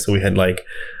cabinets, so we had like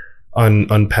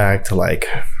unpacked like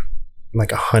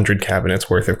 100 cabinets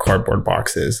worth of cardboard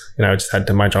boxes, and I just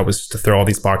my job was just to throw all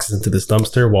these boxes into this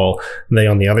dumpster while they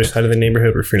on the other side of the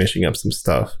neighborhood were finishing up some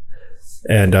stuff.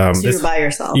 And so you were by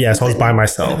yourself? Yeah, so I was by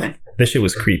myself. Okay. This shit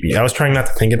was creepy. I was trying not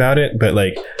to think about it, but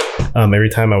like every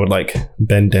time I would like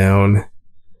bend down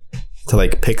to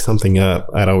like pick something up,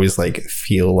 I'd always like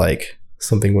feel like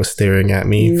something was staring at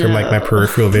me from like my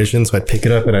peripheral vision. So I'd pick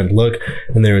it up and I'd look,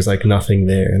 and there was like nothing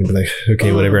there, and I'd be like,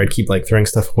 okay, whatever. I'd keep like throwing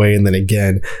stuff away, and then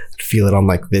again I'd feel it on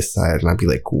like this side, and I'd be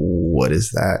like, what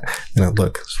is that? And I'd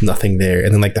look, there's nothing there.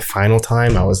 And then like the final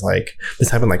time, I was like,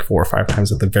 this happened like 4 or 5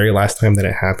 times. At the very last time that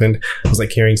it happened, I was like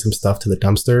carrying some stuff to the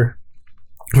dumpster,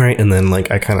 right? And then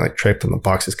like I kind of like tripped and the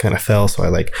boxes kind of fell, so I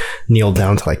like kneeled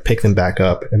down to like pick them back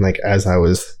up, and like as I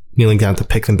was kneeling down to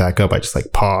pick them back up, I just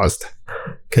like paused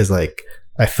because like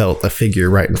I felt a figure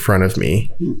right in front of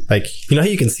me. Like, you know how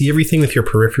you can see everything with your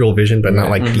peripheral vision, but not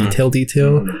like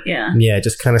detail. Yeah, I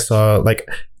just kind of saw like,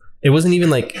 it wasn't even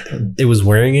like it was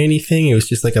wearing anything. It was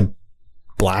just like a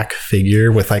black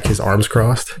figure with like his arms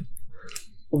crossed,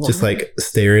 just like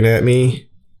staring at me.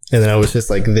 And then I was just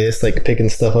like this, like picking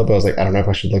stuff up. I was like, I don't know if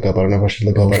I should look up. I don't know if I should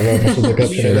look up. I don't know if I should look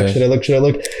up. Should I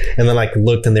look? And then like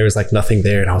looked, and there was like nothing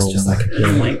there. And I was just like,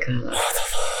 oh my God.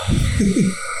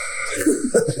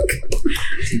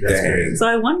 So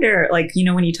I wonder, like, you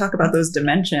know, when you talk about those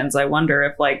dimensions, I wonder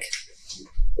if like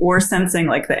we're sensing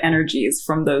like the energies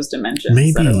from those dimensions.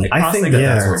 Maybe. That are, like, I think crossing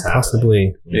that's what's happening.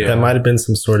 possibly. Yeah. That might have been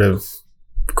some sort of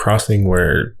crossing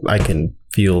where I can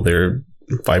feel their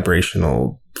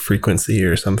vibrational frequency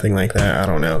or something like that. I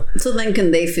don't know. So then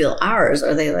can they feel ours?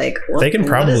 Are they like, They can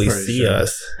probably what is see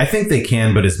us. I think they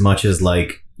can, but as much as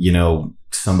like, you know,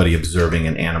 somebody observing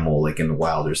an animal like in the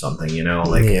wild or something, you know,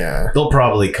 like Yeah. they'll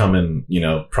probably come and, you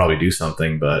know, probably do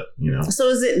something, but you know. So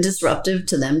is it disruptive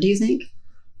to them, do you think?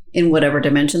 In whatever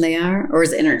dimension they are? Or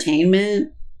is it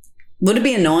entertainment? Would it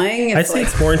be annoying if I'd say like,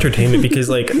 it's more entertainment because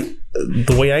like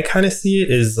the way I kind of see it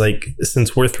is like,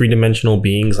 since we're 3-dimensional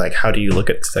beings, like how do you look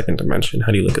at the second dimension?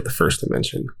 How do you look at the first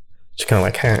dimension? Just kind of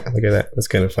like, look at that. That's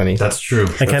kind of funny. That's true.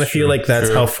 I kind of feel like that's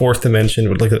how fourth dimension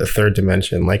would look at the third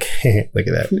dimension. Like, look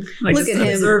at that. Like, Look just at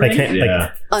him. observing. I can't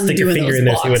Yeah. like stick your undoing finger those in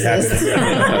there, see what boxes.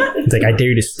 happens. It's like, I dare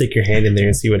you to stick your hand in there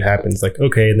and see what happens. Like,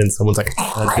 okay, and then someone's like,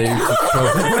 I dare you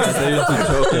to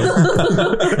choke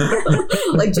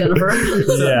him. Like Jennifer.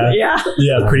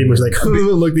 Yeah. pretty much like,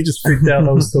 look, they just freaked out.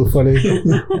 That was so funny.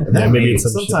 Yeah, maybe it's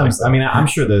some shit sometimes. like I mean, I'm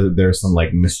sure that there's some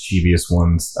like mischievous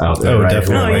ones out there. Oh, right?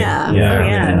 definitely. Oh Like, yeah.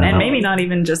 yeah. And maybe not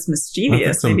even just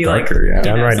mischievous. some Maybe darker, like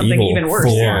downright something evil. even worse.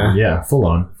 Full Yeah. on. Yeah, full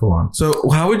on. So,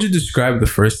 how would you describe the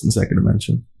first and second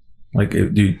dimension? Like,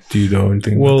 do you know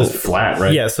anything? Well, It's flat,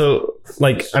 right? yeah. So,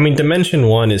 like, I mean, dimension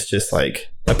one is just like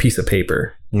a piece of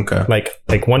paper. Okay.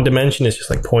 Like one dimension is just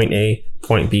like point A,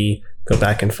 point B, go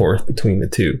back and forth between the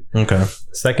two. Okay.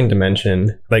 Second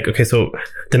dimension, like, okay, so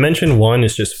dimension one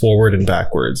is just forward and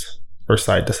backwards or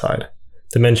side to side.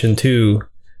 Dimension two,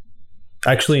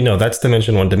 actually, no, that's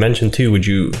dimension one. Dimension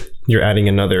two, you're adding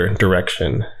another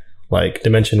direction. Like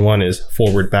dimension one is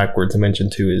forward, backwards. Dimension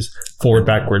two is forward,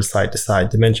 backwards, side to side.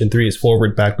 Dimension three is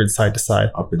forward, backwards, side to side,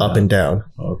 up and down.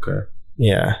 Okay.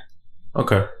 Yeah.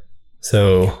 Okay.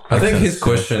 So I think his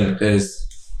question is,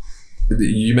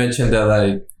 you mentioned that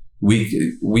like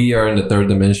we are in the third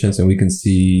dimensions and we can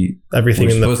see everything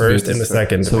we're in the supposed to be first and the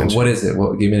second So dimension. what is it?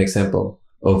 Give me an example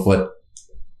of what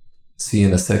see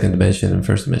in the second dimension and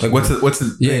first dimension. Like, what's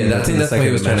the yeah, thing I think that's what he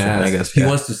was trying to ask. I guess He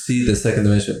wants to see the second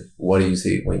dimension. What do you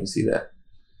see when you see that?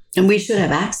 And we should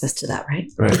have access to that,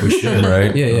 right? Right. We should,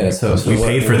 right? Yeah. So We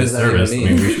paid for what this does that even service. mean?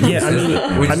 I mean, we should-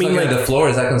 Yeah, I mean, like the floor,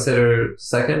 is that considered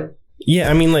second?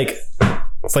 Yeah, I mean, like,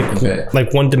 it's like Okay.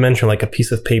 like one dimension, like a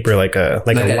piece of paper, like a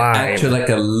line. Actually, like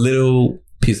a little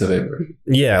piece of paper.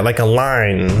 Yeah, like a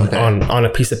line Okay. on a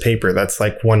piece of paper. That's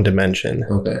like one dimension.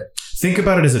 Okay. Think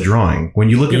about it as a drawing. When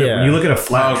you look at when you look at a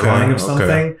flat Okay, drawing of okay.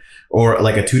 something, or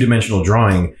like a 2-dimensional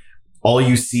drawing, all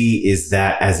you see is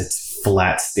that as its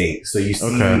flat state. So you see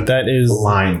Okay. That is, the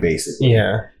line basically.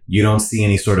 yeah, You don't see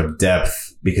any sort of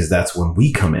depth because that's when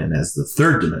we come in as the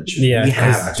third dimension. Yeah, we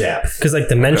have 'cause- depth. because like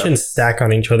dimensions stack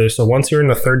on each other. So once you're in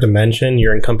the third dimension,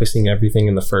 you're encompassing everything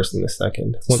in the first and the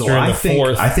second. Once So you're in I the think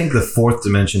fourth, I think the fourth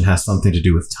dimension has something to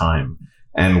do with time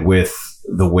and with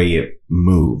the way it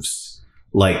moves,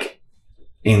 like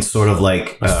in sort of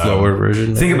like a slower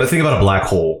version. Think about a black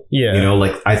hole. Yeah. You know,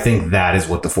 like I think that is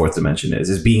what the fourth dimension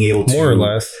is being able to more or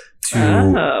less.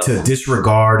 to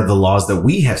disregard the laws that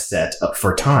we have set up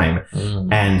for time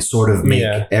and sort of make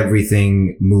Yeah.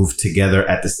 everything move together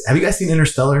at this. Have you guys seen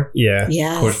Interstellar? Yeah,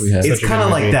 Yes. Of course we have. It's Such a kind of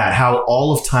good like movie. that, how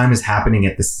all of time is happening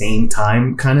at the same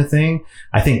time kind of thing.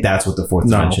 I think that's what the fourth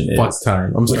No, dimension fuck is.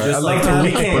 time. I'm sorry. Just I like love to- time,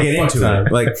 we can't but get fuck into time.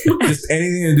 it. Like, just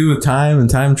anything to do with time and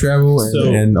time travel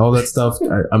and all that stuff.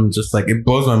 I'm just like, it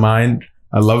blows my mind.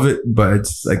 I love it, but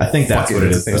it's like, I think that's fuck what it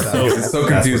at is. the same time. So- It's so that's what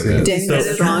it confusing. is. Dang, has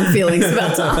strong feelings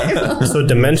about time. So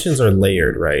dimensions are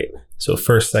layered, right? So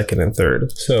first, second, and third.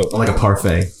 So Like a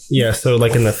parfait. yeah, so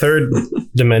like in the third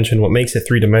dimension, what makes it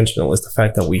 3-dimensional is the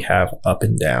fact that we have up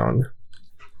and down.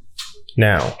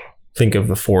 Now, think of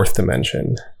the fourth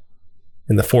dimension.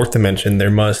 In the fourth dimension, there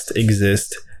must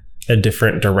exist a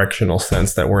different directional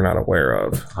sense that we're not aware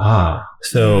of.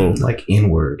 So, Like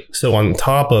inward. so on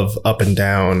top of up and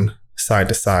down, side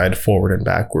to side, forward and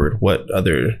backward, what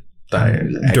other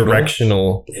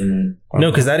directional?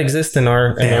 No, because that exists in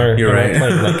our you're right.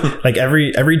 plane. Like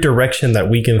every direction that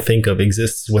we can think of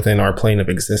exists within our plane of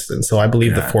existence. So I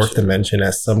believe the fourth dimension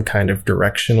has some kind of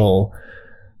directional.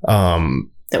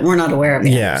 That we're not aware of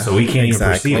yet. Yeah. So we can't even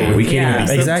perceive it. We can't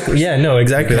even. Exactly. Yeah. No.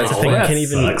 Exactly. That's the thing. We that can't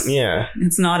even. sucks. Yeah.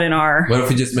 It's not in our. What if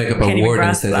we just make up a Can't even word and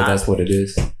grasp say that that. that's what it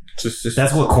is? Just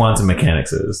That's what quantum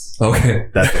mechanics is. Okay.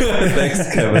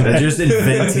 Thanks, Kevin. They're just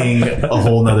inventing a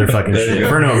whole nother fucking shit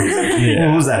for no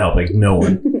reason. Who's that helping? No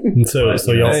one. And so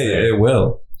y'all. Hey, it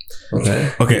will.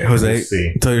 Okay,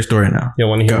 Jose, tell your story now. You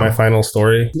want to hear my final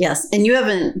story? Yes, and you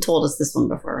haven't told us this one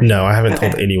before, right? No, I haven't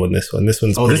told anyone this one. This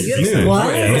one's this is new. What?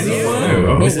 What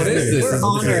is this? We're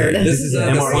honored. This is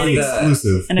an MRP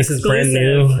exclusive. An This is brand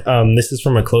new. This is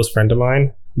from a close friend of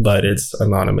mine, but it's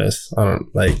anonymous. I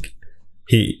don't like.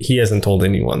 He hasn't told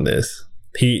anyone this.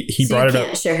 He So brought you it up.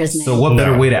 can't share his name. So what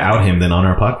better way to out him than on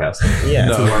our podcast? Yeah.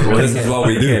 No, this is what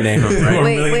we do. Name him, right?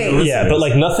 Wait. Yeah, but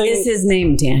like nothing. Is his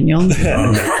name Daniel? Is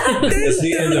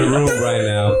he in the room right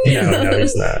now? No,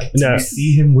 he's not. No, You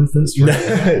see him with us?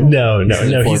 Right? no.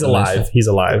 He's alive. He's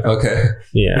alive. Okay.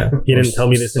 Yeah, he didn't tell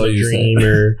me this in So a you dream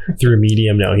or through a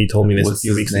medium. No, he told me this a What's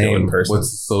few his weeks ago name? in person. What's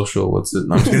his social? What's it?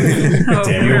 No, I'm just kidding.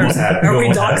 Damn, you almost had it. Are we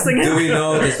You almost doxing Do him? we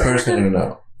know this person or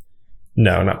no?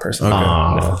 No, not personally.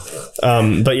 Aw.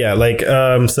 No. But yeah, like,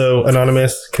 so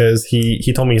anonymous because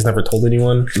he told me he's never told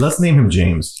anyone, Let's name him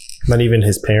James, not even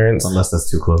his parents. unless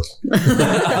that's too close. His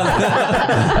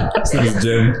name is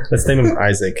Jim. Let's name him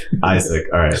Isaac. Isaac.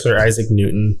 All right. Sir Isaac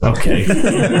Newton. Okay.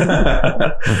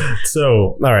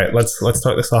 So, all right, let's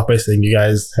start this off by saying, you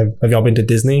guys have y'all been to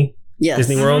Disney? Yes.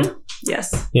 Disney World?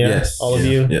 Yes. Yeah. Yes. All of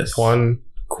Yeah. you? Yes. Juan?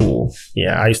 Cool.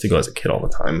 Yeah, I used to go as a kid all the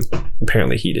time.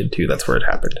 Apparently he did too. That's where it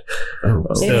happened.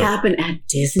 It So- happened at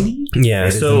Disney? Yeah,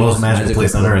 It's the so most magical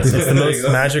place on earth. it's the most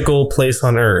magical place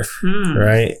on earth,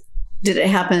 right? Did it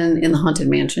happen in the Haunted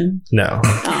Mansion? No.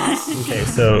 Oh. Okay,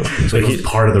 so It was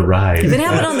part of the ride. If it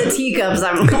happened on the teacups,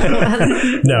 I'm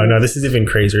no, this is even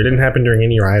crazier. It didn't happen during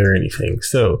any ride or anything.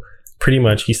 So pretty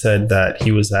much he said that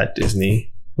he was at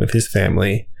Disney with his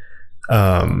family.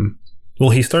 Well,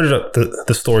 he started up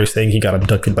the story saying he got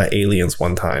abducted by aliens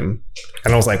one time.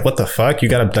 And I was like, what the fuck? You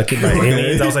got abducted by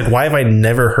aliens? I was like, why have I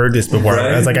never heard this before?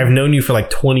 Right. I was like, I've known you for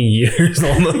like 20 years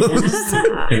almost.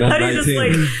 How do you just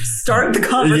 19. start the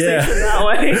conversation Yeah. that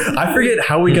way? I forget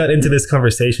how we got into this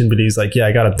conversation, but he's like, yeah,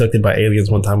 I got abducted by aliens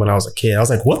one time when I was a kid. I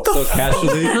was like, what the So fuck?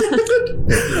 casually,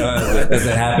 as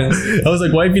it happens. I was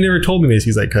like, why have you never told me this?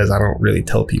 He's like, because I don't really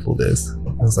tell people this.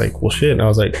 I was like, well, shit. And I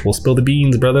was like, well, spill the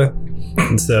beans, brother.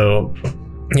 And so,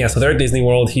 yeah, so they're at Disney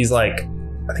World. He's like,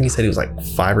 I think he said he was like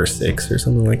 5 or 6 or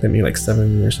something like that, maybe like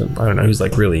 7 or something. I don't know. He was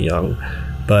like really young.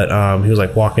 But he was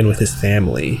like walking with his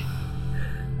family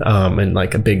in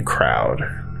like a big crowd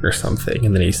or something.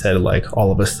 And then he said like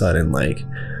all of a sudden like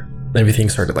everything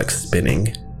started like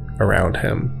spinning around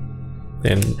him.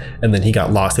 And then he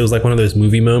got lost. It was like one of those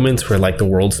movie moments where like the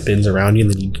world spins around you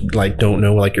and then you like don't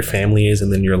know where like your family is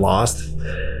and then you're lost.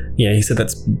 Yeah, he said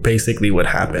that's basically what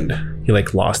happened. He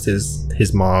like lost his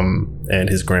mom and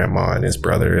his grandma and his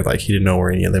brother. Like he didn't know where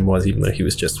any of them was, even though he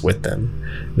was just with them.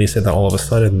 And he said that all of a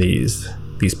sudden these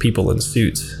people in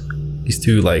suits, these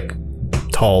two like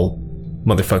tall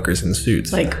motherfuckers in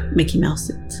suits. like Mickey Mouse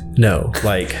suits. No,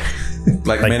 like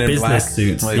Like like Men in business Black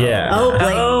suits. Like, Yeah.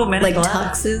 Men in Black.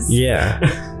 tuxes. Yeah.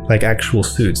 Like actual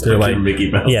suits. They're like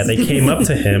Mickey Mouse. yeah, they came up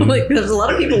to him. Like there's a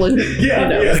lot of people in just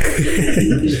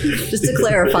to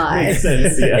clarify. Makes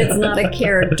sense, yeah. It's not a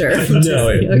character. No,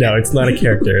 it's not a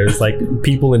character. It's like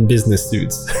people in business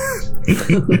suits.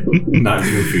 Not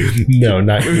Goofy. No,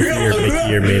 not Goofy or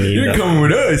Mickey or Minnie. You're no. coming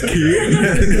with us, kid.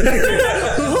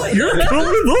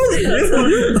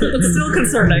 It's still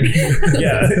concerning.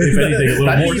 Yeah, if anything, a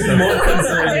little more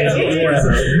concerning.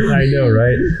 Yeah, I know,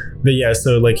 right? But yeah,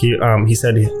 so like he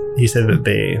said that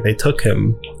they took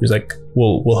him. He was like,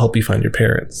 we'll help you find your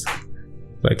parents.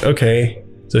 Like, okay.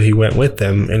 So he went with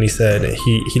them, and he said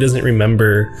he doesn't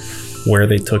remember where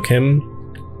they took him.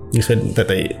 He said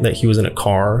that he was in a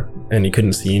car and he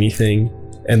couldn't see anything,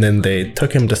 and then they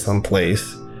took him to some place.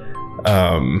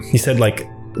 He said like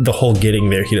the whole getting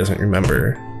there he doesn't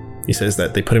remember. He says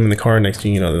that they put him in the car, next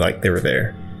thing you know, like they were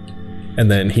there. And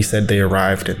then he said they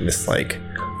arrived in this like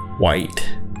white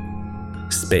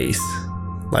space.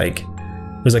 Like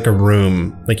it was like a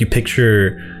room, like you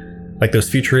picture like those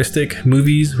futuristic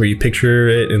movies where you picture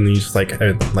it and you just like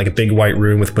a big white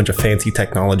room with a bunch of fancy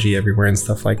technology everywhere and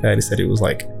stuff like that. He said it was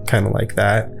like kind of like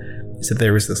that. He said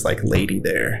there was this like lady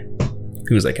there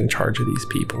who was like in charge of these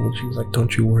people, and she was like,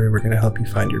 don't you worry, we're gonna help you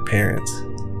find your parents.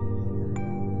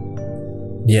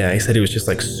 Yeah, he said it was just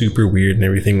like super weird and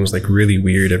everything was like really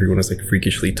weird. Everyone was like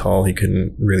freakishly tall. He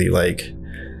couldn't really like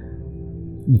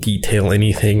detail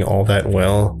anything all that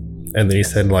well. And then he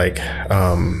said like,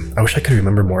 I wish I could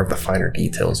remember more of the finer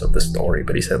details of the story,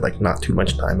 but he said like not too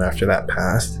much time after that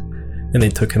passed and they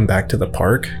took him back to the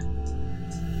park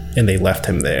and they left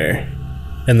him there.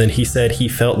 And then he said he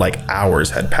felt like hours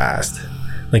had passed,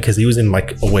 like because he was in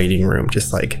like a waiting room,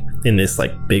 just like in this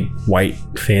like big white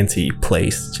fancy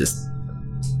place, just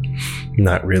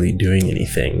not really doing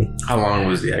anything. How long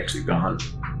was he actually gone?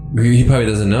 He probably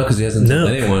doesn't know because he hasn't told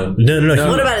anyone. No.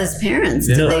 What about his parents?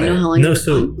 Did they know how long? No.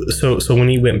 So when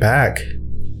he went back,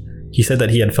 he said that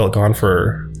he had felt gone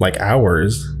for like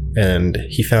hours, and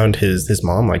he found his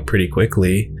mom like pretty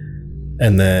quickly,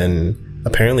 and then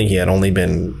apparently he had only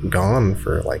been gone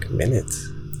for like minutes.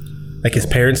 Like his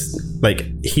parents, like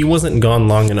he wasn't gone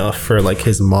long enough for like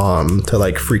his mom to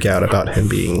like freak out about him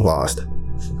being lost.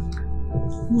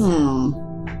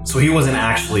 So he wasn't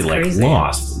actually like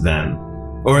lost then,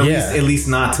 or at least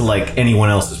not to like anyone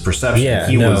else's perception. Yeah,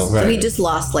 he was. So he just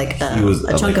lost like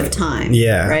a chunk of time.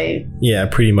 Yeah, right. Yeah,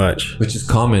 pretty much. Which is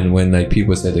common when like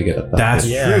people say they get abducted. That's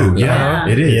true. Yeah,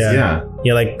 it is. Yeah,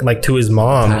 like to his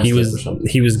mom, he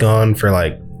was gone for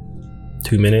like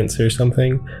 2 minutes or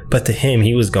something, but to him,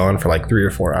 he was gone for like 3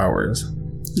 or 4 hours.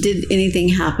 Did anything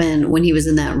happen when he was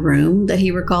in that room that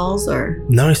he recalls, or?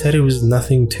 No, he said it was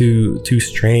nothing too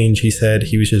strange. He said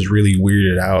he was just really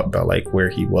weirded out about like where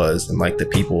he was and like the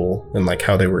people and like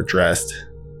how they were dressed.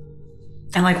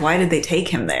 And like, why did they take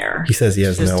him there? He says he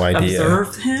has no idea.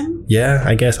 Observed him? Yeah,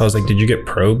 I guess. I was like, did you get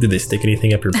probed? Did they stick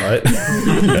anything up your butt?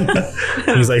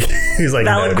 he's like,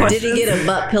 Valid no. question. Did he get a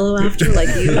butt pillow after, like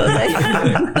you, Jose?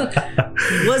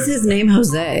 Was his name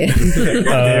Jose?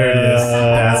 There it is.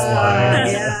 That's why.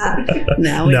 Yeah.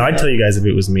 No, I'd tell you guys if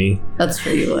it was me. That's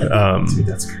true. You would. Dude,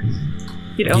 that's crazy.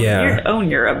 You'd own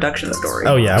your abduction story.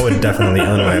 Oh yeah, I would definitely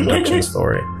own my abduction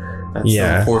story. That's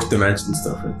some fourth dimension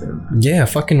stuff right there. Yeah,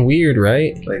 fucking weird,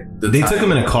 right? Like They took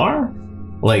him in a car?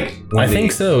 Like I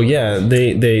think so. Yeah,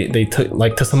 they took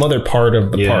like to some other part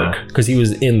of the park because he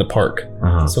was in the park.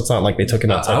 So it's not like they took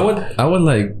him outside. I would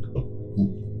like.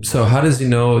 So how does he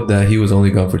know that he was only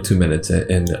gone for 2 minutes?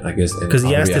 And I guess because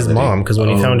he asked his mom. Because when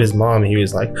he found his mom, he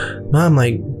was like, "Mom,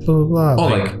 like blah blah blah." Oh,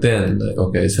 like then, like,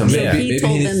 okay. So he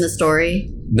told them the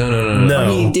story.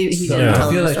 No. He didn't tell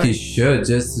I feel like he should,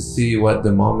 just to see what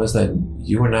the mom is like.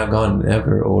 You were not gone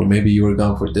ever, or maybe you were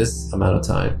gone for this amount of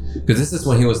time. Because this is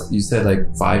when he was. You said like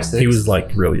 5, 6. He was like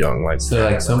real young, like so.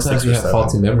 Like sometimes you have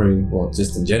faulty memory. Well,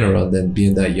 just in general, than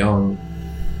being that young,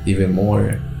 even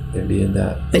more than being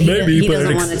that. But he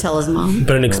doesn't want to tell his mom.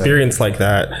 But an experience like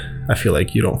that, I feel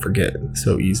like you don't forget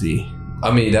so easy.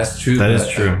 I mean, that's true. That is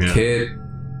true. A kid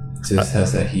just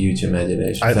has a huge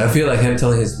imagination. I feel like him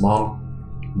telling his mom.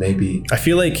 Maybe I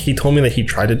feel like he told me that he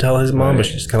tried to tell his mom, but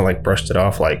she just kind of like brushed it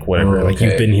off, like whatever. Like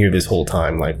you've been here this whole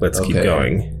time. Like let's keep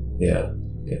going. Yeah.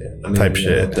 I mean, type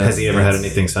shit. Has he ever had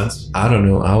anything since? I don't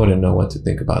know. I wouldn't know what to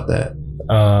think about that.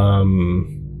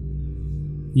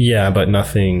 Yeah, but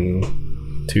nothing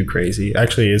too crazy.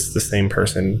 Actually, it's the same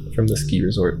person from the ski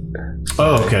resort.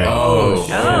 Oh, okay.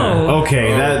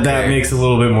 Okay. That makes a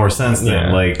little bit more sense then.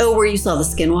 Yeah. Like, where you saw the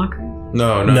skinwalker?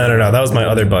 No. That was my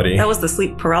other buddy. That was the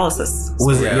sleep paralysis.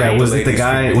 Was it the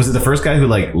guy? Was it the first guy who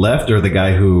like left, or the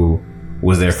guy who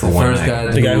was there for one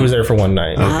night? The guy who was there for one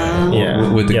night. Okay.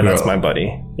 Yeah. With the girl. That's my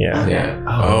buddy. Yeah. Yeah.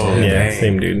 Yeah.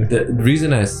 Same dude. The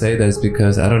reason I say that is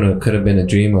because I don't know. It could have been a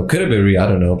dream or could have been real. I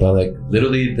don't know. But like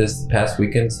literally this past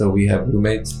weekend, so we have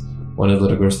roommates. One of the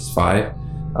little girls is 5.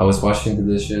 I was washing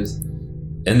the dishes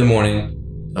in the morning.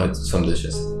 Some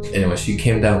dishes. Anyway, she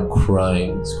came down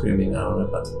crying, screaming. I don't know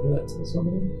if that's to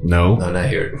somebody. No, not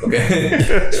here.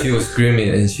 Okay. She was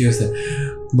screaming and she was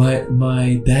like,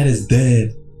 "My dad is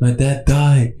dead. My dad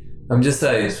died." I'm just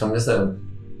like,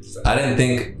 I didn't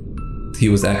think he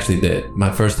was actually dead.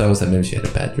 My first thought was that maybe she had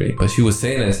a bad dream, but she was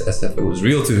saying this as if it was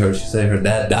real to her. She said her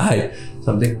dad died.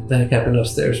 Something what the heck happened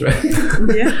upstairs, right?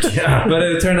 Yeah. But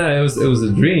it turned out it was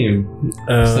a dream.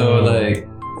 So like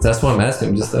that's why I'm asking.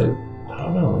 I'm just like, I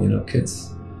don't know, kids.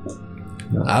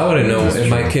 I wouldn't know if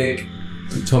my kid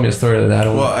told me a story that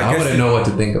I wouldn't know what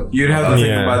to think of. You'd have to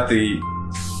think about the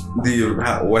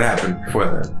what happened before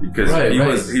that,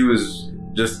 because he was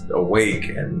just awake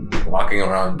and walking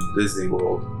around Disney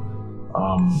World.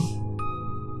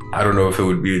 I don't know if it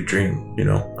would be a dream, I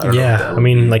don't know. I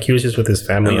mean, like he was just with his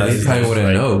family. He probably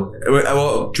wouldn't know.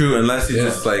 Well, true, unless he's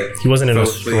just like he wasn't in a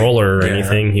stroller or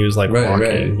anything. He was like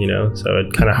walking, right. So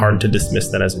it's kind of hard to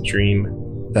dismiss that as a dream.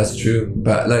 That's true,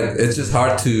 but like it's just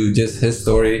hard to his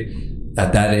story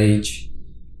at that age.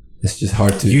 It's just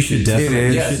hard to. You should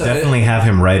definitely have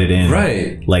him write it in,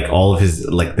 right? Like all of his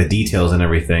like the details and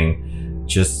everything,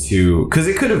 just to because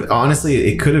it could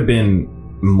have been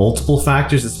multiple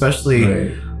factors,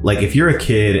 especially like if you're a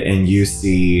kid and you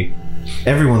see.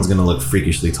 Everyone's gonna look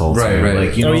freakishly tall, right?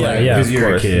 Like because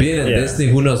you're a kid. Being in Disney,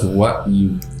 who knows what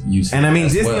you see. And I mean,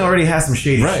 Disney already has some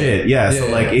shady shit. Yeah, so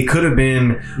like it could have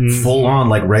been full on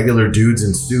like regular dudes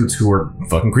in suits who were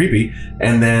fucking creepy,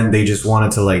 and then they just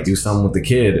wanted to like do something with the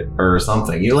kid or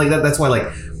something. Like that. That's why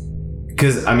like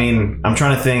Because I mean, I'm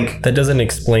trying to think. That doesn't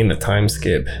explain the time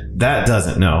skip. That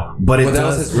doesn't, no. But it Well, that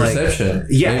was does. his perception.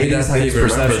 Yeah, Maybe that's how he his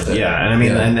remembers perception. it. Yeah, and I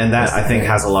mean, Yeah. and that I think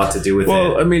has a lot to do with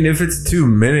Well, it. I mean, if it's 2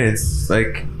 minutes,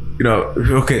 like, you know,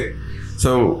 okay,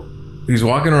 so he's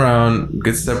walking around,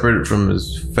 gets separated from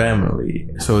his family.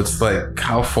 So it's like,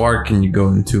 how far can you go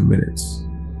in 2 minutes?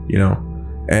 You know?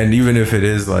 And even if it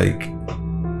is like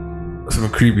some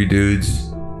creepy dudes,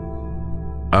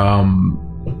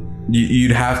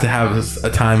 you'd have to have a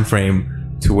time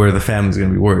frame to where the family's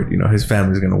gonna be worried. You know, his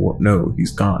family's gonna know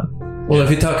he's gone. Well, if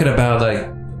you're talking about like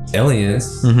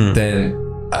aliens, Mhm. then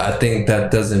I think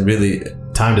that doesn't really.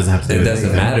 Time doesn't have to do It with doesn't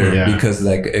anything. matter Yeah. because,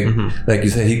 like you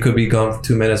said, he could be gone for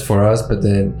 2 minutes for us, but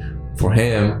then for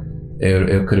him,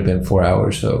 it could have been 4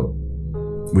 hours. So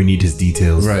We need his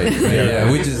details. right, yeah,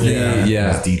 we just need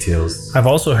His details. I've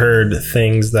also heard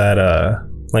things that,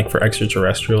 like for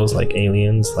extraterrestrials, like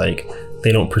aliens, like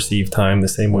they don't perceive time the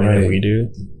same way that Right. we do.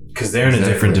 Because they're in a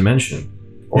Exactly. different dimension.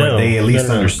 Or No, they at least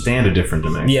no. understand a different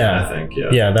dimension, Yeah. I think.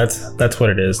 Yeah, that's what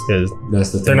it is. Because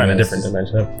That's the they're thing, not in a yes. different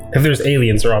dimension. If there's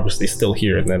aliens, they're obviously still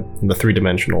here in the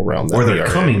 3-dimensional realm. that Or we they're are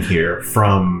in. coming here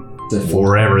from The-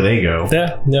 wherever they go.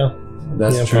 Yeah,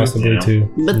 That's yeah, true. possibly you know. too.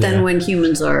 But then Yeah. when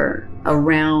humans are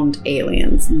around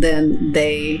aliens, then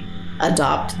they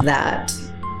adopt that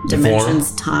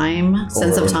dimension's time,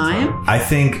 sense of time. I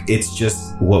think it's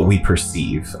just what we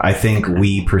perceive. I think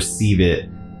we perceive it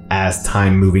as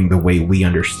time moving the way we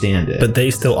understand it. But they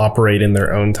still operate in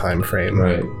their own time frame.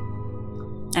 Right.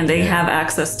 And they have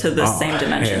access to the same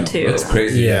dimension hell. too. It's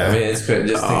crazy. Yeah. I mean, it's crazy.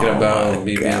 Just thinking about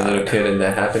me being a little kid and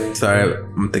that happening. Sorry,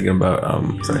 I'm thinking about,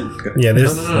 sorry. Yeah,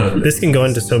 there's No. this can go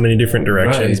into so many different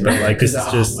directions, Right. but like this is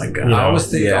Oh just my God. you know, I always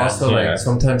think Yeah. also Yeah. like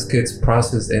sometimes kids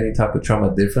process any type of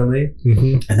trauma differently.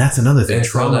 mhm. and that's another thing. And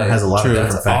so, Trauma like, has a lot of that's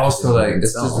different factors. also like it's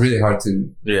itself. just really hard to.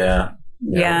 Yeah.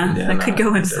 Yeah, Yeah, that could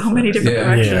go in so definitely. many different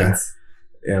Yeah. directions.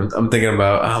 Yeah, I'm thinking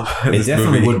about It this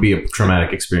definitely movie. would be a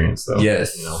traumatic experience, though.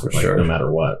 Yes, You know, for like, sure. no matter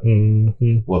what.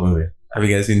 Mhm. What movie? Have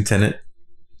you guys seen Tenet?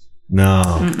 No.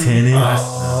 Tenet.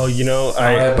 Oh, you know, But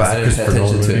I didn't pay Christopher attention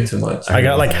Nolan to movie? it too much. I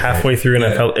got like halfway through and I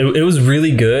Yeah. felt it was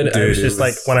really good. Dude, I was it just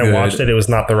like was when I good. watched it, it was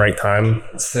not the right time.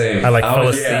 Same. I like fell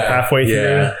was- asleep yeah, halfway through.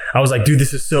 yeah. I was like, dude,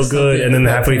 this is so good. And then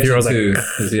halfway through, I was like,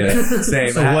 yeah. Same.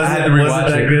 So I was had it to rewatch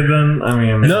that it. good then? I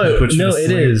mean, no, put you no, to it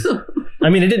sleep. is. I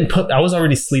mean, it didn't put. I was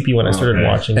already sleepy when I started Okay.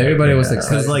 watching. it. Everybody was Yeah.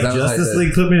 excited. Because like That was Justice the-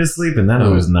 League put me to sleep, and that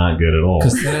movie was not good at all.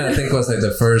 Because Tenet, I think, was like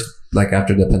the first, like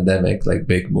after the pandemic, like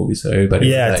big movie. So everybody,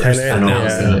 Yeah, was, like, Tenet.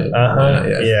 announcing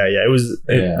Yeah, it. yeah. It was.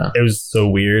 Yeah. It was so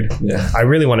weird. Yeah. I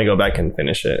really want to go back and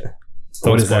finish it.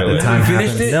 What is that? spoil The it. time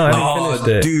Finished happens? it? No, I haven't finished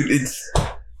it. Dude, it's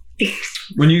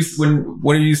when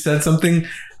you said something,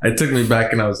 it took me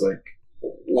back, and I was like,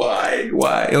 why?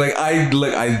 Like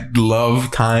I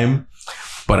love time,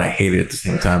 but I hate it at the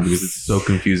same time because it's so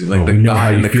confusing. Like we know how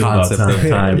you the feel about concept time. of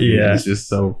time, Yeah. is just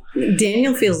so.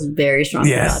 Daniel feels very strong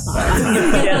Yes. about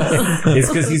that. It's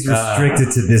because he's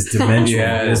restricted to this dimension.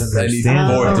 Yeah, He doesn't I need understand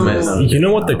more that. dimension. You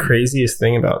know what the craziest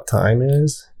thing about time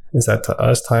is? Is that to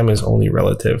us, time is only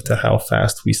relative to how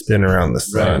fast we spin around the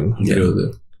sun. Yeah.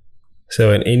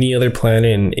 So in any other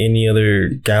planet, in any other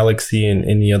galaxy, in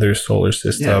any other solar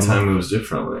system, Yeah, time moves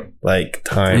differently. like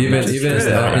time. Even just even does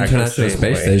the not act the International same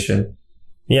Space way. Station.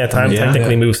 Yeah, time Yeah.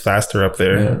 technically moves faster up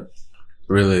there. Yeah.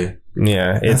 Really?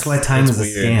 Yeah, That's why time it's is a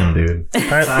weird. scam, dude. Time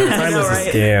know, is right?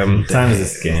 a scam. Time is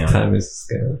a scam. Time is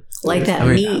a scam. Like that I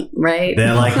mean, meat, right?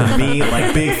 They're like the meat,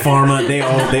 like big pharma. They're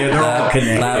all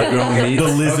connected. Lab-grown meat. The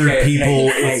lizard people,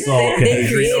 it's all They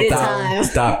connected. created time.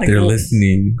 Stop! They're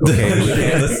listening. Okay,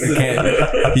 We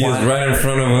can't. He is right in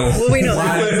front of us. Well, we know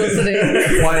this one's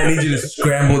listening. Why I need you to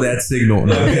scramble that signal?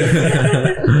 No.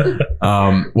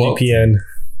 Well, VPN.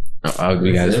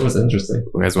 you guys, It was interesting.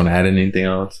 you guys want to add anything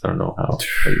else? I don't know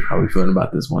how we feeling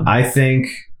about this one. I think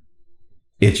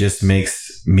it just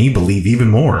makes me believe even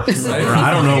more. Or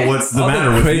I don't know what's the All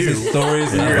matter with crazy you.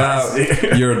 stories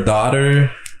about your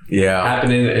daughter yeah.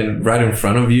 happening right in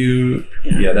front of you.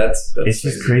 Yeah, that's It's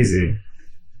just crazy.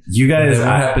 You And guys, then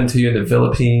what happened to you in the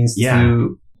Philippines? Yeah.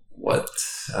 Too? What?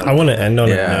 I want to end on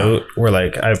Yeah. a note where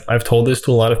like I've told this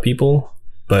to a lot of people,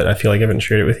 but I feel like I haven't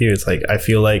shared it with you. It's like I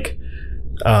feel like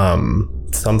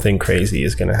something crazy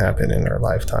is going to happen in our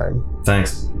lifetime.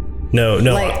 thanks. No, Like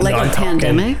no, a I'm talking-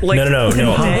 pandemic? Like no. today?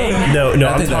 No,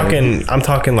 I I'm think that I'm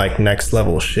talking like next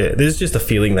level shit. This is just a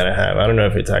feeling that I have. I don't know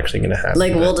if it's actually going to happen.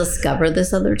 Like but we'll discover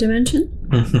this other dimension?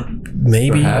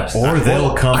 maybe, Perhaps. Or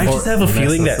they'll come. I just have a mess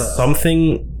feeling that us up.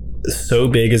 something so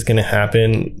big is going to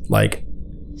happen, like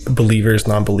believers,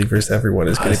 non-believers, everyone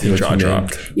is going to be jaw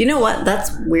dropped. You know what?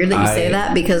 That's weird that you say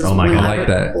that because oh my God, I like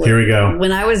that. Here we go.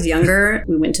 When I was younger,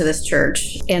 we went to this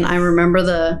church, and I remember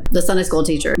the Sunday school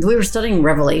teacher. We were studying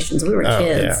Revelations. We were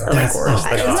kids. Yeah. Of course.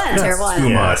 Isn't that terrible?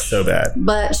 Too much. So bad.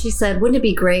 But she said, "Wouldn't it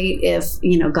be great if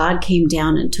God came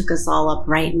down and took us all up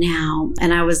right now?"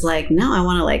 And I was like, "No, I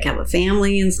want to like have a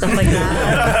family and stuff like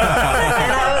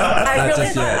that." And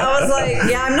I was like,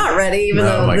 "Yeah, I'm not ready, even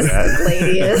though this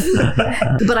lady is."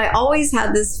 But I always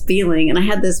had this feeling, and I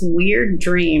had this weird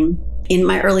dream. In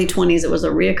my early 20s, it was a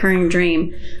reoccurring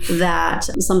dream that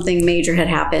something major had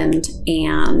happened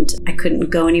and I couldn't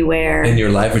go anywhere. And your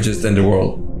life was just in the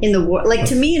world. In the world, like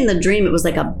to me in the dream, it was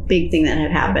like a big thing that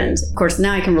had happened. Of course,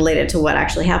 now I can relate it to what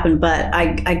actually happened, but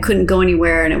I couldn't go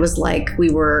anywhere, and it was like we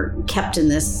were kept in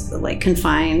this like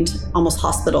confined, almost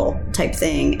hospital type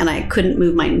thing, and I couldn't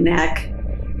move my neck.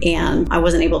 And I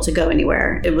wasn't able to go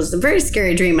anywhere. It was a very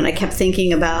scary dream, and I kept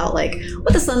thinking about like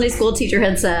what the Sunday school teacher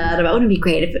had said about wouldn't it be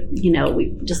great if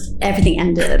we just everything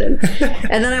ended, and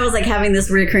then I was like having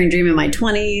this recurring dream in my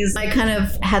 20s. I kind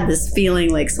of had this feeling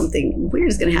like something weird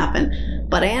is going to happen,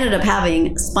 but I ended up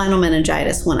having spinal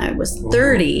meningitis when I was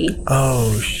 30.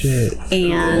 Oh shit!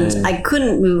 And I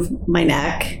couldn't move my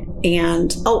neck.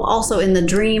 And also in the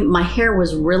dream, my hair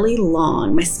was really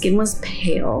long. My skin was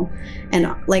pale.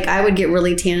 And like I would get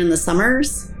really tan in the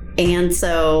summers. And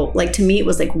so like to me, it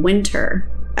was like winter.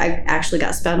 I actually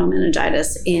got spinal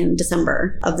meningitis in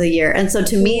December of the year. And so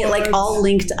to me, it like all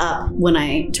linked up when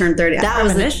I turned 30. That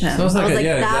was premonition. That was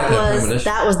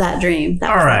that dream.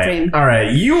 That was that dream. All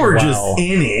right. You were just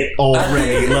in it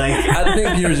already. I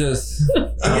think you're just,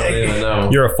 I don't even know.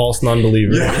 You're a false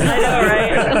non-believer. I know,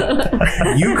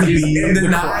 right? You could be in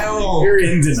denial. You're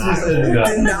in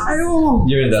denial.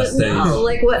 You're in that stage. No,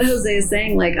 like what Jose is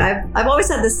saying, like I've always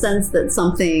had this sense that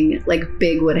something like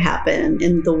big would happen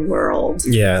in the world.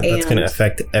 Yeah, that's going to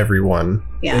affect everyone.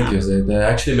 Yeah. Thank you, Zay. That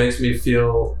actually makes me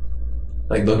feel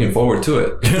like looking forward to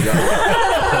it.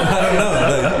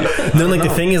 I don't know. Like the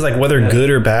thing is like whether good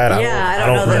or bad, I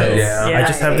don't know. Yeah, I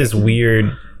just have this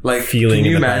weird like feeling.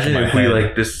 Can you in the back imagine of my if we head.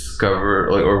 like discover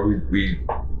like or we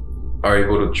are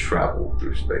able to travel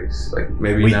through space? Like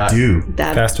maybe We not do.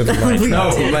 faster than light. No,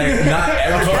 like not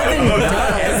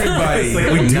everybody. It's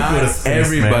like we do not go to space,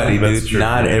 everybody, man. That's dude. true.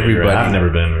 Not You're everybody. right. I've never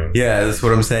been. Yeah, that's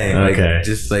what I'm saying. Okay. Like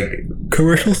just like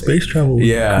Commercial space travel.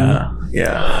 yeah.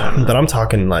 But I'm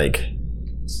talking like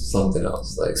something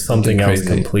else, like something else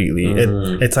crazy. completely.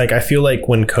 Mhm. It's like I feel like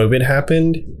when COVID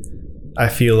happened, I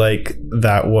feel like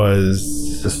that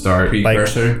was The start.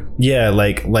 Precursor.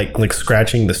 like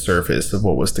scratching the surface of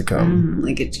what was to come.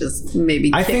 Like it just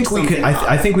maybe. I kicked think we could. something off.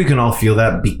 I think we can all feel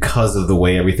that because of the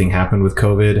way everything happened with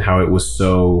COVID. How it was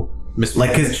so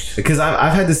like because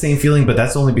I've had the same feeling, but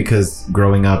that's only because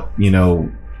growing up,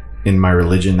 in my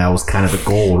religion, that was kind of the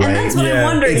goal, right? And that's what Yeah. I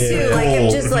wonder Yeah. too. Like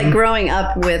if just like growing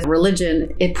up with religion,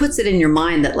 it puts it in your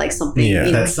mind that like something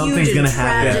That something's huge gonna and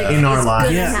happen tragic in our is lives.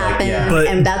 gonna Yeah. happen, Yeah. But-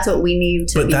 and that's what we need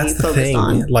to But be that's the focused thing,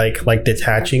 on. like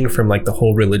detaching from like the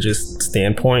whole religious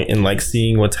standpoint and like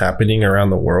seeing what's happening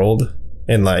around the world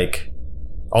and like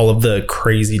all of the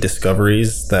crazy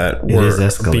discoveries that It is were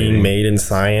escalating. being made in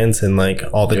science and like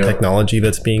all the technology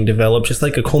that's being developed, just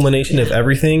like a culmination of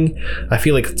everything. I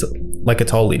feel like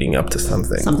it's all leading up to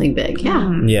something. Something big, yeah.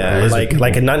 Yeah, like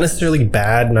not necessarily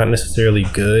bad, not necessarily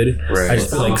good. Right. I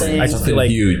just feel like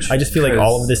Huge. I just feel like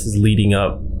all of this is leading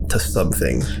up to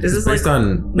something. Is this based like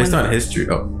on history.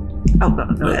 go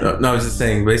ahead. No, I was just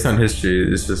saying based on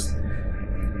history, it's just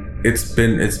it's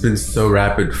been so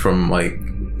rapid from like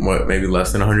what maybe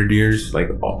less than 100 years. Like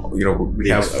we have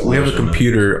a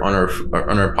computer on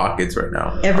our pockets right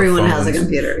now. Everyone Our has a phones.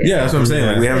 computer. Yeah, that's what I'm saying.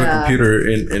 Like we have Yeah. a computer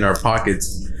in our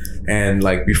pockets, and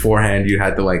like beforehand, you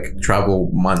had to like travel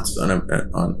months on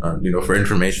for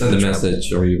information. Send a to travel.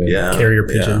 message or even Carrier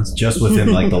pigeons. Just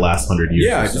within like the last 100 years.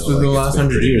 Yeah, or just so, within the like, last it's been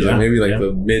 100 pretty- years, like maybe like yeah.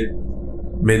 the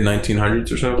mid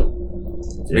 1900s or so.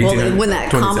 Well, when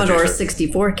that 20th Commodore century.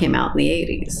 64 came out in the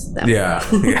 80s. That Yeah.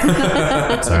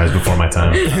 Sorry, it was before my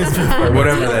time. Or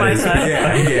whatever that is. time.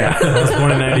 Yeah. I was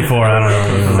born in 94. I don't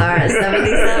know. Sorry,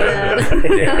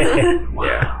 77.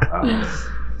 Yeah.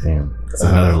 Damn. It's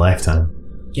another lifetime.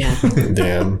 Yeah.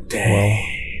 Damn. Well,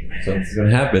 something's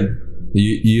gonna happen.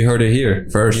 You heard it here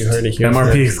first. you heard it here.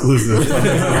 MRP first. exclusive.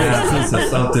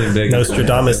 Something big.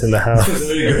 Nostradamus in the house.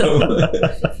 There you go. When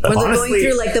they're going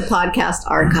through like the podcast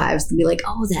archives to be like,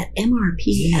 oh, that MRP.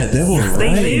 Yeah, they were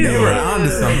They knew. They were onto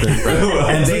something, bro.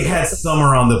 And they had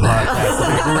Summer on the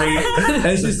podcast. Great.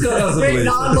 And she still doesn't Great believe.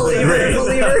 non-believer.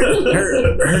 believer.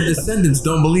 her descendants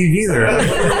don't believe either. What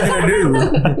are we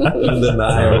gonna do?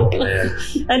 Denial.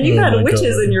 And you've had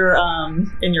witches in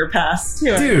your past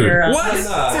too. Dude, What? Dude,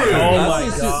 Oh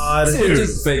my god. We're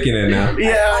just faking it now.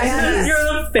 Yeah, You're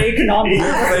a fake non-believer.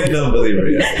 Fake non-believer.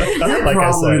 Yeah. you're Like I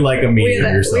probably said. like a We medium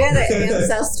had yourself. an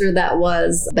ancestor that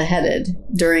was beheaded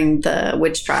during the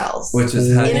witch trials. Which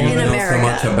is how In you know America. so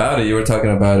much about it. You were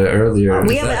talking about it earlier.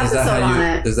 We have an Is that episode how on you,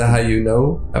 it. Is that how you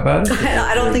know about it?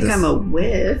 I don't think I'm a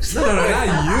witch. No,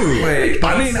 not you. Wait,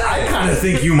 I mean, I kind of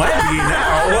think you might be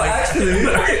now. well, actually,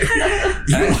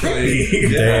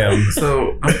 Damn.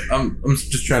 So I'm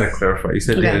just trying to clarify. You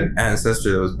said you had an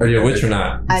ancestor that was. Are you a witch or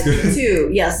not?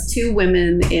 Two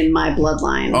women in my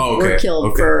bloodline Oh, okay, were killed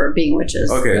okay. for being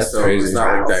witches. Okay, That's so crazy. it's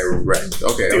not like direct.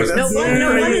 Okay, I was- No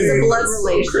one is a blood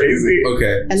relation. Crazy.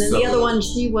 okay. And then the other one,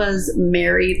 she was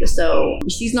married. So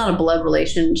she's not a blood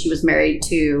relation. She was married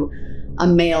to a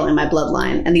male in my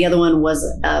bloodline. And the other one was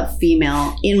a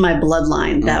female in my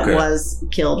bloodline that Okay. was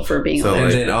killed for being So, a And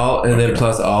witch. then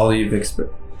plus all you've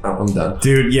experienced. I'm done.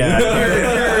 Dude, yeah,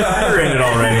 you're in it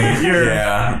already.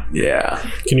 Yeah.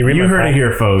 Can you read You my heard palm? it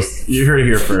here, folks. You heard it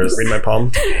here first. Read my palm.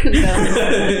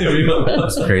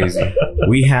 That's crazy.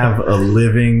 We have a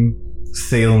living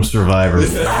Salem survivor on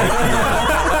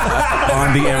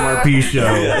the MRP show.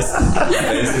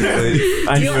 Basically.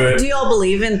 I knew it. Do you all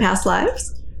believe in past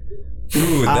lives?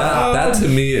 Ooh, that to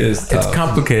me is tough. It's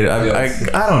complicated.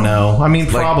 I don't know. I mean,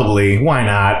 probably. Why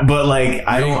not? But like,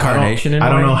 I don't. Reincarnation in I a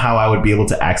don't way? know how I would be able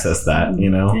to access that. You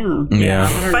know. Yeah.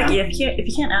 Fuck you, if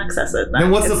you can't access it, Then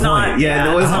what's the it's point? not-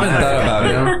 Yeah. What's the I point? haven't thought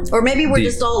about it. Or maybe we're Deep.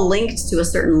 just all linked to a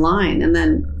certain line. And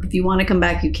then if you want to come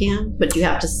back, you can. But you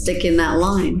have to stick in that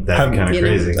line. That'd be kind of You know.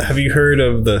 crazy. Have you heard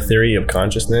of the theory of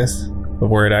consciousness? Of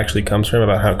where it actually comes from,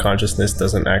 about how consciousness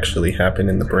doesn't actually happen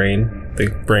in the brain. The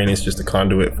brain is just a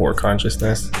conduit for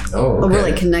consciousness. Oh, But okay. we're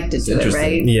like connected to it, Interesting.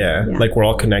 right? Yeah, Yeah. like we're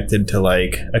all connected to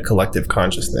like a collective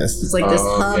consciousness. It's like this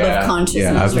Oh, hub yeah. of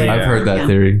consciousness. Yeah, I've right? heard that Yeah.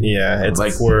 theory. Yeah, it's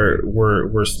like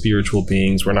we're spiritual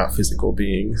beings. We're not physical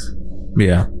beings.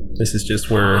 Yeah. This is just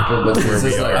where But this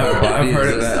is like our body. I've heard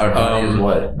of is that. Our body is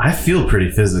what? I feel pretty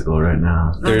physical right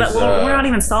now. But we're not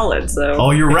even solid, so.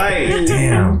 Oh, you're right.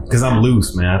 Damn, because I'm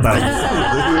loose, man. I thought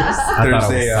I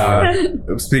was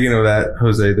There's speaking of that,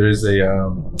 Jose, there's a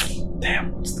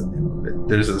damn, what's the name of it?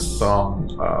 There's a song.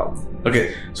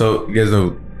 Okay, so you guys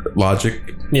know Logic?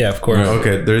 yeah, of course.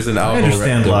 Okay, there's an album.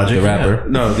 understand Logic. The rapper.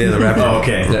 No, yeah, the rapper. Oh,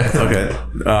 okay.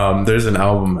 Okay. There's an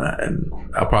album, and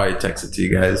I'll probably text it to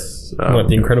you guys. What,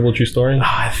 the incredible true story?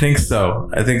 I think so.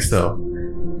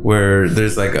 Where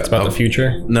there's like It's about the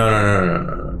future.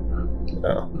 No.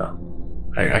 Oh.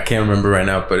 I can't remember right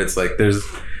now, but it's like there's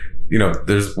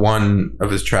one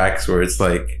of his tracks where it's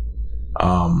like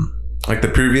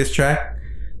the previous track,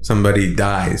 somebody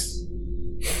dies.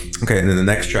 Okay, and then the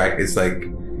next track is like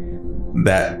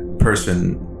that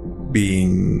person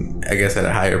being, I guess, at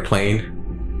a higher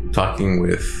plane, talking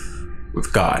with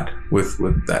God, with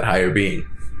that higher being.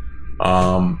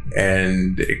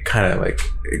 And it kind of like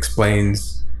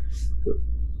explains,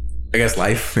 I guess,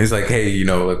 life. It's like, hey,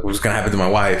 like what's gonna happen to my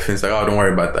wife? And it's like, oh, don't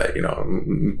worry about that.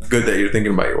 Good that you're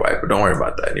thinking about your wife, but don't worry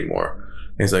about that anymore.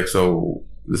 And it's like, so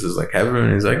this is like heaven.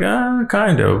 And he's like,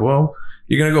 kind of. Well,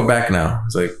 you're gonna go back now.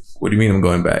 It's like, what do you mean I'm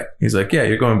going back? He's like, yeah,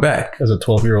 you're going back. As a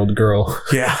 12-year-old girl.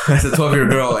 Yeah, as a 12-year-old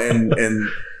girl,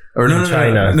 or no,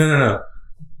 China. No.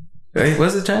 Hey,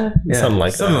 was it China? Yeah, Something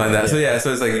like something that. like that. Yeah.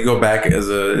 So it's like you go back as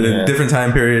in a different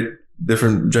time period,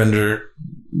 different gender,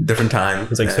 different time.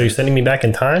 It's like, so you're sending me back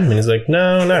in time? And he's like,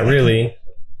 no, not really.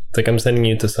 It's like, I'm sending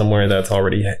you to somewhere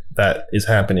that is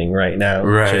happening right now.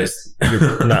 Right. Just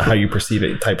not how you perceive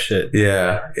it type shit.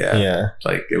 Yeah. Yeah.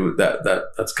 Like it was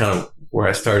that's kind of where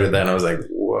I started. Then I was like,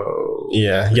 whoa.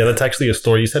 Yeah. That's actually a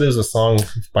story. You said it was a song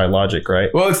by Logic, right?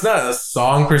 Well, it's not a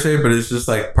song per se, but it's just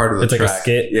like part of the It's track. like a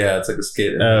skit? Yeah, it's like a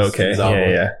skit. in Oh, his- okay. his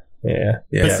album. Yeah.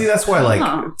 But see, that's why, like,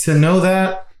 Huh. to know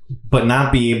that, but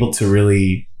not be able to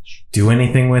really do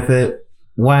anything with it.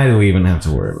 Why do we even have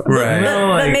to worry about it? Right. No,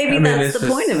 But like, maybe I mean, that's it's the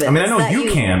just- point of it. I mean, I is know that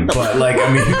you can, but like,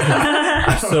 I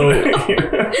mean, So,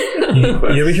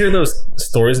 you ever hear those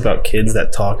stories about kids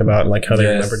that talk about like how they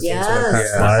Yes. remember things from their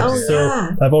Yes. past lives? Oh, So yeah.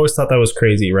 I've always thought that was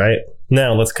crazy, right?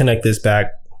 Now let's connect this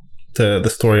back to the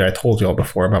story I told y'all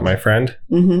before about my friend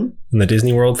Mm-hmm. and the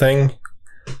Disney World thing.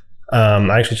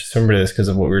 I actually just remember this because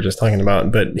of what we were just talking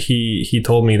about. But he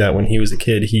told me that when he was a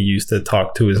kid, he used to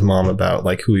talk to his mom about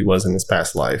like who he was in his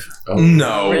past life.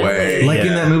 No Really? way. like in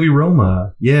Yeah. that movie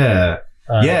Roma. Yeah.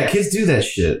 Uh, Yeah, kids do that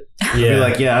shit. yeah. Be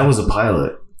like, yeah, I was a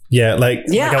pilot. Yeah, like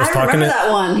I was talking remember to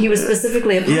that one. He was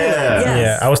specifically a pilot.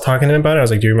 Yeah, I was talking to him about it. I was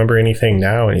like, "Do you remember anything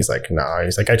now?" And he's like, "Nah."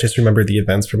 He's like, "I just remember the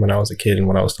events from when I was a kid and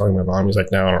when I was telling my mom." He's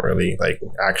like, "No, I don't really like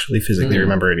actually physically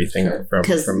remember anything from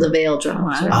because the veil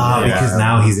drops. Right? Because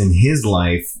now he's in his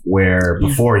life where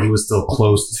before he was still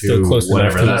close to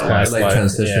whatever that was. Like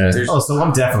transition. Yeah. So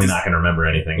I'm definitely not going to remember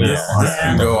anything.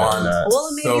 Go on.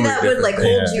 Well, maybe that would like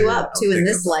hold you up too in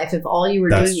this life if all you were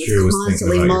doing was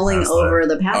constantly mulling over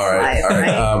the past life,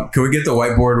 right? Can we get the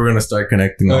whiteboard? We're going to start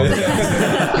connecting all We have a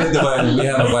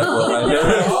whiteboard right there.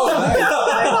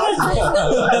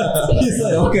 He's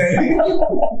like, okay.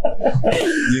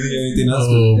 Do you need anything else?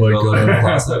 Oh my god!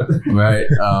 Right.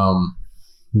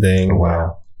 Dang!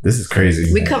 Wow. This is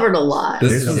crazy. We covered a lot.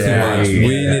 This is too much. We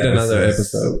need another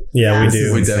episode. Yeah, we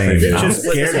do. We definitely do. Just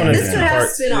This could have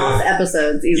spin-off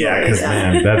episodes easily. Yeah, because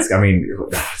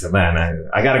man,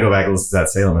 I got to go back and listen to that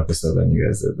Salem episode that you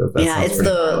guys did. That it's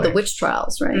the witch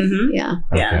trials, right? Mm-hmm. Yeah.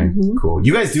 Okay, cool.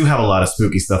 You guys do have a lot of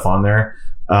spooky stuff on there.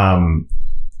 I'm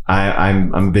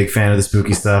a big fan of the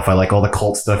spooky stuff. I like all the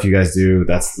cult stuff you guys do.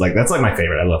 That's like my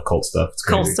favorite. I love cult stuff. It's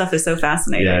crazy. Cult stuff is so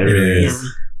fascinating. Yeah, it really is.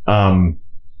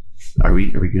 Are we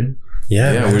good?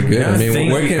 Yeah, we're good. I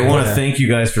mean, I want to thank you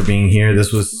guys for being here.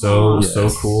 This was so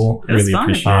cool. It was really fun.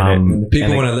 appreciate it.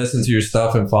 People want to listen to your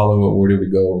stuff and follow. Where do we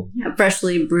go? Yeah,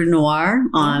 Freshly Brewed Noir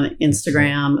on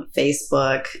Instagram,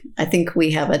 Facebook. I think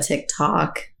we have a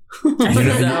TikTok. You guys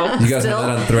are not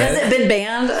on Thread? Has it been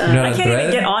banned? I can't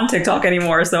even get on TikTok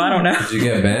anymore, so I don't know. Did you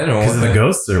get banned or Because of the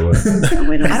ghosts or what? I don't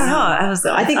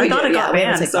know. I thought it got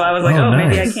banned, so I was like,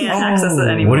 maybe I can't access it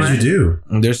anymore. What did you do?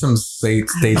 There's some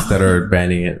states that are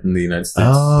banning it in the United States.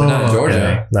 But not in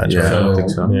Georgia. Not Georgia. I don't think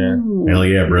so. Yeah. Hell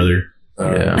yeah, brother. We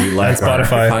like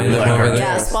Spotify.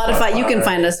 Yeah, Spotify. You can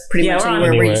find us pretty much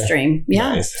anywhere where you stream.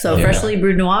 Yeah. Nice. So Freshly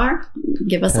Brewed Noir,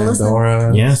 give us a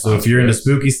listen. Yeah. So if you're into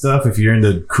spooky stuff, if you're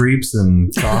into creeps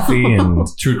and coffee and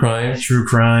true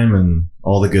crime and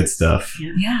all the good stuff,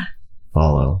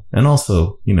 follow. And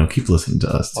also, keep listening to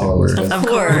us too. Of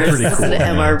course. Pretty Listen cool, to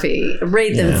MRP.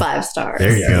 Rate them 5 stars.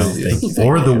 There you go.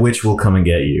 Or the witch will come and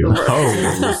get you.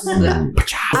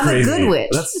 I'm a good witch.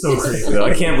 That's so crazy though.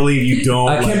 I can't believe you don't.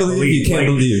 I can't believe you can't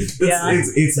believe. It's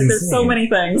insane. There's so many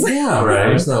things. Yeah, right.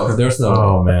 There's no.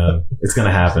 Oh man, it's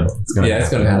gonna happen. It's gonna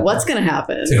happen. What's gonna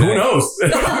happen? Who knows? You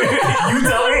tell me. I'm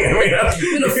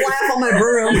gonna fly off on my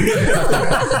broom.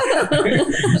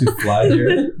 To fly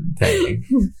here.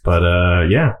 But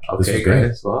yeah, this was great.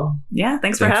 Guys, well, yeah,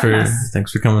 thanks for having us.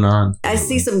 Thanks for coming on. I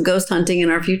see some ghost hunting in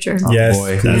our future. Yes,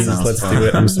 boy. please, let's do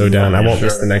it. I'm so down. I won't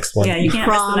miss the next one. Yeah, you can't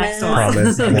miss the next one.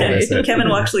 Promise. I won't miss it. Kevin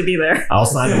will actually be there. I'll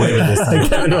sign away with this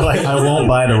time. I won't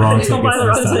buy the wrong tickets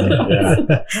this time.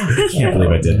 Yeah. I can't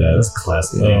believe I did that. It's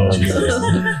classic.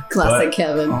 Classic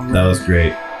Kevin. That was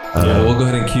great. we'll go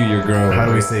ahead and cue your girl. How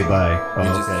do we say bye? We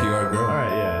just cue our girl. All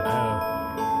right, yeah.